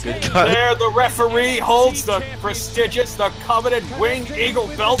 No, good cut. There, the referee holds the prestigious, the coveted Winged Eagle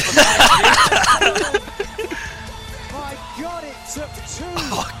belt. My God, it took 2.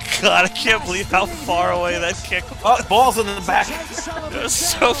 Oh God, I can't believe how far away that kick was. Oh, balls in the back. It was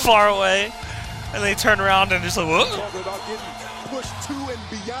so far away. And they turn around and just like, whoa.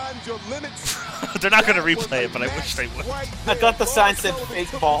 They're not going to replay it, but I wish they would. I thought the sign said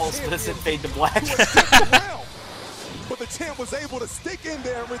fake balls, but it said fade to black. But the champ was able to stick in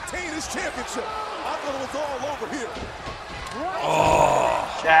there and retain his championship. I thought it was all over here.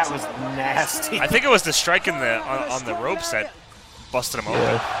 Oh, that was nasty. I think it was the strike in the on the ropes that busted him open.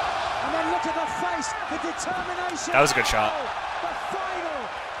 And then look at the face, the determination. That was a good shot. The final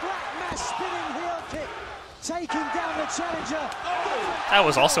Black Mass spinning heel kick, taking down the challenger. That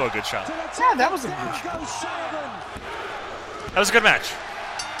was also a good shot. Yeah, that was a good shot. That was a good match.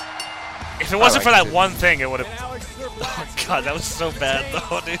 If it wasn't for that one thing, it would have. Oh God, that was so bad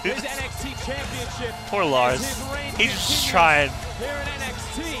though, dude. Poor Lars. He's just trying.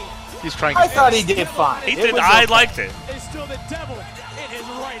 He's trying. I thought he did fine. He did. I liked it. Is still the devil in his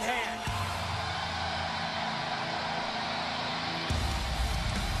right hand.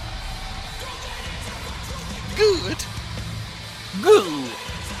 Good. Good.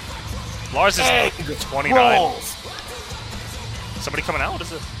 Lars is 29. Rolls. Somebody coming out? What is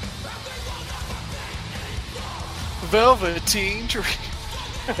this? Velveteen Dream.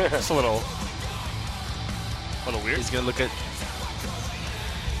 It's a little weird. He's gonna look at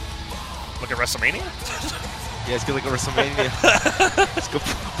WrestleMania. Yeah, he's gonna look at WrestleMania. Let's go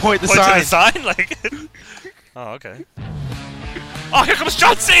point the Point sign. to the sign, like. Oh, okay. Oh, here comes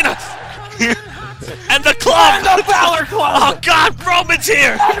John Cena. And the club! And the Balor Club! Oh God, Roman's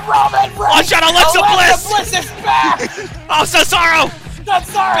here! And Roman Watch out, Alexa Bliss! Bliss is back! Oh, Cesaro!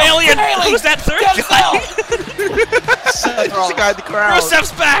 Cesaro! Alien! Bailey! Who's that third guy? The guy in the crowd.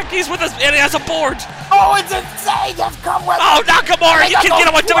 Rusev's back! He's with us and he has a board! Oh, it's insane! Just come with Oh, me! Nakamura! You can get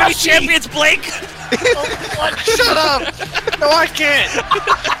him with WWE Flashy. Champions, Blake! Shut up! No, I can't.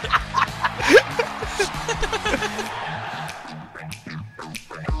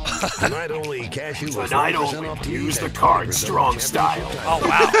 Tonight only, Cashew was Tonight 1% only, off use the TV card strong style. Oh,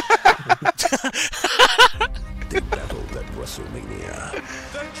 wow. They battled at WrestleMania.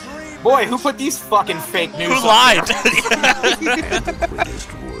 Boy, who put these fucking fake news Who up lied? there? The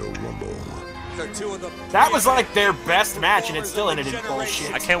greatest Royal Rumble. That was like their best match, and it still ended in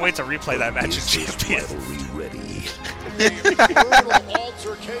bullshit. I can't wait to replay that match in Champions. Rivalry ready. Brutal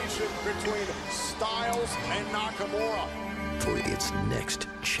altercation between Styles and Nakamura. For its next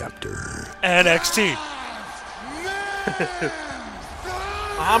chapter. NXT.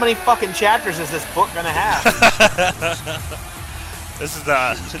 How many fucking chapters is this book gonna have? This is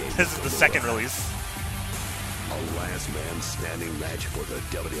the second release. A last man standing match for the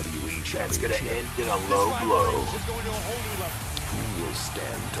WWE Championship. That's gonna end in a low blow. Who will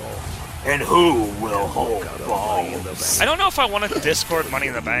stand tall? And who will hold balls? I don't know if I want to Discord Money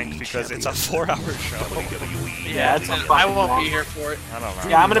in the Bank because it's a 4-hour show. Yeah, I won't be here for it. I don't know.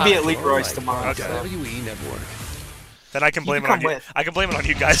 Yeah, I'm gonna be at Leroy's tomorrow. Okay. WWE Network. Then I can blame it can on come you. with. I can blame it on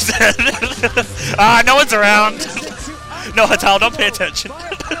you guys then. No one's around. No, Hatal, don't pay attention.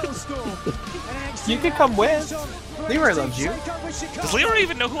 You can come with. Leroy loves you. Does Leroy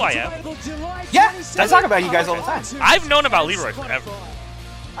even know who I am? Yeah, I talk about you guys all the time. I've known about Leroy forever.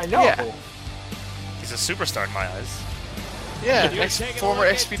 I know. Yeah. He's a superstar in my eyes. Yeah, former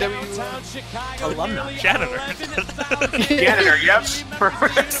XPW Alumni. Janitor. Janitor, yep.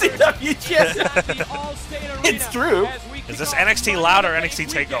 CW janitor. It's true. Is this NXT Loud or NXT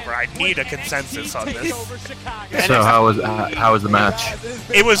Takeover? I need a consensus on this. So how was the match?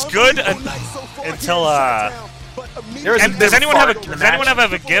 It was good until does anyone have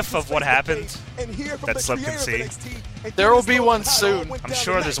a GIF of what happened that Slip can see? There will be one soon. I'm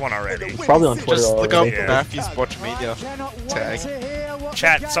sure there's one already. Probably on Twitter Just look up Yeah. Matthew's Botchamania tag.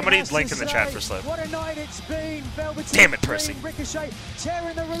 Chat, somebody link in the chat for Slip. Damn it, Percy.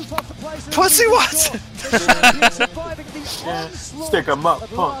 Pussy what? Stick 'em up,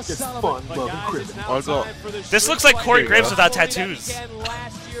 punk. It's fun, loving criminal. This looks like Corey Graves without tattoos.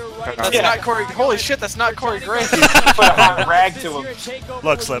 That's not Corey. Holy shit, that's not Corey Graves. Put a hot rag to him.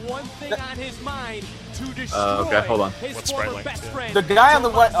 Look, Slip. Okay, hold on. What's Sprite link? The guy on the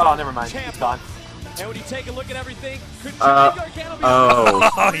right. Oh, never mind. He's gone. And when you take a look at everything, could Oh.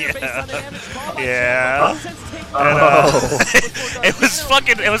 Oh, yeah. Yeah. And,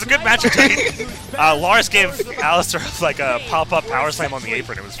 it was a good match. Lars gave Alistair like a pop-up power slam on the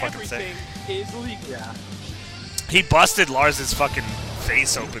apron. It was fucking sick. Yeah. He busted Lars's fucking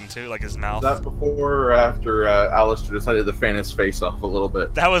face open too, like his mouth. Was that before or after Alistair decided to fan his face off a little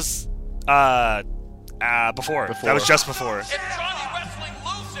bit? That was before. That was just before.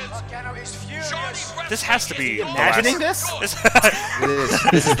 This has to be imagining the this. This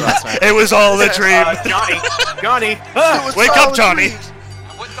This is the last match. It was all a dream. Johnny, wake up, Johnny.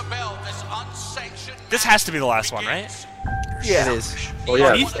 This has to be the last one, right? Yeah, it is. Oh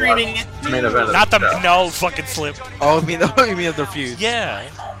yeah, he's streaming it. Main event. of Not the show. no fucking slip. Oh, you mean of their feud? Yeah.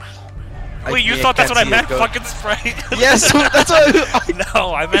 Wait, you thought that's what I meant? Fucking Sprite? Yes, that's what.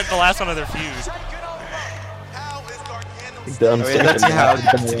 No, I meant the last one of their feud. The That's unsanctioned how match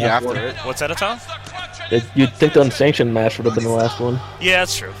would have been the last after one. it. What's that, Atal? You'd think the unsanctioned match would have been the last one. Yeah,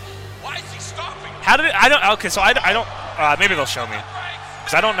 that's true. How did it? I don't. Okay, so I don't. Maybe they'll show me,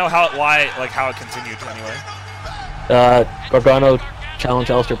 because I don't know how it continued anyway. Gargano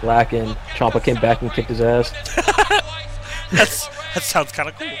challenged Aleister Black, and Ciampa came back and kicked his ass. That sounds kind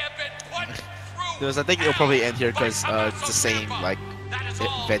of cool. I think it'll probably end here because it's the same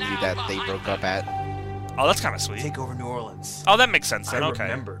venue that they broke up at. Oh, that's kind of sweet. Takeover New Orleans. Oh, that makes sense then. I okay.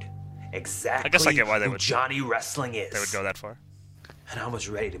 remembered exactly I guess I get why they who would. Johnny Wrestling is. They would go that far. And I was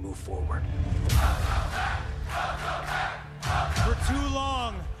ready to move forward. For too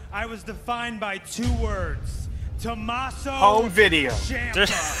long, I was defined by 2 words. Tommaso. Home video.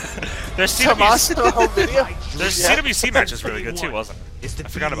 There's Tommaso home video. There's CWC matches really good too, wasn't it? I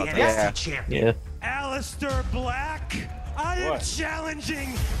forgot about that. Yeah. Aleister Black, I am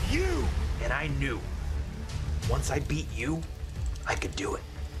challenging you. And I knew, once I beat you, I could do it.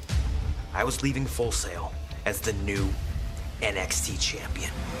 I was leaving Full Sail as the new NXT champion.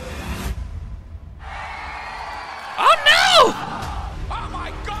 Oh no! Oh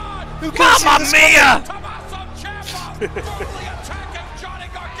my God! Mamma mia!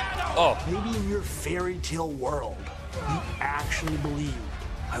 Oh. Maybe in your fairy tale world, you actually believed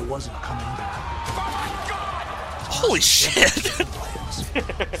I wasn't coming back. Holy shit!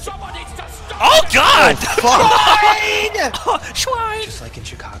 Oh God! Schwein! Just like in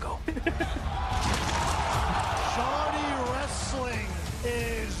Chicago. Johnny Wrestling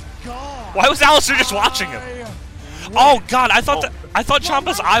is gone. Why was Aleister just watching him? Oh God! I thought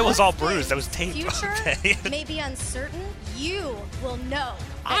Ciampa's eye was all bruised. That was tape. Future Okay. may be uncertain. You will know.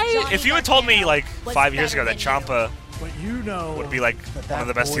 If you had told me like 5 years ago that Ciampa But you know would be like one of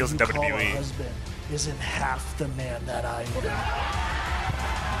the best heels in WWE, isn't half the man that I am.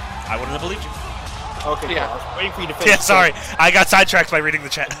 I wouldn't have believed you. Okay, Yeah. I was waiting for you to finish. Yeah, sorry. I got sidetracked by reading the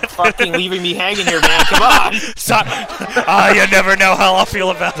chat. Fucking leaving me hanging here, man. Come on. You never know how I'll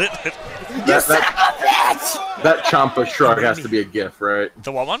feel about it. That Ciampa shrug has to be a gif, right?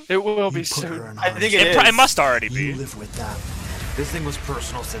 The what one? It will be soon. I think it is. It must already be. You live with that. This thing was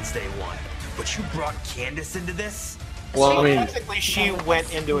personal since day one. But you brought Candace into this? Well, I mean, Technically, she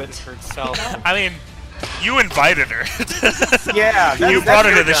went into it herself. I mean, you invited her. Yeah, You brought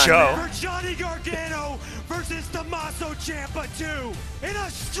her to the show. For Johnny Gargano versus Tommaso Ciampa 2 in a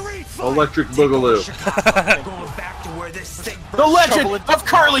street fight. Electric Boogaloo. Going back to where this thing The legend of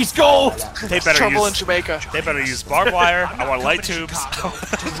Carly's Gold! They better Trouble in use. Jamaica. They better use barbed wire. I want light tubes.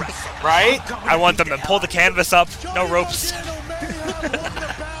 Right? I want them to pull the canvas up. No ropes.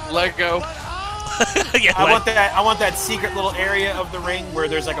 Lego. Yeah, I want that secret little area of the ring where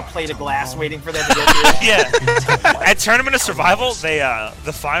there's like a plate of glass waiting for them to get through. Yeah. At Tournament of Survival, they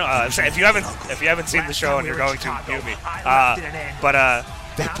the final. If you haven't seen the show and you're going to, mute me.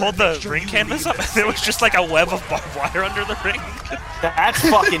 They pulled the ring canvas up and there was just like a web of barbed wire under the ring. That's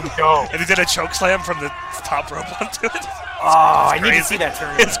fucking dope. And he did a choke slam from the top rope onto it. Oh, I need to Crazy. see that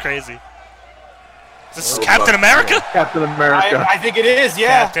tournament. It's crazy. This is Captain America? Captain America. I think it is,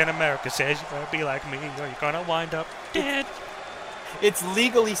 yeah. Captain America says you better be like me or you're gonna wind up dead. It's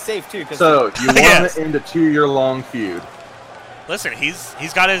legally safe too. Cause So you want Yes. to end a 2-year-long feud? Listen, he's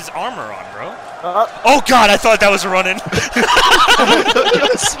got his armor on, bro. Oh God, I thought that was a run-in.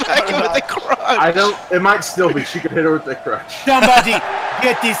 Smack him with the crutch. I don't. It might still be. She could hit her with the crutch. Somebody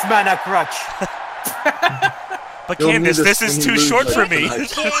get this man a crutch. But You'll Candace, need this this is when too you short lose for that me.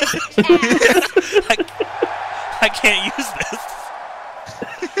 I can't use this.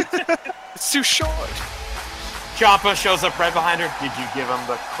 It's too short. Ciampa shows up right behind her. Did you give him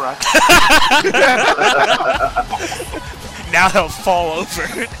the crutch? Now he'll fall over.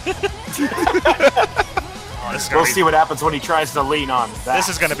 We'll see what happens when he tries to lean on that. This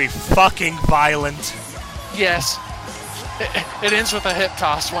is gonna be fucking violent. Yes. It ends with a hip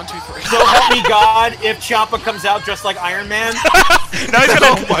toss. 1, 2, 3. So help me God, if Ciampa comes out dressed like Iron Man. No,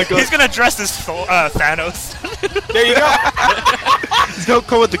 he's gonna dress as Thanos. There you go. He's gonna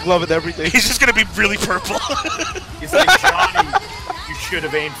come with the glove and everything. He's just gonna be really purple. He's like, Johnny, you should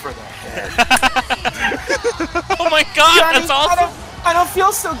have aimed for the head. Oh my God, Johnny, that's awesome. I don't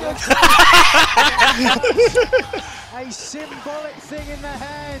feel so good. A symbolic thing in the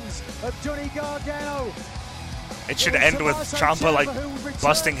hands of Johnny Gargano. It should end with Ciampa like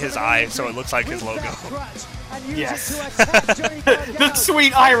busting his eye so it looks like his logo. Yes. The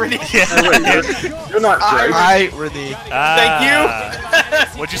sweet irony. You're not irony. Thank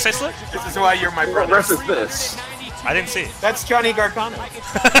you. What'd you say, Slick? This is why you're my brother. What rest is this? I didn't see it. That's Johnny Gargano.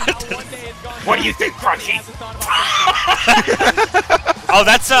 What do you think, Crunchy? Oh,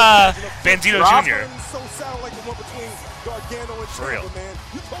 that's Bandito Jr. For real.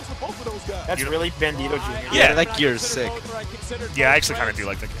 That's really Bandito Jr. Yeah, that gear is sick. Yeah, I actually kind of do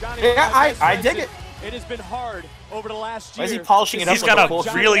like that gear. Yeah, I dig it. It has been hard over the last year. Why is he polishing it up? He's got a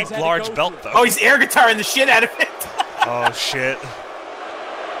really large belt, though. Oh, he's air guitaring the shit out of it. Oh, shit.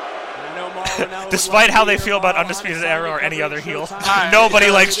 Despite how they feel about Undisputed Era or any other heel, nobody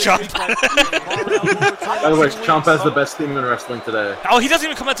likes Ciampa. By the way, Ciampa has the best theme in wrestling today. Oh, he doesn't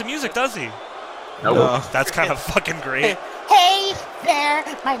even come out to music, does he? No. That's kind of fucking great. Hey there,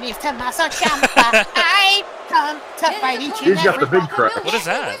 my name's Tommaso Ciampa. I come to fight each and He's got the big crowd. What is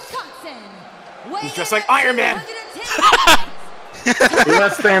that? He's just like Iron Man. He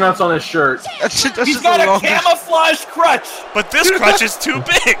has Thanos on his shirt. He's got a camouflage crutch. But this crutch is too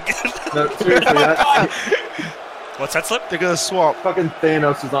big. No, seriously, What's that, Slip? They're gonna swap. Fucking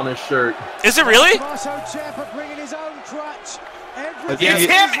Thanos is on his shirt. Is it really? Tommaso Ciampa bringing his own crutch. It's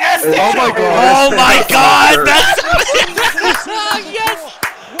him as Oh my God! Oh my God! That's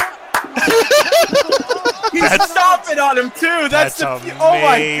He's stomping on him too. That's the amazing. oh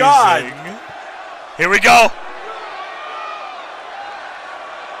my God! Here we go.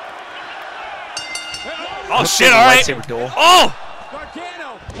 Oh shit! All right. Oh!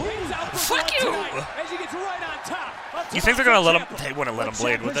 Fuck you! You think they're gonna let him? They wouldn't let him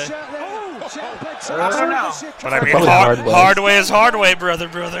blade, would they? I don't know. But I mean, Probably hard way is hard way, brother.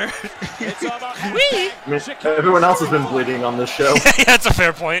 I mean, everyone else has been bleeding on this show. Yeah, that's a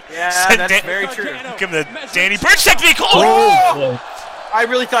fair point. Yeah, that's very true. Give him the Danny Birch technique. Oh! I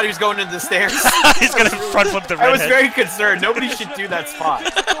really thought he was going into the stairs. He's gonna front flip the red. I was very concerned. Nobody should do that spot.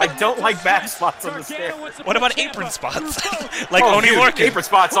 I don't like back spots on the stairs. What about apron spots? Like Oni Lorcan. Apron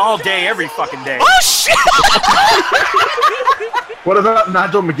spots all day, every fucking day. Oh shit! What about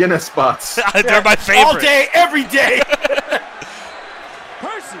Nigel McGuinness spots? They're my favorite. All day, every day.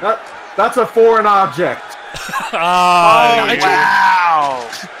 That's a foreign object. Wow.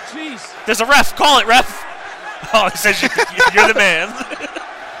 Jeez. There's a ref. Call it, ref. Oh, he says you're the man.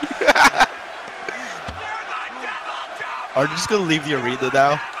 Are they just gonna leave the arena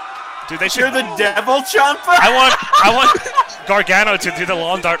now? Dude, they should. You're the devil, Ciampa. I want Gargano to do the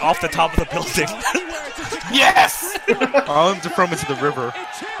lawn dart off the top of the building. Yes. I want him to throw him into the river.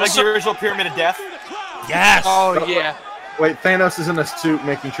 Like the original Pyramid of Death. Yes. Oh, yeah. Wait, Thanos is in a suit,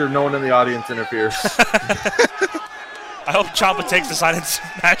 making sure no one in the audience interferes. I hope Ciampa takes the sign and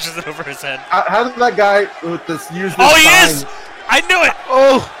smashes it over his head. How did that guy with this use this Oh, he sign? is! I knew it!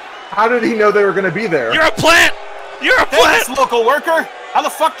 Oh, how did he know they were going to be there? You're a plant! You're a Hey, plant! this local worker. How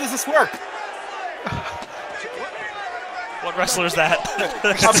the fuck does this work? What wrestler is that?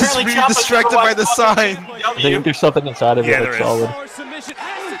 Just being distracted by the sign. I think there's something inside of it Yeah, that's there is. solid.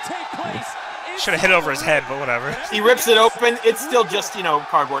 Should have hit over his head, but whatever. He rips it open. It's still just,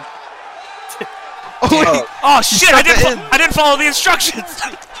 cardboard. Oh shit! I didn't follow the instructions.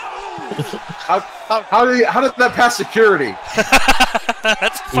 How did that pass security?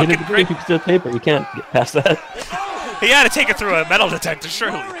 That's Even fucking if you great. piece of paper, you can't get past that. He had to take it through a metal detector,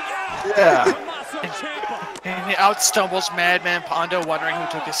 surely. Yeah. And he out stumbles Madman Pondo, wondering who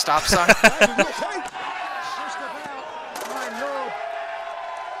took his stop sign.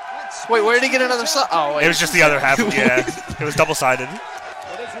 Wait, where did he get another sign? Oh, wait. It was just the other half. Yeah, it was double-sided.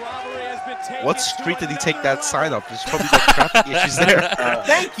 What street did he take that sign up? There's probably like traffic issues there.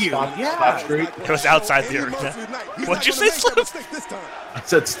 Thank you. Stop Street. It was outside the arena. What'd you say, Slim? I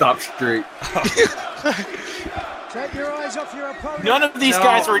said Stop Street. Take your eyes off your opponent. None of these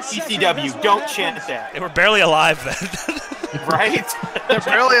guys were at ECW. Don't chant that. They were barely alive then. Right? They're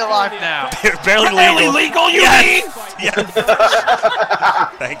barely alive now. They're barely legal. Barely legal, you mean? Yes.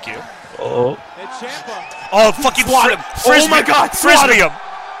 Thank you. Oh. Oh, fucking Swat him. Oh my God, swat Frisbee him.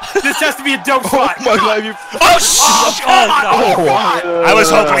 This has to be a dope spot. Oh my God! You. Oh shit! Oh god! I was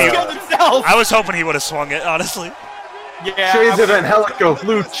hoping he. Killed himself. I was hoping he would have swung it. Honestly. Yeah. Chase it and Helico.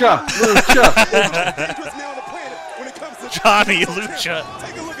 Lucha. Lucha. Johnny Lucha.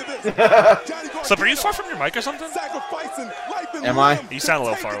 So, are you far from your mic or something? Am I? You sound a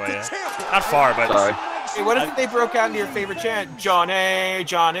little far away. Yeah. Not far, but. Sorry. Hey, what if they broke out into your favorite chant? Johnny,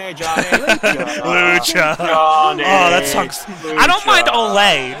 Johnny, Johnny. Lucha. Johnny. Oh, that song's. I don't mind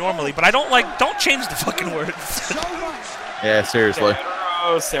Olay normally, but I don't like. Don't change the fucking words. Yeah, seriously.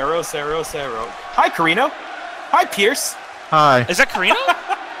 Cero. Hi, Carino. Hi, Pierce. Hi. Is that Carino?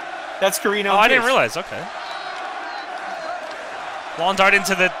 That's Carino. Oh, I didn't realize. Okay. Long dart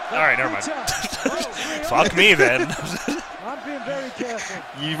into the. All right, never mind. Fuck me then. I'm being very careful.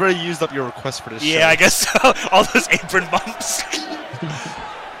 You already used up your request for this show. Yeah, I guess so. All those apron bumps.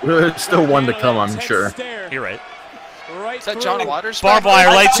 There's still one to come, I'm sure. You're right. Is that John Waters? Barbed wire,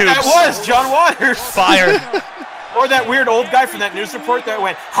 light tubes. That was John Waters. Fire. Or that weird old guy from that news report that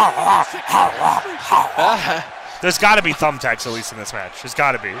went, ha, ha, ha, ha, ha. There's got to be thumbtacks at least in this match. There's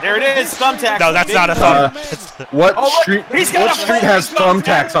got to be. There it is, thumbtacks. No, that's not a thumb. What look, street? he's got What a street has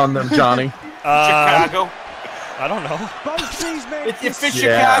thumbtacks on them, Johnny? Chicago. I don't know. If it's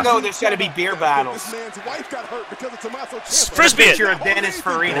Chicago, there's got to be beer battles. Frisbee it. Picture of Dennis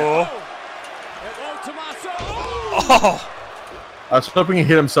Farina. Oh. I was hoping he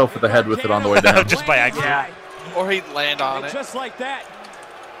hit himself with the head with it on the way down. Just by accident. Yeah. Or he'd land on it. Just like that.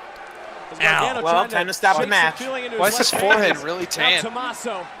 Ow. Well, time to stop the match. Why is his forehead really tan?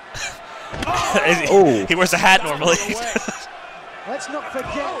 Oh. He wears a hat normally. Let's not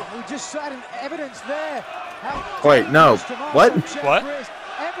forget, we just had an evidence there. Wait, no. What? What?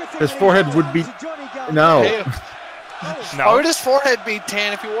 His forehead would be. No. No. Why would his forehead be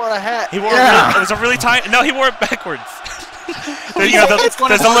tan if he wore a hat? He wore it was a really tiny. No, he wore it backwards. There's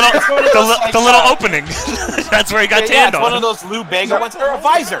the little opening. That's where he got tanned it's on. one of those Lou Bega ones, or a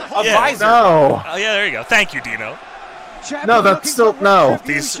visor. A visor. No. Oh yeah, there you go. Thank you, Dino. No, that's still no.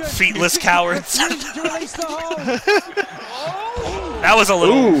 These feetless cowards. That was a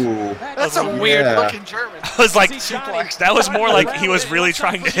little. Ooh. That's a weird looking German. I was like, that was more like he was really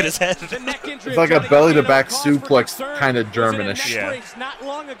trying to hit his head. It's like a belly to back suplex, kind of Germanish. Yeah. Not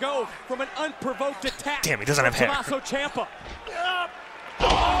long ago from an unprovoked attack. Damn, he doesn't have hair. Tommaso Ciampa.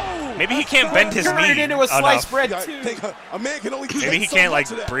 Maybe he can't bend his Turn it knee into a sliced enough. bread too. Maybe he can't like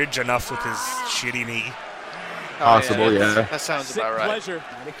bridge enough with his shitty knee. Possible, yeah. That sounds about right. Pleasure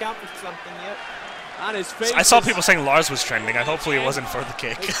Not accounting for something yet. on his face. I saw people saying Lars was trending. Hopefully it wasn't for the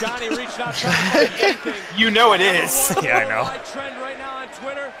kick. Johnny reached out. You know it is. Yeah, I know. Trend right now on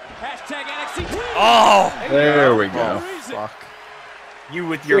Twitter. Hashtag NXT. Oh! There we go. Fuck. You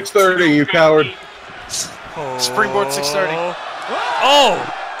with your 6:30, you coward. Springboard 630.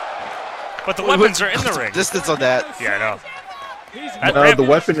 Oh! But the weapons are in the ring. Distance on that. Yeah, I know. No, the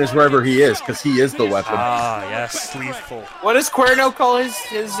weapon is wherever he is, because he is the weapon. Ah, yes, sleeveful. What does Cuerno call his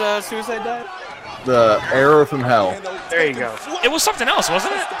suicide dive? The arrow from hell. There you go. It was something else,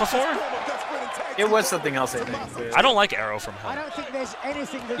 wasn't it, before? It was something else, I think. I don't like Arrow from Hell. I don't think there's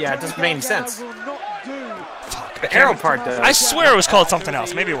anything that Yeah, it doesn't make any sense. Fuck. The arrow part does. I swear it was called something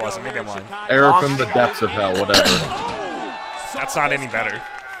else. Maybe it wasn't. Maybe I'm lying. Arrow from the depths of hell, whatever. That's not any better.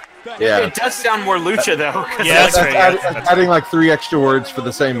 Yeah. It does sound more lucha, though. Yeah, that's right. That's adding like 3 extra words for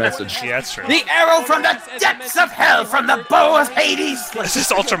the same message. Yeah, that's true. The arrow from the depths of hell, from the bow of Hades. Is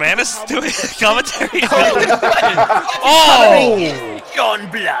this Ultramanus doing commentary? Oh! John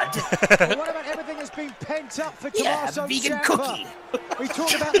Blood. What about everything that's been pent up for Tommaso vegan Ciampa? cookie. We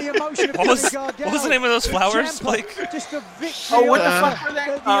talk about the emotion of What was Johnny Gargano. the name of those flowers, Ciampa, Blake? Just the victory. Oh, what the over fuck were they?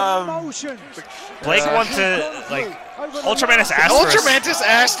 The emotion. Blake wanted to, like, Ultramanus asked for us. Ultramantis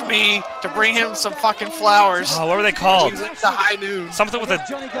asked me to bring him some fucking flowers. Oh, what were they called? The high noon. Something with a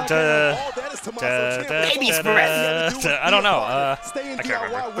Baby's breath. I don't know. I can't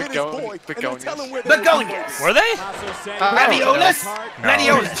remember. Begonias. Were they? Raviolas?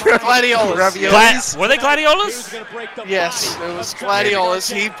 Gladiolas. Gladiolas. Were they gladiolas? Yes, it was gladiolas.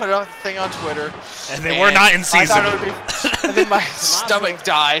 He put a thing on Twitter. And they were not in I season. thought it would be, and then my stomach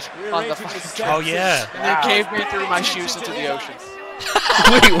died on the fucking track. Oh, yeah. And it gave me through my shoes into the ocean.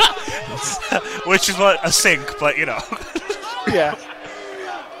 Which is what a sink, but you know. Yeah.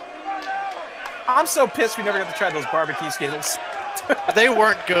 I'm so pissed we never got to try those barbecue Skittles. They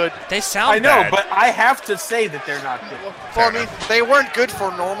weren't good. They sound I know, bad. but I have to say that they're not good. For me, they weren't good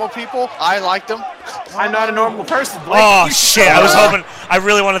for normal people. I liked them. I'm not a normal person, Blake. Oh shit! I was hoping. I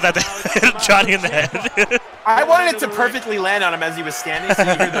really wanted that to hit Johnny in the head. I wanted it to perfectly land on him as he was standing, so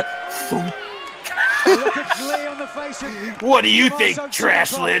you hear the Look at glee on the face of What do you think, Tommaso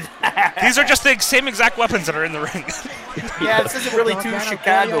trash Ciampa. lid? These are just the same exact weapons that are in the ring. Yeah, this isn't really too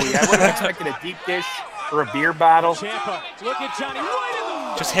Chicago-y. I would have expected a deep dish or a beer bottle. Ciampa, look at Johnny right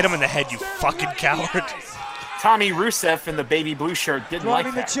in the... Just hit him in the head, you fucking coward. Tommy Rusev in the baby blue shirt didn't like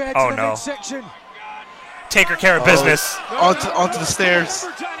Driving the that. chair Oh, to the no. midsection. Take her care of business. Onto the stairs.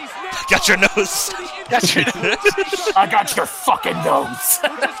 Got your nose. Got your nose. I got your fucking nose. Just 4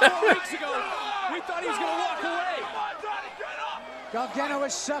 weeks ago, we thought he was going to walk away. Gargano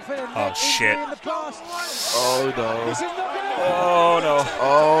has suffered a Oh, neck shit. injury in the past. Oh no. This is not gonna Oh, no.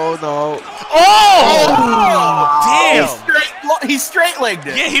 Oh no. Oh! Damn! He straight-legged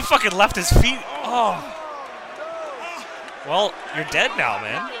it. Yeah, he fucking left his feet. Oh. Well, you're dead now,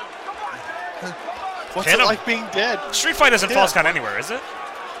 man. What's Hit it him. like being dead? Street Fight isn't false count anywhere, is it?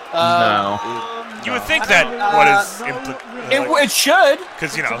 No. You would think that It should.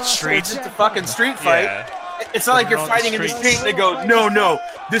 because you know streets. It's a fucking street fight. Yeah. It's not like you're fighting in the street and they go, no,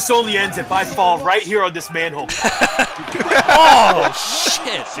 this only ends if I fall right here on this manhole. Oh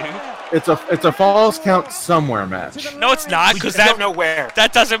shit, dude. It's a falls count somewhere match. No, it's not We because just that don't know where.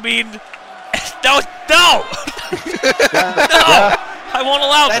 that doesn't mean. No, no, no. I won't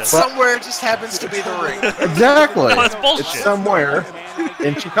allow That this. somewhere just happens to be the ring. Exactly. No, that's bullshit. It's somewhere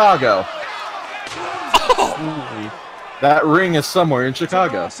in Chicago. That ring is somewhere in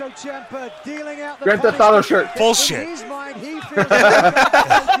Chicago. Tommaso Ciampa dealing out the Grand Theft Auto shirt. Bullshit. In his mind, he feels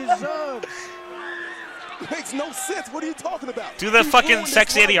Gargano deserves. Makes no sense. What are you talking about? Do the fucking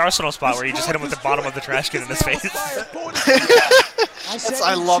Sexy Eddie Arsenal spot where you just hit him with the bottom of the trash can in his face.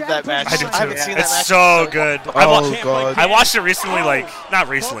 I love that match. I do too. haven't seen that It's match. so good. Oh god. I watched it recently, like not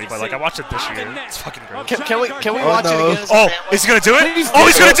recently, but like I watched it this year. It's fucking great. Can we Oh, watch no. it again? As a Oh, family? is he gonna do it? Oh,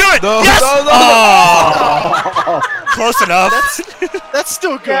 he's gonna do it! No, Yes! no, no. Oh! Close enough. That's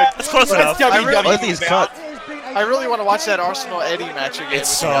still good. That's close enough. I really, I think he's cut. I really want to watch that Arsenal Eddie match again. It's with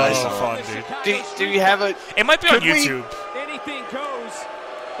so you guys. fun, dude. Do you have a? It might be on Could we- YouTube. Anything goes,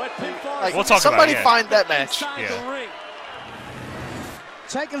 but pinfall. Like, We'll talk about somebody it, yeah. find that match. Yeah.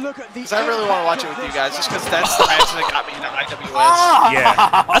 Take a look at the. Because I really want to watch it with you guys, just because that's the match that got me into IWS.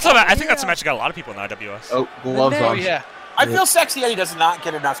 Yeah. I think that's a match that got a lot of people in the IWS. Oh, gloves Oh on. yeah. I feel Sexy Eddie does not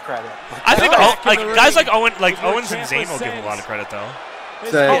get enough credit. I think like guys like Owens and Ciampa Zayn will give him a lot of credit though.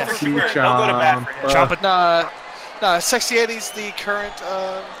 Sexy Don't go to bat for him. Ciampa. No, Sexy Eddie's the current.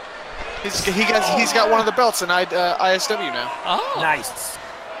 He's got one of the belts in ISW now. Oh. Nice.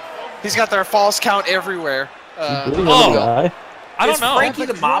 He's got their falls count everywhere. Bleeding Oh. on the guy. I don't Is know. Frankie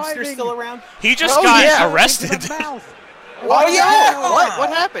the mobster still around? He just Oh, got yeah. arrested. Oh yeah. What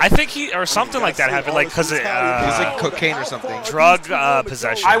happened? I think he or something like that happened, like because He's like cocaine or something. drug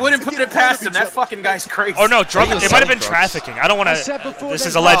possession. I wouldn't put it past him. That fucking guy's crazy. Oh no, drug. He was It might have been selling drugs. trafficking. I don't want to. This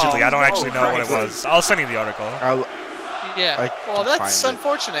is allegedly. I don't actually know what it was. I'll send you the article. Yeah. Well, that's find it.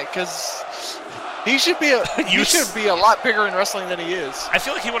 unfortunate because he should be he You should be a lot bigger in wrestling than he is. I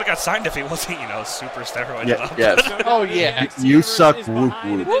feel like he would have got signed if he wasn't, super steroid. Yeah, up. yes. Oh yeah. You suck, whoop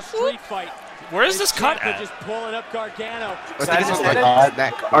whoop. Where is this cut Ciampa at? just pulling up Gargano. I think it's like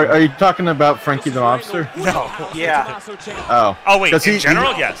neck. Are you talking about Frankie the Mobster? No. Yeah. Oh. Oh wait, 'Cause in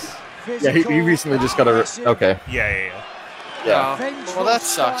general, yes. Yeah, he recently just got a. Okay. Yeah. Yeah. Well, that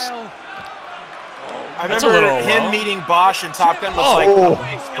sucks. I That's a remember little him low. meeting Bosch and Top Gun was Oh.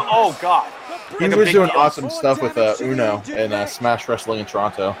 like, oh god. He Like a was big doing deal. awesome stuff with Uno and Smash Wrestling in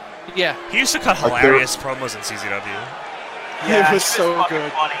Toronto. Yeah. He used to cut Like hilarious promos in CZW. Yeah, It was so fucking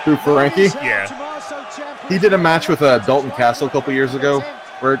good. funny. Who, Frankie? Yeah. He did a match with Dalton Castle a couple years ago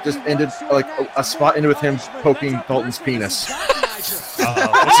where it just ended, like, a spot ended with him poking Dalton's penis. What's he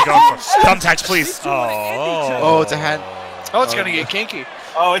going for? Thumbtacks, please. Oh, it's a hand. Oh, it's gonna get kinky.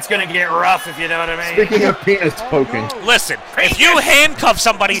 Oh, it's gonna get rough if you know what I mean. Speaking of penis poking. Listen, if you handcuff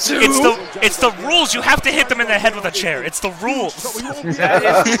somebody, it's the rules. You have to hit them in the head with a chair. It's the rules.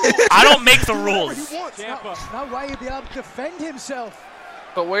 I don't make the rules. No way he'd be able to defend himself.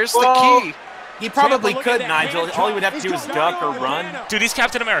 But where's Well, the key? He probably Ciampa, look could, at that Nigel. hand All he would have to drop. do is He's duck or got run. Gargano. Dude, he's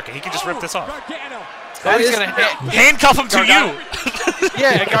Captain America. He can just rip this off. Gargano. That is gonna hit. Handcuff him to Gargano. you.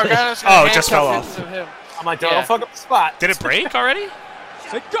 Yeah, Gargano's gonna Oh, it just fell handcuff off. him. I'm like, don't Yeah. fuck up the spot. Did it break already?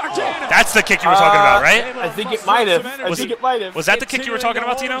 Gargano. That's the kick you were talking about, right? I think it might have. I Was think it- it might have. Was that the kick you were talking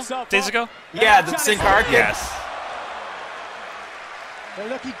about, Tino? Days ago? Yeah, the Sin Cara kick. Yes.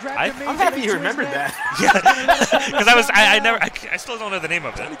 I'm happy you remembered that. Yeah, because I still don't know the name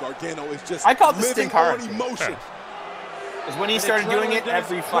of it. Gargano is just I call it the living Sin Cara on kick. emotion. Because when he started doing it,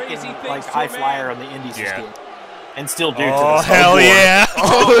 every fucking like high flyer on the indies was Yeah. doing it. And still do. Oh, to this. hell yeah.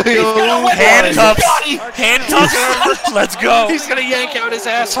 Handcuffs. Handcuffs. Let's go. He's gonna yank out his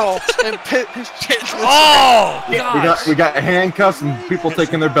asshole and pit. Oh, we got handcuffs and people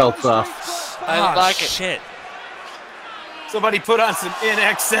taking their belts off. I like it. Shit. Somebody put on some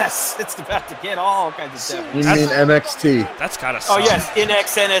NXS. It's about to get all kinds of You stuff. mean NXT? That's gotta Oh suck. yes,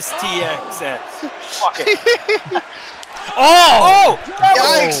 NXNSTXS. Fuck it. Oh!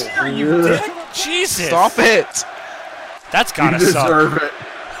 Yikes! You dick. Jesus. Stop it. That's gotta You suck. deserve it.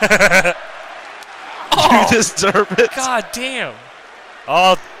 You deserve it. God damn.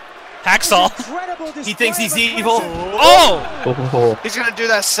 Oh, Hacksaw. He thinks he's evil. Oh! He's gonna do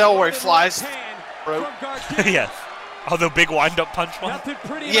that cell where he flies. Rope. Yes. Oh, the big wind-up punch one?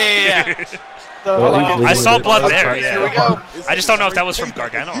 Yeah. I saw blood there, Here we yeah. go. I just don't know if that was from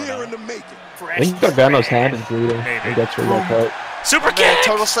Gargano or not. I think Gargano's hand is bleeding. I think that's where that cut. Super kick!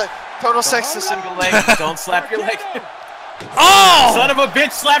 Total sexism. Your leg. Don't slap your leg. Oh! Son of a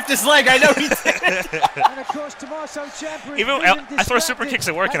bitch slapped his leg. I know he did. Even I throw super kicks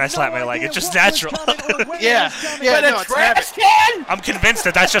at work and I slap my leg. It's just natural. Yeah. But No, a it's habit. trash can. I'm convinced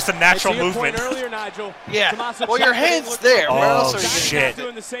that that's just a natural movement. Earlier, Nigel. Yeah. Well, your hand's there. Where else Oh, are you shit.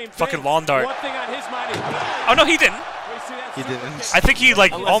 Doing the same Fucking thing. lawn dart. One thing on his mind is Oh, no, he didn't. He didn't. I think he,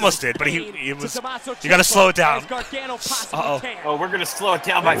 like, almost did, but he was... You gotta slow it down. Uh-oh. Oh, we're gonna slow it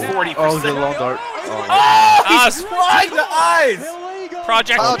down by 40%. Oh, the long dart. Oh, he's flying the eyes.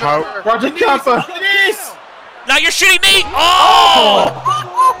 Project... Project Kappa. Now you're shooting me! Oh!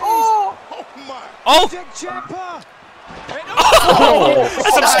 Oh! Oh!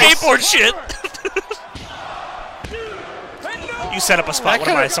 That's some skateboard shit! You set up a spot. What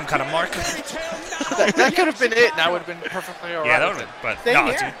am I, some kind of mark? That could have been it, and I would have been perfectly alright. Yeah, that would have been. But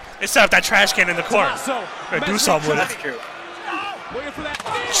no, dude. They set up that trash can in the corner. Do something with That's it. true.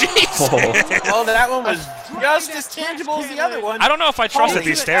 Jesus! Oh, that one was just as tangible as the other one. I don't know if I trust that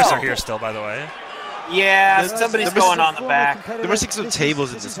Holy these stairs hell. are here still, by the way. Yeah, somebody's going on the back. There must be some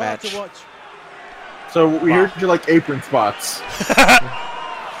tables in this match. So we heard you like apron spots.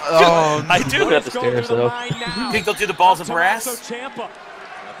 Oh, I do. Look at the stairs, though. You think they'll do the balls of brass?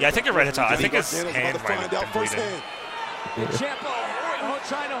 Yeah, I think you're right at top. I think his hand might have been bleeding.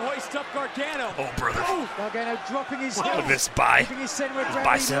 Trying to hoist up Gargano. Oh, brother. Gargano dropping his Look head. at this bi. Keeping his center of His gravity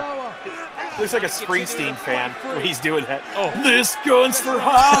bicep. lower. Looks like a Springsteen fan when he's doing that. Oh. This gun's for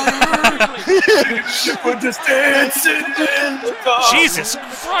hire. We're just dancing in the dark. Jesus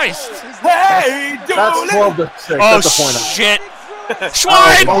Christ! Hey, That's Dooley. 12 to 6. Oh, That's the point. shit!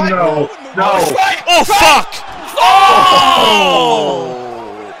 Schwein! Oh no! No! Oh, fuck! Oh!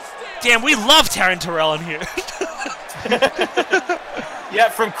 Damn, we love Taryn Terrell in here. Yeah,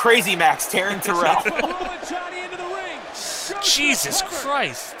 from Crazy Max, Taryn Terrell. Jesus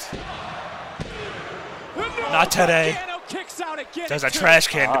Christ. Not today. There's a trash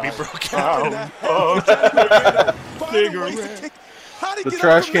can to be broken. The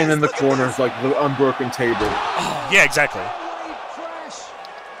trash can in the corner is like the unbroken table. Yeah, exactly.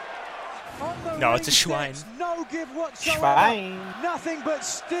 No, it's a Schwein. No give whatsoever. Schwein. Nothing but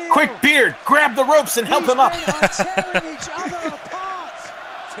steel. Quick, Beard, grab the ropes and help him up. Tearing each other apart.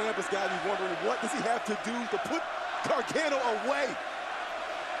 Tampa's got me wondering, what does he have to do to put Gargano away?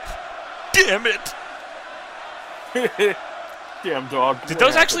 Damn it. Damn dog. Did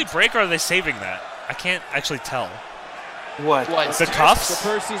those actually break or are they saving that? I can't actually tell. What? The cuffs? To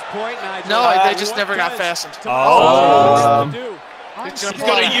Percy's point, Nigel. No, they just never got fastened. Oh. He's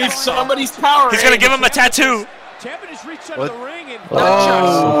gonna use somebody's power. He's gonna give him a tattoo. Champion just reached under the ring and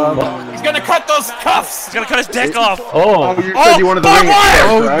He's gonna cut those cuffs. He's gonna cut his dick off. Oh, you said you wanted the ring.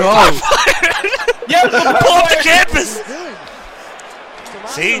 Oh no! Yep. Pull up the canvas.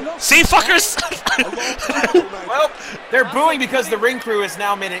 See? See, fuckers? Well, they're booing because the ring crew has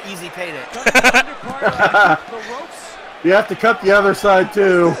now made an easy payday. You have to cut the other side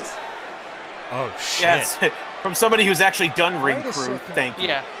too. Oh shit. Yes, from somebody who's actually done ring crew. Thank you.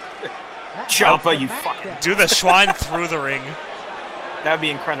 Yeah. Ciampa, you fucking. Do the Schwein through the ring. That'd be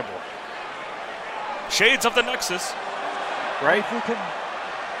incredible. Shades of the Nexus. Right?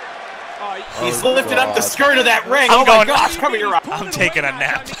 He's lifted up the skirt of that ring. I'm Oh going, my gosh, cover your eyes. I'm taking a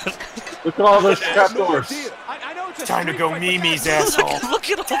nap. Look at all those trap doors. It's time to go Mimi's asshole. Look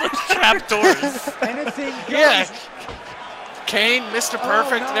at all those trap doors. Anything goes. Yeah. Kane, Mr.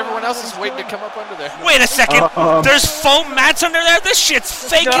 Perfect, and everyone else is waiting to come up under there. Wait a second. There's foam mats under there? This shit's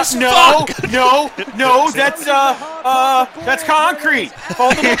fake as No, fuck. no, that's concrete.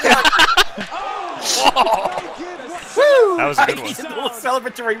 That was a good one. He's a little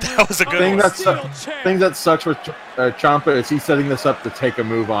celebratory. That was a good one. Thing that sucks with Ciampa is he's setting this up to take a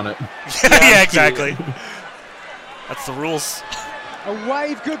move on it. Yeah, exactly. That's the rules. A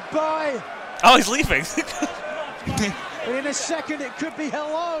wave goodbye. Oh, he's leaving. And in a second, it could be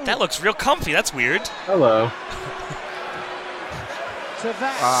hello. That looks real comfy. That's weird. Hello. So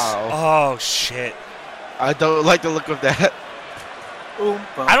that's Oh shit. I don't like the look of that.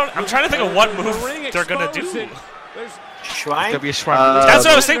 I'm trying to think of what move they're gonna do. Shrine? It's gonna be a shrine. That's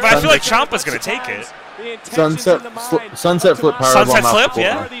what I was thinking, but I feel like Ciampa's gonna take it. Sunset flip powerbomb. Sunset off flip, the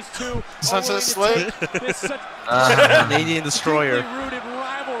yeah. corner. Sunset slip. Canadian Destroyer.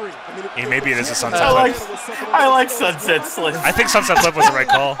 Maybe it is a sunset flip. I like Sunset Slip. I think sunset flip was the right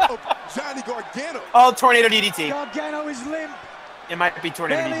call. Johnny Gargano. Oh, Tornado DDT. Gargano is limp. It might be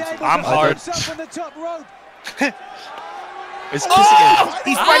Tornado DDT. I'm hard. On the top rope. It's Oh!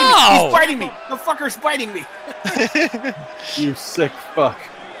 He's biting me. Ow! He's biting me. The fucker's biting me. You sick fuck.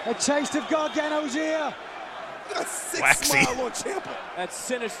 A taste of Gargano's ear. A sick Waxy. smile on Ciampa. That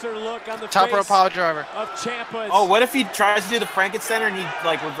sinister look on the Top rope face power driver. of Ciampa. Oh, what if he tries to do the Frankensteiner and he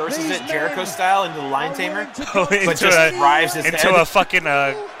like reverses it Jericho style into the Lion Tamer, but just drives his into head? a fucking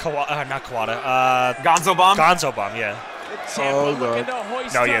not Kawada. Gonzo bomb. Gonzo bomb, yeah. Oh god.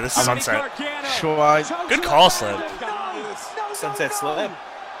 No, yeah, this is sunset. Shrine. Good call, Slip. Sunset Slip.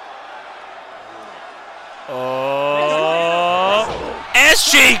 Oh,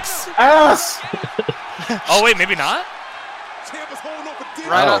 ass cheeks. Ass. Oh wait, maybe not. Ciampa's holding on for dear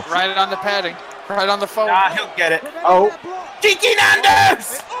Right on the padding. Right on the phone. Ah, he'll get it. Oh. Kiki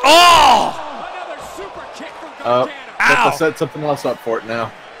Nandos! Oh! Let's Ow! set something else up for it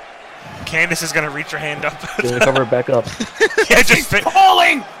now. Candace is gonna reach her hand up. Gonna cover it back up. Yeah, just fit.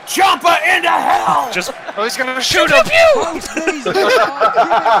 Pulling Ciampa into hell! Just Oh, he's gonna shoot shoot him.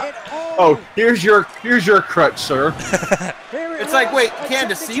 Oh, here's your crutch, sir. It's like, wait,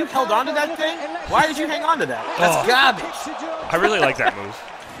 Candace, so you held on to that thing? Why did you hang on to that? That's garbage. I really like that move.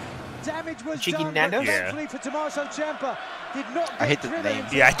 Damage was Cheeky done, Nando's? but thankfully for Tommaso Ciampa, did not I hate get the driven name.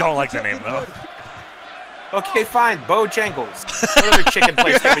 into Yeah, I don't like the name though. Okay, fine. Bojangles. What other chicken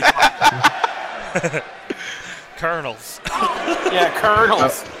place can we talk? Colonels. Yeah,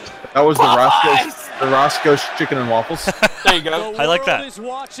 Colonels. That was the Roscoe's chicken and waffles. There you go. I like that.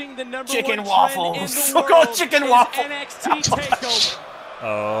 Chicken waffles. We'll go chicken waffle. NXT Takeover.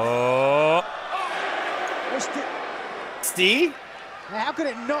 Oh. Steve? How could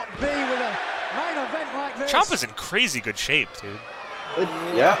it not be with a main event like this? Ciampa's in crazy good shape, dude.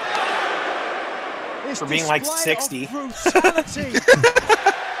 Yeah. This For being like display 60. of brutality.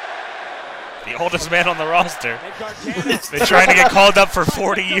 The oldest man on the roster. Been trying to get called up for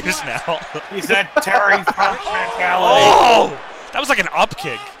 40 years now. He's that Terry Funk mentality. Oh! That was like an up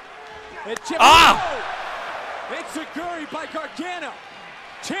kick. Ah! It's a Guri by Gargano.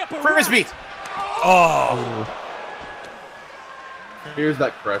 Ciampa Frisbee. Oh. Here's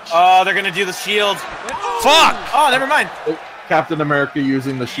that crutch. Oh, they're gonna do the shield. Fuck! Oh, never mind. Captain America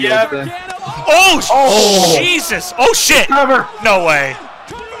using the shield Yep. thing. Oh, Jesus! Oh shit! Cover. No way!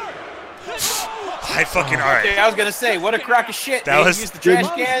 I fucking alright. Okay, I was gonna say, what a crock of shit. That They was used the trash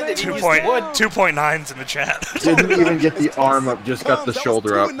can, they used the wood. 2.9s in the chat. Didn't even get the arm up, just got the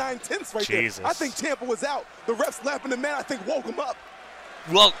shoulder up. Right Jesus. there. I think Ciampa was out. The refs lapping the man, I think, woke him up.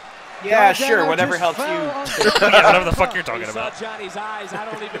 Well, Yeah, sure, whatever helps you. yeah, whatever the fuck you're talking about. Johnny's eyes. I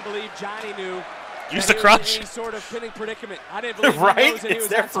don't even believe Johnny knew. Use the crutch. Any sort of pinning predicament. I didn't believe Right? he knows that he It's was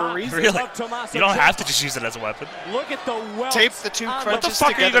there on for a top reason. Really? of Tommaso You don't have to Ciampa. just use it as a weapon. Look at the welts Tape the two on crutches fuck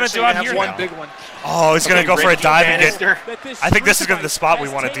are you together gonna so do you on have here one now? big one. Oh, he's gonna go for a Ricky dive and Bannister. get. I think this is gonna be the spot we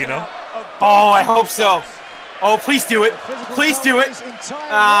want to, Dino. Oh, I hope so. Oh, please do it. Please do it.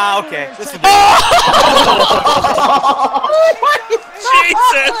 Ah, okay. This is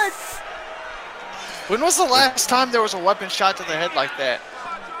Jesus! When was the last time there was a weapon shot to the head like that?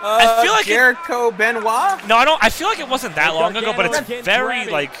 I feel like Jericho Benoit. No, I don't. I feel like it wasn't that long ago, but it's very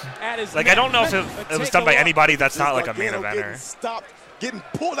like I don't know if it was done by anybody that's not like a main eventer.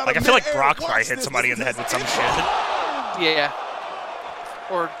 Like I feel like Brock probably hit somebody in the head with some shit. Yeah.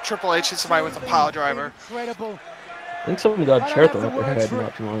 Or Triple H hit somebody with a pile driver. Incredible. I think someone got a chair thrown at their head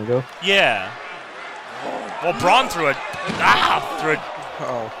not too long ago. Yeah. Well, Braun threw a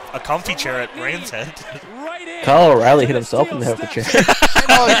comfy chair at Reigns' head. Kyle O'Reilly hit himself in the head with the chair.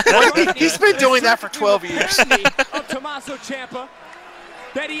 Oh, he's been doing that for 12 years. Of Tommaso Ciampa.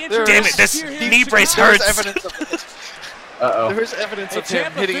 Damn it! This knee brace hurts. There's evidence of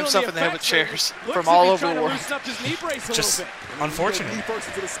him hitting himself in the head with chairs from all over the world. Just unfortunate.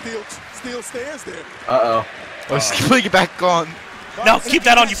 Still stands there. Oh, he's putting it back on. No, keep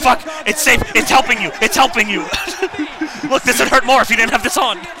that on, you fuck! It's safe. It's helping you. It's helping you. Look, this would hurt more if you didn't have this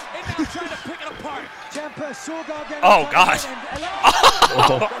on. Oh God.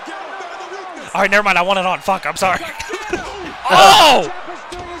 All right, never mind. I want it on. Fuck. I'm sorry. Oh!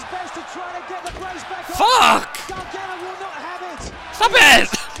 Fuck! Stop it!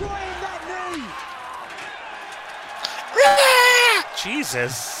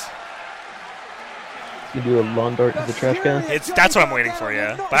 Jesus. You do a lawn dart to the trash can. That's what I'm waiting for,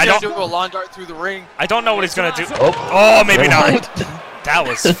 yeah. But I He's don't gonna do a lawn dart through the ring. I don't know what he's gonna do. Oh, maybe not. That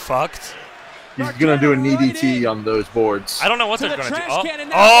was fucked. He's gonna do a knee DT on those boards. I don't know what they're gonna do.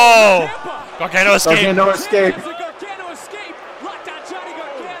 Oh! Gargano escape. Gargano escape.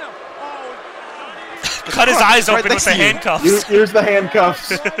 Cut his eyes open with the handcuffs. Here's the handcuffs.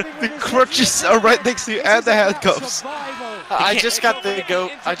 The crutches are right next to you, and the handcuffs. I just got the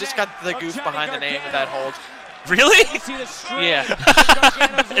goof behind the name of that hold. Really? Yeah.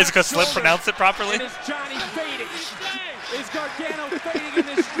 Is it gonna slip pronounce it properly? Is Gargano fading in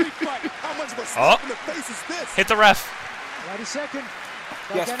this street fight? How much of a Oh. slap in the face is this? Hit the ref. Wait a second.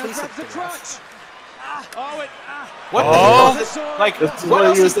 Yes, Gargano please grabs hit the the ref. crutch. Oh, it. What Oh. the hell is this? Like, what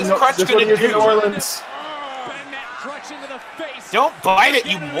else is this crutch This gonna one is in do? New Orleans. Bend that crutch into the face. Don't bite it,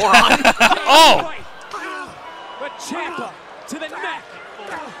 you moron! Oh! But Ciampa to the neck.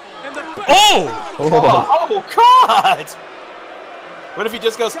 And the Oh! Oh, God! What if he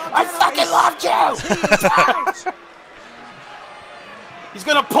just goes, I fucking loved you! He's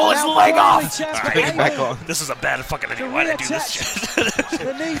gonna pull his leg off! Bring it back on. This is a bad fucking idea. Why did I do this shit?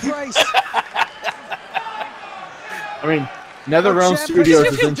 The knee brace. I mean, NetherRealm Studios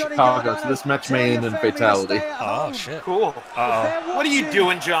is in Chicago, so this match may end in fatality. Oh, shit. Cool. Uh-oh. What are you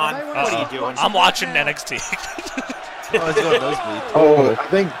doing, John? What are you doing? I'm watching NXT. Oh, I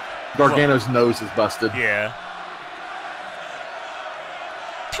think Gargano's nose is busted. Yeah.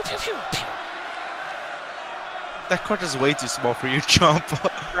 That crutch is way too small for you, Chomp.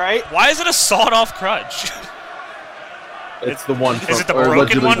 Right? Why is it a sawed-off crutch? It's the one from, Is it the or broken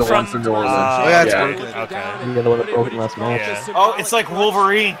allegedly one the from? New Orleans. Oh, yeah, it's yeah. broken. Okay. You got the one that broke in last match. Yeah. Oh, it's like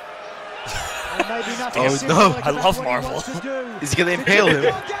Wolverine. Oh, no. I love Marvel. He's gonna impale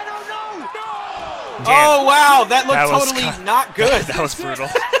him. Oh, wow, that looked That was totally ki- not good. That was brutal.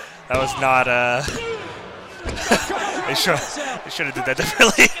 That was not, They should have did that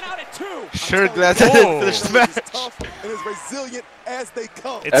differently. Sure, glad Whoa. to finish the match. And as resilient as they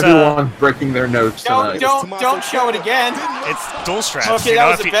come. It's, Everyone breaking their notes tonight. Don't show it again. It's dual straps. Okay, you that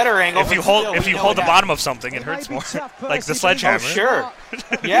know, was if a you, better angle, If you but hold, still, if we you know hold the what bottom of something, it hurts more. Like the sledgehammer. Oh, sure.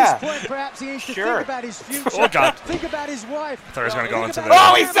 Yeah. Sure. Oh God. Think about his wife. I thought he was gonna go into the.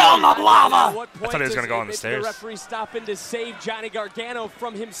 Oh, he fell in the lava! I thought he was gonna go on the stairs. The referee stop in to save Johnny Gargano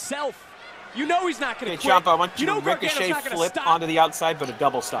from himself. You know he's not going Okay, to quit. Ciampa, I want you to know Gargano's ricochet not gonna flip stop. onto the outside, but a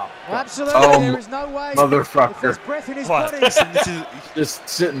double stop. Absolutely, Oh, there is no way. motherfucker. If there's breath in his What? body. Just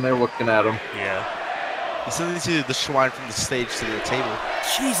sitting there looking at him. Yeah. He's sending to the shrine from the stage to the table.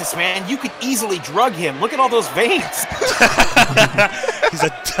 Jesus, man, you could easily drug him. Look at all those veins. He's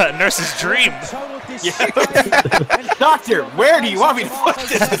a nurse's dream. Doctor, where do you want me to put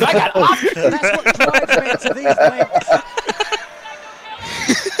this? 'Cause I got options. That's what drives men to these lengths.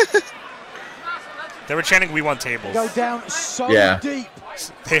 They were chanting, "We want tables." Go down so Yeah. deep.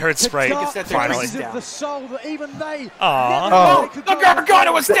 They heard Sprite Dark finally. places of the soul that even they. Aw. Oh. The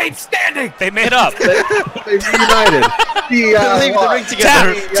Gargano has stayed standing. They made up. They reunited. Leave the ring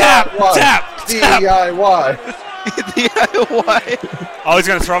together. Tap, tap, tap. DIY. DIY. Oh, he's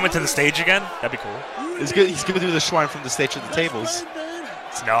gonna throw him into the stage again? That'd be cool. He's gonna do the shrine from the stage to the tables.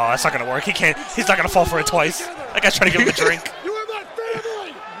 No, that's not gonna work. He can't. He's not gonna fall for it twice. That guy's trying to give him a drink. You are my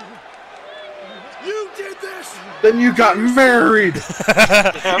family. You did this. Then you got married.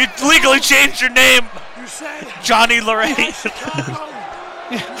 You legally changed your name, You say Johnny Lorraine.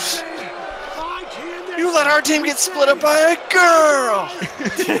 You let our team get split up by a girl.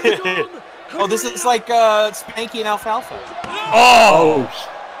 Oh, this is like Spanky and Alfalfa. Oh.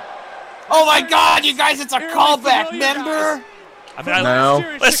 Oh my God, you guys! It's a callback. Remember? I mean, No.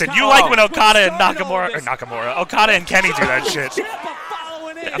 Listen, you like when Okada and Okada and Kenny do that shit.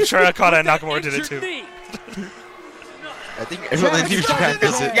 I'm sure Okada and Nakamura did it too. I think everyone in New Japan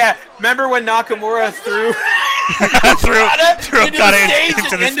does it. Yeah. Remember when Nakamura threw threw into Okada the stage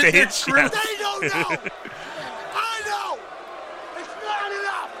into and the ended their stage. crew? Yes. they don't know. I know. It's not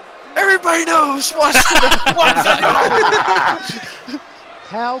enough. Everybody knows what's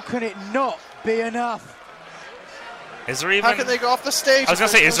How can it not be enough? Is there even? How can they go off the stage? I was gonna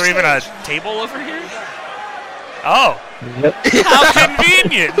say, is there even a table over here? Oh, Yep. how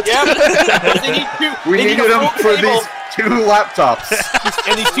convenient! Yep. We they need needed a them full for table these 2 laptops.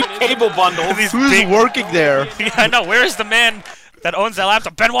 and these 2 table bundles. These Who's big. working there? Yeah, I know. Where is the man that owns that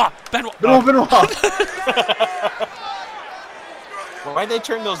laptop? Benoit. Benoit. Why'd they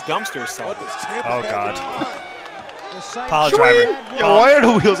turn those dumpsters south? Oh God. Pile driver. Yo, why are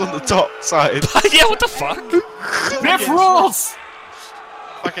the wheels on the top side? Yeah, what the fuck? Biff rules!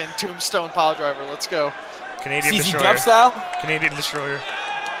 Fucking tombstone pile driver. Let's go. Canadian CZ destroyer. Dub style? Canadian destroyer.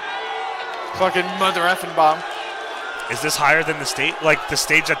 Fucking mother effing bomb. Is this higher than the stage? Like the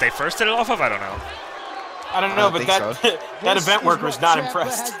stage that they first did it off of? I don't know. I don't know, but that event worker was not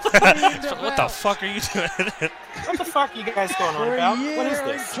impressed. What the fuck are you doing? What the fuck are you guys going on about? What is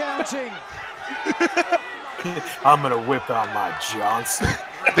this? Counting. I'm gonna whip out my Johnson.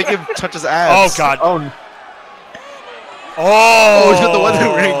 Make him touch his ass. Oh god. Oh, Oh, you're the one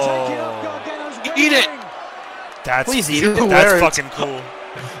who rings. Eat it. That's Please eat it. That's fucking cool.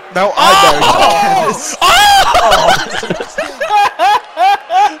 Now I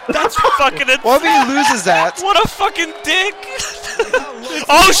That's fucking insane. What if he loses that? What a fucking dick!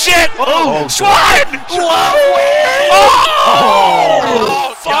 Oh shit! Oh, Swine!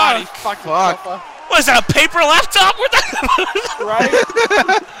 Oh, God, he fuck! fuck. What is that? A paper laptop? What the? Right?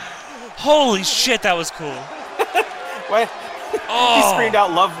 Holy shit! That was cool. What? Oh, He screamed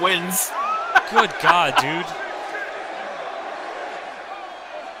out, "Love wins." good god, dude.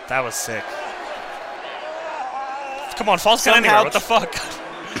 That was sick. Come on, false count anywhere. What the fuck?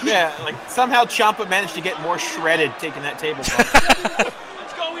 Yeah, like somehow Ciampa managed to get more shredded taking that table bump.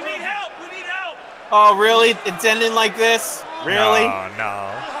 Let's go. We need help. We need help. Oh, really? It's ending like this? Really?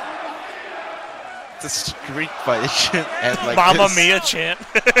 No. It's a street fight shit. And like Mamma this. Mia chant.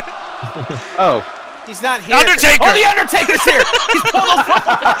 oh. He's not here. Undertaker! Oh, the Undertaker's here! He's pulled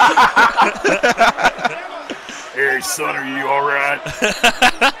Hey, son, are you all right?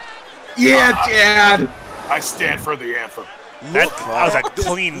 Yeah, Dad. I stand for the anthem. That was a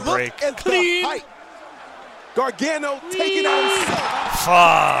clean break. Clean. Gargano taking out himself.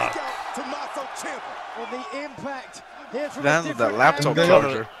 Fuck. Tommaso Ciampa. Well, the impact here from Then that laptop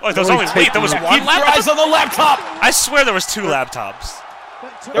charger. Oh, there was only wait. There was one Keep your eyes laptop. on the laptop! I swear there was two laptops.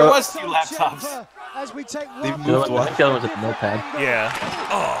 There was two laptops. As we take They've one moved I one. think the other one's a notepad. Yeah.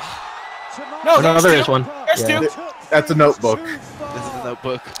 Oh. No, No, there is one. There's Yeah. two. That's a notebook. This is the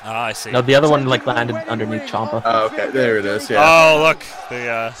notebook. Ah, I see. No, the other one like landed underneath Ciampa. Oh, okay, there it is. Yeah. Oh, look.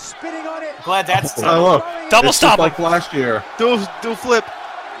 The spinning on it. Glad that's Oh, look. double It's stop. just like last year. Do flip.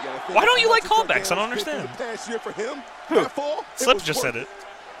 Why don't you like callbacks? I don't understand. Past year for him. That fall, it Slip was just worth said it.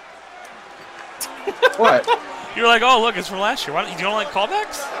 What? You were like, oh, look, it's from last year. Why don't you don't like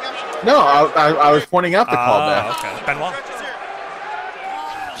callbacks? No, I was pointing out the callback. Okay. Benoit.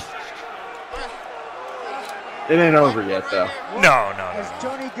 It ain't over yet, though. No. Has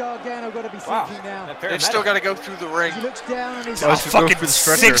Johnny Gargano got to be thinking now? They still got to go through the ring. He looks down and he's Oh, fucking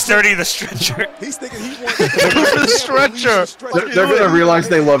 6:30 the stretcher. He's thinking he wants Go for the stretcher. They're gonna realize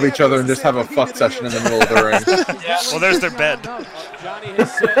they love each other and just have a fuck session in the middle of the ring. Well, there's their bed. Johnny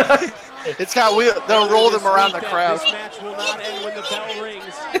has said It's got wheel. They'll roll them around the crowd. this match will not end when the bell rings.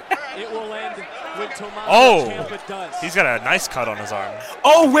 It will end when Tommaso Oh, Ciampa does. he's got a nice cut on his arm.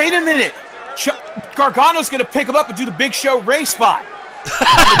 Oh, wait a minute. Gargano's going to pick him up and do the Big Show Ray spot.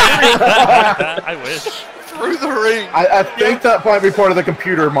 I wish. Through the ring. I think that might be part of the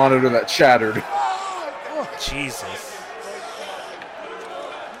computer monitor that shattered. Jesus.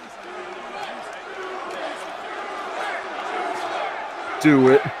 Do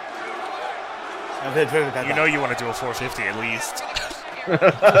it. You know you want to do a 450 at least.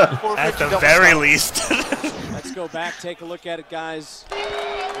 450 At the double very stop. least. Let's go back, take a look at it, guys.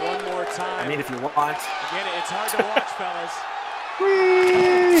 One more time. I mean, if you want. Again, it's hard to watch, fellas.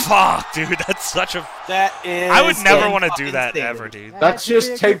 Fuck, dude, that's such a. That is. I would never want to do that ever, dude. That's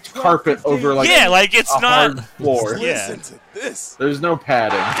just taped carpet over like Yeah, like it's a not. hard floor. Yeah. Listen to this. There's no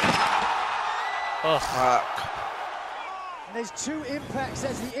padding. Ugh. And there's two impacts.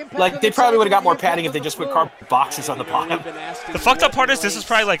 There's the impact Like, on they the probably top would have got and more the impact padding if on they the just put floor. cardboard boxes on the bottom. The fucked up part is this is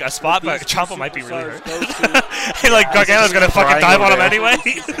probably like a spot, but Ciampa might be really hurt. And like Gargano's gonna fucking dive on him anyway.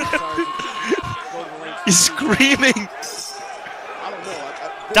 He's screaming.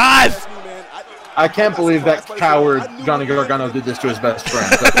 Dive! I can't believe that coward Johnny Gargano did this to his best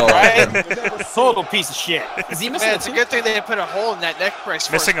friend. That's all I can. Right? Total piece of shit. Is he missing Man, a it's a tooth? good thing they put a hole in that neck brace.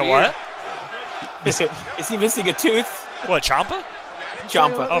 For Missing his a what? Is he missing a tooth? What, Ciampa?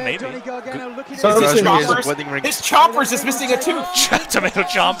 Ciampa. Oh, maybe. Johnny Gargano looking So at this His is chompers, wedding ring. his chompers is missing a tooth. Tomato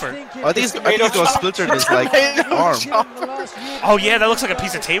Chomper. I think it was splintered his like arm. Oh yeah, that looks like a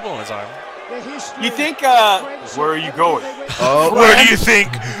piece of table in his arm. You think, where are you going? Oh, Where do you think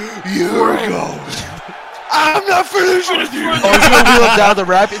you're going? I'm not finished with you. Oh, he's gonna wheel him down the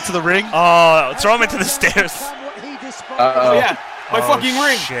ramp into the ring. Oh, throw him into the stairs. Oh, yeah. My Oh, fucking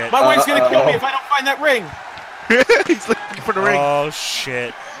ring. shit. My wife's gonna kill me if I don't find that ring. He's looking for the ring. Oh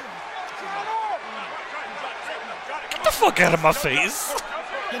shit. Get the fuck out of my face.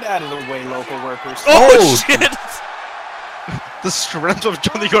 Get out of the way, local workers. Oh shit! The strength of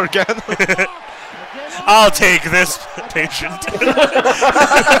Johnny Gargano. I'll take this, patient.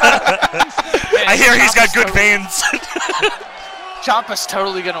 I hear he's got good veins. Ciampa's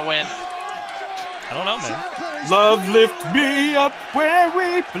totally gonna win. I don't know, man. Love lift me up where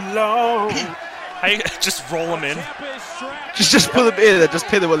we belong. I just roll him in. Just put him in and just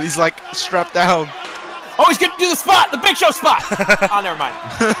pin him when he's like strapped down. Oh, he's gonna do the spot, the Big Show spot. Oh, never mind.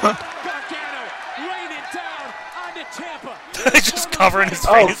 Just covering his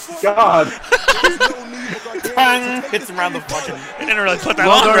face. Oh God! Hits him around the fucking. They didn't really put that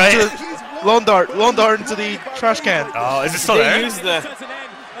on, right? Lawn dart into the trash can. Oh, is it still there? Use the.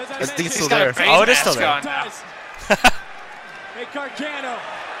 I think it's still there. Oh, it is still there. Hey, Gargano.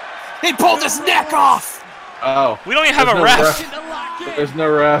 He pulled his neck off. Oh. We don't even have a no ref. There's no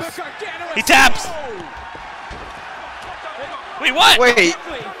ref. He taps. Wait, what? Wait.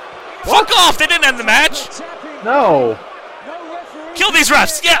 Fuck off! They didn't end the match. No. Kill these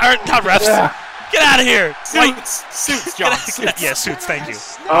refs. Yeah, or not refs. Yeah. Get out of here. Suits, John. Yeah, suits. Thank you.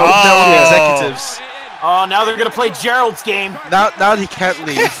 Oh, no, the executives. Oh, now they're gonna play Gerald's game. Now he can't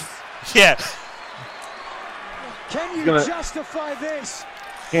leave. Yeah. Can you justify this?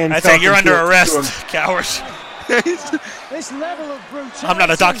 I say you're under arrest, coward. This level of brutality. I'm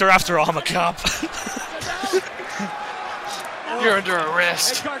not a doctor after all. I'm a cop. You're under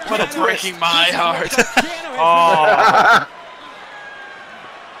arrest for breaking my heart.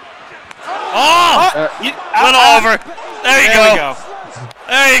 Little over. There you go.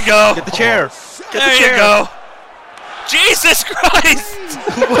 There you go. Get the chair. There you go. Jesus Christ!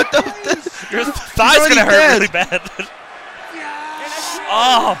 What the? Your thigh's gonna hurt really bad.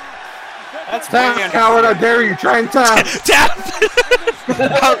 Oh. That's Tap, coward! I dare you! Try and tap. Tap.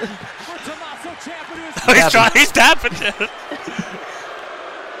 He's tapping.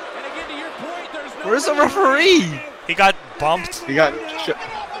 Where's the referee? He got bumped. He got.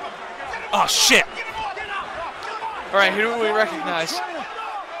 Oh shit! All right, who do we recognize?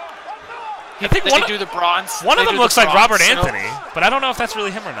 I think they do the bronze. One of them looks like Robert Anthony, but I don't know if that's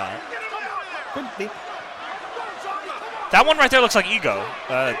really him or not. That one right there looks like Ego.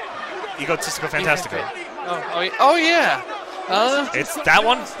 Egotistico Fantastico. Oh yeah. It's that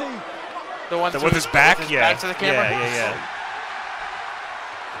one. The one with his back. Back to the camera. Yeah.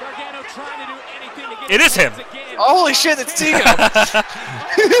 It is him. Holy shit! It's Ego.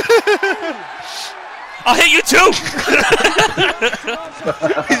 I'll hit you too.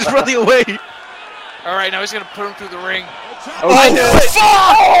 He's running away. All right, now he's gonna put him through the ring. Oh,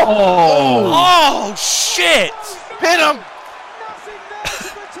 fuck! Oh shit! Pin him!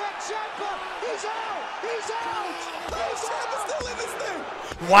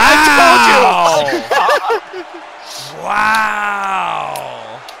 Wow!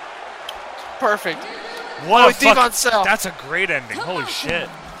 Wow! Perfect. What a Devon Cell. That's a great ending. Holy shit!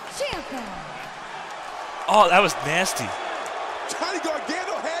 Oh, that was nasty. Johnny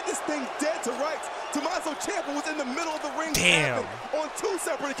Gargano had this thing dead to rights. Tommaso Ciampa was in the middle of the ring. Damn. On 2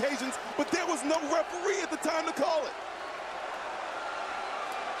 separate occasions, but there was no referee at the time to call it.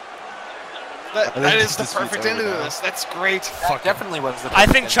 That is the perfect end of this. That's great. That definitely was the. I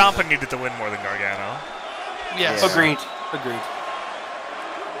think Ciampa needed to win more than Gargano. Yes. Agreed.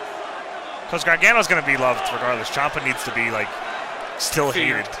 Because Gargano's gonna be loved regardless. Ciampa needs to be like still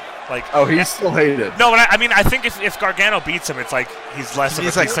hated. Like, oh, he's still hated. No, but I mean, I think if Gargano beats him, it's like he's less of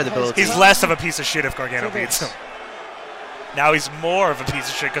a piece, credibility. He's less of a piece of shit if Gargano beats him. Now he's more of a piece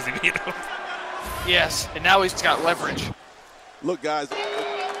of shit because he beat him. Yes, and now he's got leverage. Look, guys.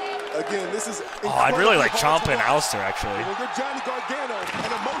 Again, this is. Oh, I'd really like Ciampa and Alistair actually.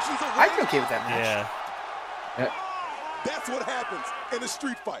 I'd be okay with that match. Yeah. That's what happens in a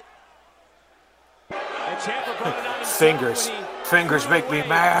street fight. Fingers make me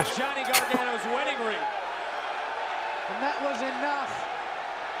mad. Johnny Gargano's wedding ring. And that was enough.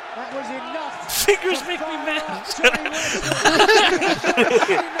 That was enough. Fingers make me mad.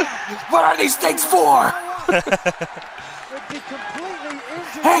 What are these things for?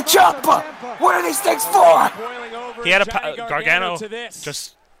 Hey, Ciampa! What are these things for? He had a Gargano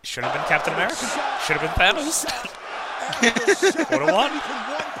just should have been Captain America. Should have been Thanos. Would have won.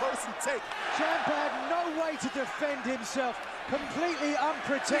 Ciampa had no way to defend himself. Completely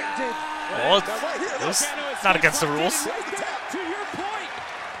unprotected. Well, it was not against the rules. To your point.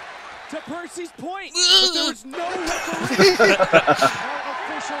 To Percy's point. But there was no referee. No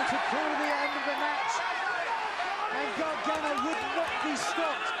official to call the end of the match. And Gargano would not be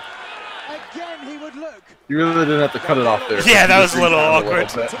stopped. Again, he would look. You really didn't have to cut it off there. Yeah, that was a little awkward.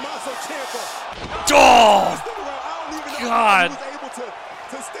 Oh! God. He was able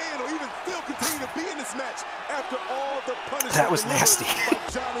to stand or even still continue to be in this match after all the punishment. That was nasty. By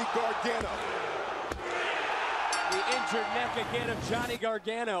Johnny Gargano. The injured neck again of Johnny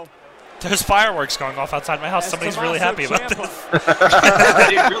Gargano. There's fireworks going off outside my house. Somebody's really happy about this.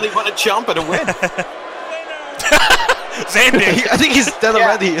 They really want to jump and a win. Zandy. I think he's dead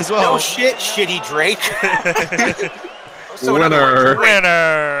already as well. No shit, shitty Drake. Winner.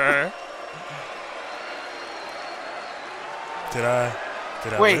 Winner. Did I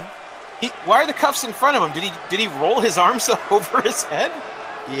Wait, win? why are the cuffs in front of him? Did he roll his arms over his head?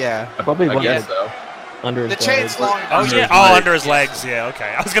 Yeah. Probably I guess so. under his The chain's legs. long. Oh yeah. Oh, under his legs. Yeah.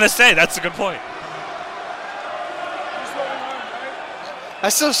 Okay. I was gonna say that's a good point. I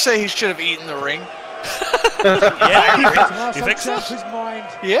still say he should have eaten the ring. Yeah. You think so? His mind.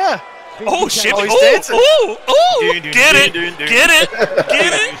 Yeah. Oh shit! Oh, he's Ooh, dancing. ooh, ooh! Get it! Get it!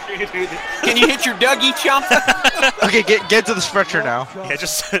 Get it! Can you hit your Dougie, chump? Okay, get to the stretcher now. Yeah,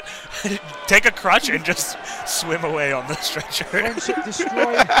 just take a crutch and just swim away on the stretcher. Friendship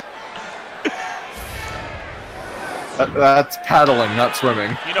destroyed. That's paddling, not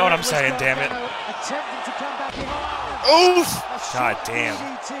swimming. You know what I'm saying, damn it. Attempting to come back in. Oof! God damn.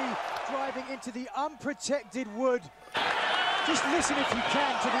 DDT driving into the unprotected wood. Just listen if you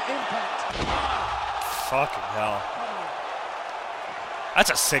can to the impact. Fucking hell. That's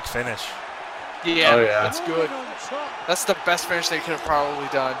a sick finish. Yeah, Oh, yeah. that's good. That's the best finish they could have probably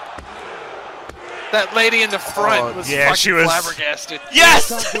done. That lady in the front was yeah, fucking she was flabbergasted. Yes!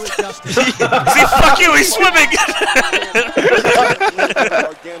 See, fuck you, he's swimming!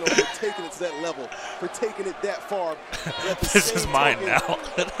 Gargano for taking it to that level, for taking it that far. This is mine now.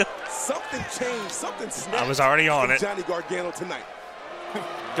 Something changed, something snapped. I was already on it. Johnny Gargano tonight.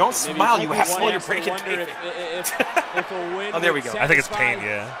 Don't smile, you asshole. You're breaking wonder if a win Oh, there we go. I think it's pain,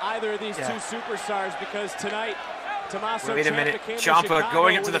 yeah. Either of these two superstars, because tonight, Tommaso Wait a minute. Ciampa came to Ciampa Chicago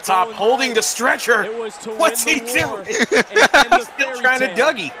going up to the with top, his own holding the mind. stretcher. It was to What's win he the doing? war He's and still fairy trying to tale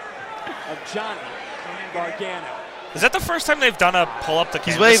Dougie. of Johnny Gargano. Is that the first time they've done a pull up the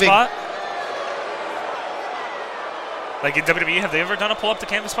He's canvas waving. spot? Like in WWE, have they ever done a pull up the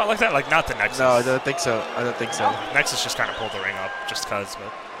canvas spot like that? Like not the Nexus. No, I don't think so. I don't think so. Nexus just kind of pulled the ring up just cause,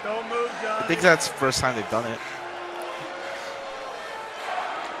 but. Don't move, Johnny. I think that's the first time they've done it.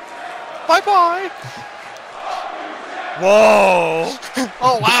 Bye-bye. Whoa!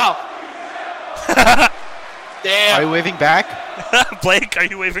 Oh, wow. Are Damn. you waving back? Blake, are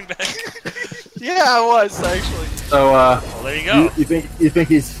you waving back? Yeah, I was, actually. So, Well, there you go. you think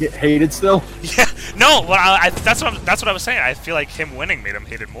he's hated still? Yeah. No, well, that's what I was saying. I feel like him winning made him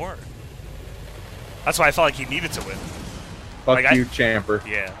hate it more. That's why I felt like he needed to win. Fuck Like, you, Champer.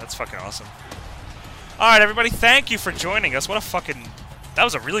 Yeah, that's fucking awesome. All right, everybody, thank you for joining us. What a fucking... That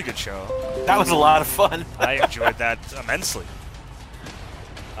was a really good show. That was a lot of fun. I enjoyed that immensely.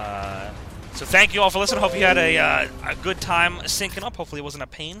 So thank you all for listening. Hope you had a good time syncing up. Hopefully it wasn't a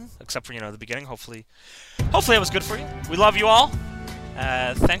pain, except for, the beginning. Hopefully it was good for you. We love you all.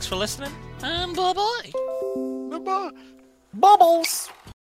 Thanks for listening, and bye-bye. Bye-bye. Bubbles.